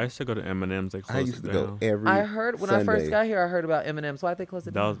you have. I used to go to M&M's. They I closed used it to go down. every. I heard when I first got here, I heard about M&M's. Why'd they close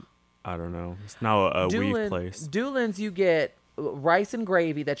it That was, down? I don't know. It's now a weed place. Doolin's, you get rice and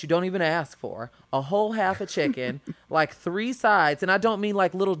gravy that you don't even ask for, a whole half a chicken, like 3 sides, and I don't mean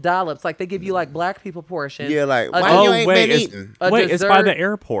like little dollops. Like they give you like black people portions. Yeah, like, A- why Oh, you ain't wait, been it's, eating? a wait, it's by dessert- the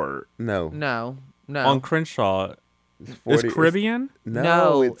airport No. No. on Crenshaw. It's It's Caribbean? No,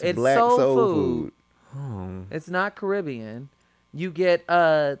 No, it's black soul food. It's not Caribbean. You get,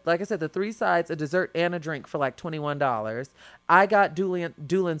 like I said, the 3 sides, a dessert, and a drink for like $21. I got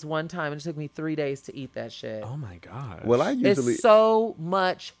Doolin's one time, and it took me 3 days to eat that shit. Oh my god. Well, I usually It's so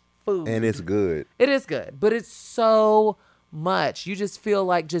much food. and it's good. It is good, but it's so much. You just feel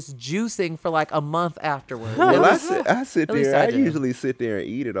like just juicing for like a month afterwards. Well, I sit At least there. I I do. usually sit there and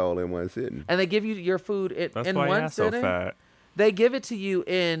eat it all in one sitting. And they give you your food That's in why one you're so sitting. fat. They give it to you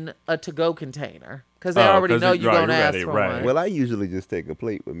in a to-go container because they Oh, already 'cause know you- you're right, going to you're ask ready, for right. one. Well, I usually just take a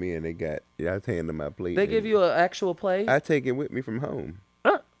plate with me, and I hand them my plate. They and give you an actual plate. I take it with me from home.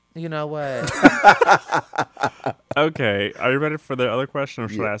 You know what? Okay, are you ready for the other question, or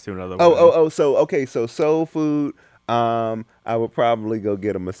should I ask you another one? Oh. So soul food. I would probably go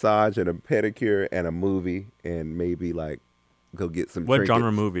get a massage and a pedicure and a movie, and maybe like go get some. What trinkets.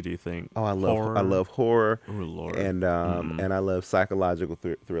 genre movie do you think? Oh, I Horror? love horror. Oh Lord. And and I love psychological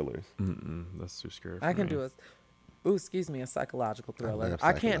thrillers. That's too scary. I can do a psychological thriller. love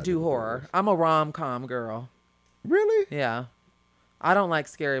I can't do psychological horror. thrillers. I'm a rom-com girl. Really? Yeah. I don't like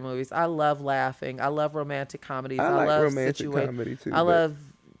scary movies. I love laughing. I love romantic comedies. I like love romantic comedy, too, I but- love,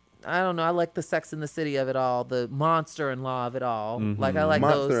 I don't know. I like the Sex and the City of it all, the monster-in-law of it all. Like I like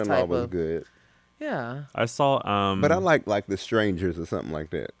those Monster-in-Law type was of. good, Yeah. I saw. but I like The Strangers or something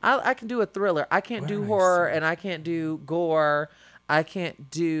like that. I can do a thriller. I can't do horror and I can't do gore. I can't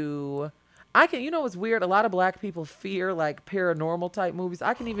do. I can, you know what's weird? A lot of black people fear like paranormal type movies.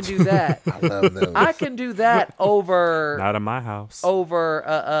 I can even do that. I love those. I can do that over Not in my house.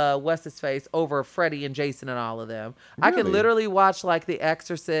 what's his face, over Freddy and Jason and all of them. I can Really? literally watch like The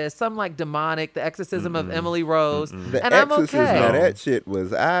Exorcist, some like demonic, The Exorcism of Emily Rose, The and I'm Exorcist, okay. now that shit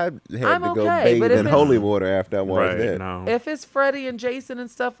was, I had I'm to go okay, but bathe if in it's- holy water after I watched Right, that. no. If it's Freddy and Jason and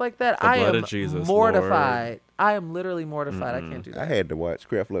stuff like that, The I blood am of Jesus, mortified. I am literally mortified. I can't do that. I had to watch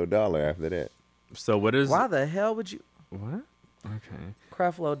Creflo Dollar after that. So what is... Why the hell would you? What? Okay.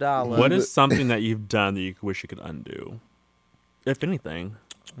 Creflo Dollar. What is something that you've done that you wish you could undo? If anything.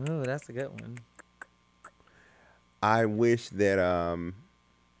 Oh, that's a good one. I wish that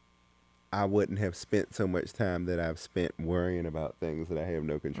I wouldn't have spent so much time that I've spent worrying about things that I have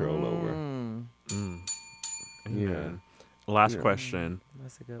no control over. Amen. Last Yeah. question.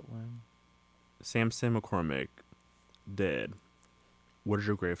 That's a good one. Samson McCormick, dead. What does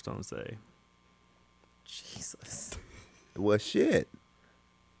your gravestone say? Jesus. Well, shit.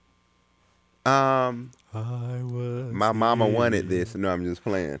 I was... My mama wanted this. No, I'm just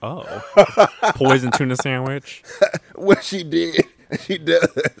playing. Oh. Poison tuna sandwich? Well, she did. She does.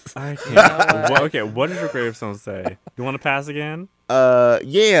 I can't. Okay, what does your gravestone say? You want to pass again?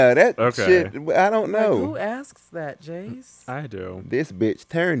 Yeah, that Okay. shit. I don't Like, know. who asks that, Jace? I do. This bitch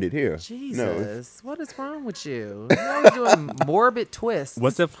turned it here. No. Jesus, what is wrong with you? You're always doing morbid twists.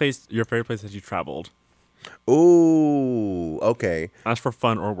 What's the place, your favorite place that you traveled? Ooh, okay. That's for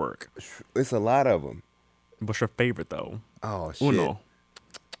fun or work. It's a lot of them. What's your favorite though? Oh shit. Uno.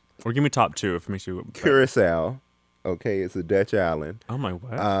 Or give me top two if it makes you. Curacao. Okay, it's a Dutch island. Oh my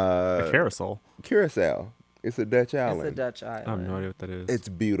what? A carousel. Curacao. It's a Dutch It's island. a Dutch I have island. no idea what that is. It's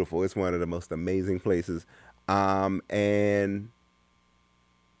beautiful. It's one of the most amazing places. And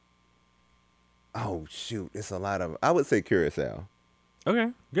oh shoot, it's a lot of. I would say Curacao.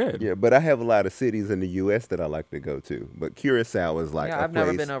 okay, good. Yeah, but I have a lot of cities in the U.S. that I like to go to. But Curacao is like Yeah, a I've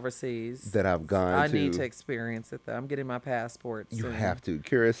never place been overseas. that I've gone I to. need to experience it though. I'm getting my passport You soon. have to.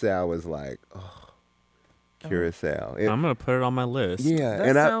 Curacao is like, Curacao. It- I'm gonna put it on my list. yeah, That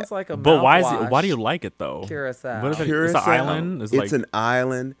and sounds like a But why is mouthwash. it? Why do you like it though? Curacao? What is it? Curacao. It's an island. It's like an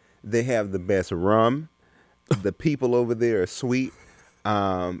island. They have the best rum. The people over there are sweet.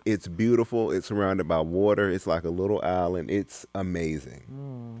 It's beautiful. It's surrounded by water. It's like a little island. It's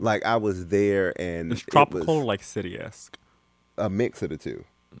amazing. Like I was there, and it's it tropical, was like city-esque. a mix of the two.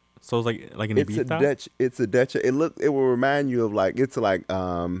 So it's like an It's a Ibiza. Dutch. It's a Dutch. It will remind you of like it's like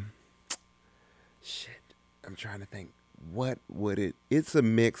shit. I'm trying to think. What would it? It's a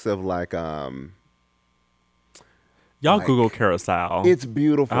mix of like Y'all like- Google Curacao. It's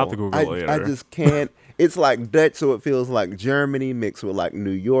beautiful. I'll have to Google it I later. just can't. It's like Dutch, so it feels like Germany mixed with like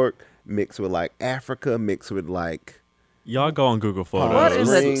New York, mixed with like Africa, mixed with like. Y'all go on Google Photos. What is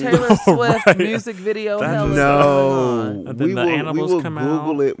a Ring. Taylor Swift music video? That Hell is- is going on? And No, then we the will. animals We will come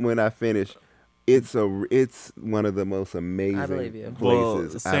Google out. it when I finish. It's one of the most amazing believe you.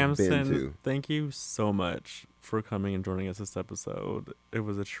 places Well, I've been Samson, to. thank you so much for coming and joining us this episode. It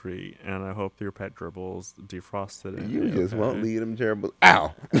was a treat, and I hope your pet gerbils defrosted. and You you're just okay. won't lead them terrible.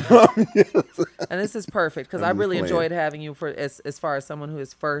 Ow! And this is perfect because I'm I just really playing. enjoyed having you for as far as someone who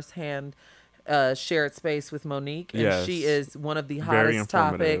is firsthand shared space with Monique, and Yes. she is one of the Very hottest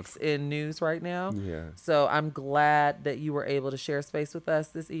informative. topics in news right now. Yeah. So I'm glad that you were able to share space with us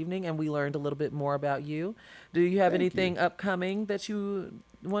this evening, and we learned a little bit more about you. Do you have anything upcoming that you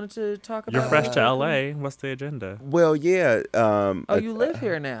wanted to talk about? You're fresh to LA. What's the agenda? Well, yeah. Oh, you live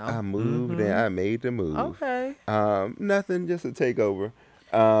here now. I moved and I made the move. Okay. Nothing, just a takeover.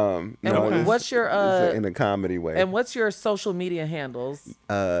 And it's- what's your it's in a comedy way. and what's your social media handles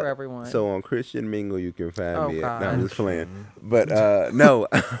for everyone? So on Christian Mingle, you can find Oh, me. At, no, God. I'm just playing. But no,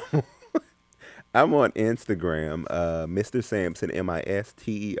 I'm on Instagram, Mr. Sampson,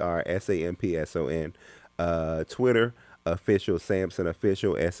 MISTERSAMPSON. Twitter, official Sampson,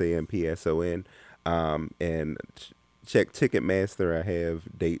 official SAMPSON. And check Ticketmaster. I have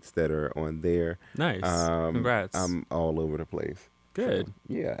dates that are on there. Nice. Congrats. I'm all over the place. Good.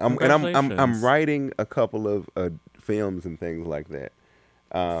 Yeah, I'm Congratulations. writing a couple of films and things like that.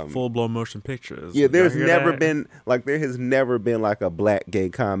 Full blown motion pictures. Yeah, Y'all there has hear never that? been like a black gay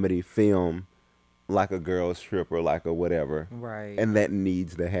comedy film, like a girl's trip or like a whatever, right. and that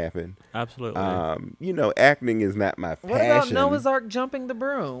needs to happen. Absolutely. Acting is not my What about passion. Noah's Ark jumping the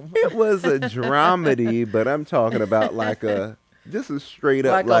broom? It was a dramedy, but I'm talking about like a just a straight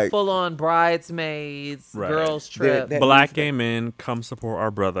up Like a full-on bridesmaids, Right. girls trip. that- Black needs gay men, come support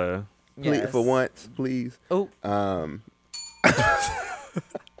our brother. Yes. for once, please. Oh,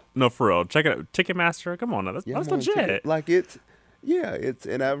 No, for real. Check it out. Ticketmaster. Come on, now. That's Yeah, I'm on legit. Ticket. Like it's Yeah,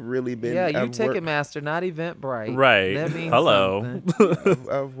 and I've really been. Yeah, you I've Ticketmaster, not Eventbrite. Right. That means Hello.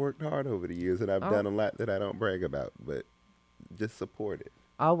 I've worked hard over the years, and I've done a lot that I don't brag about, but just support it.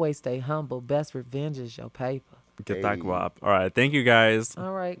 Always stay humble. Best revenge is your paper. Get that guap. All right. Thank you, guys.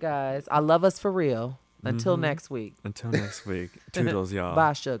 All right, guys. I love us for real. Until next week. Until next week. Toodles, y'all.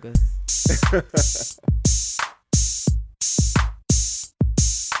 Bye, sugars.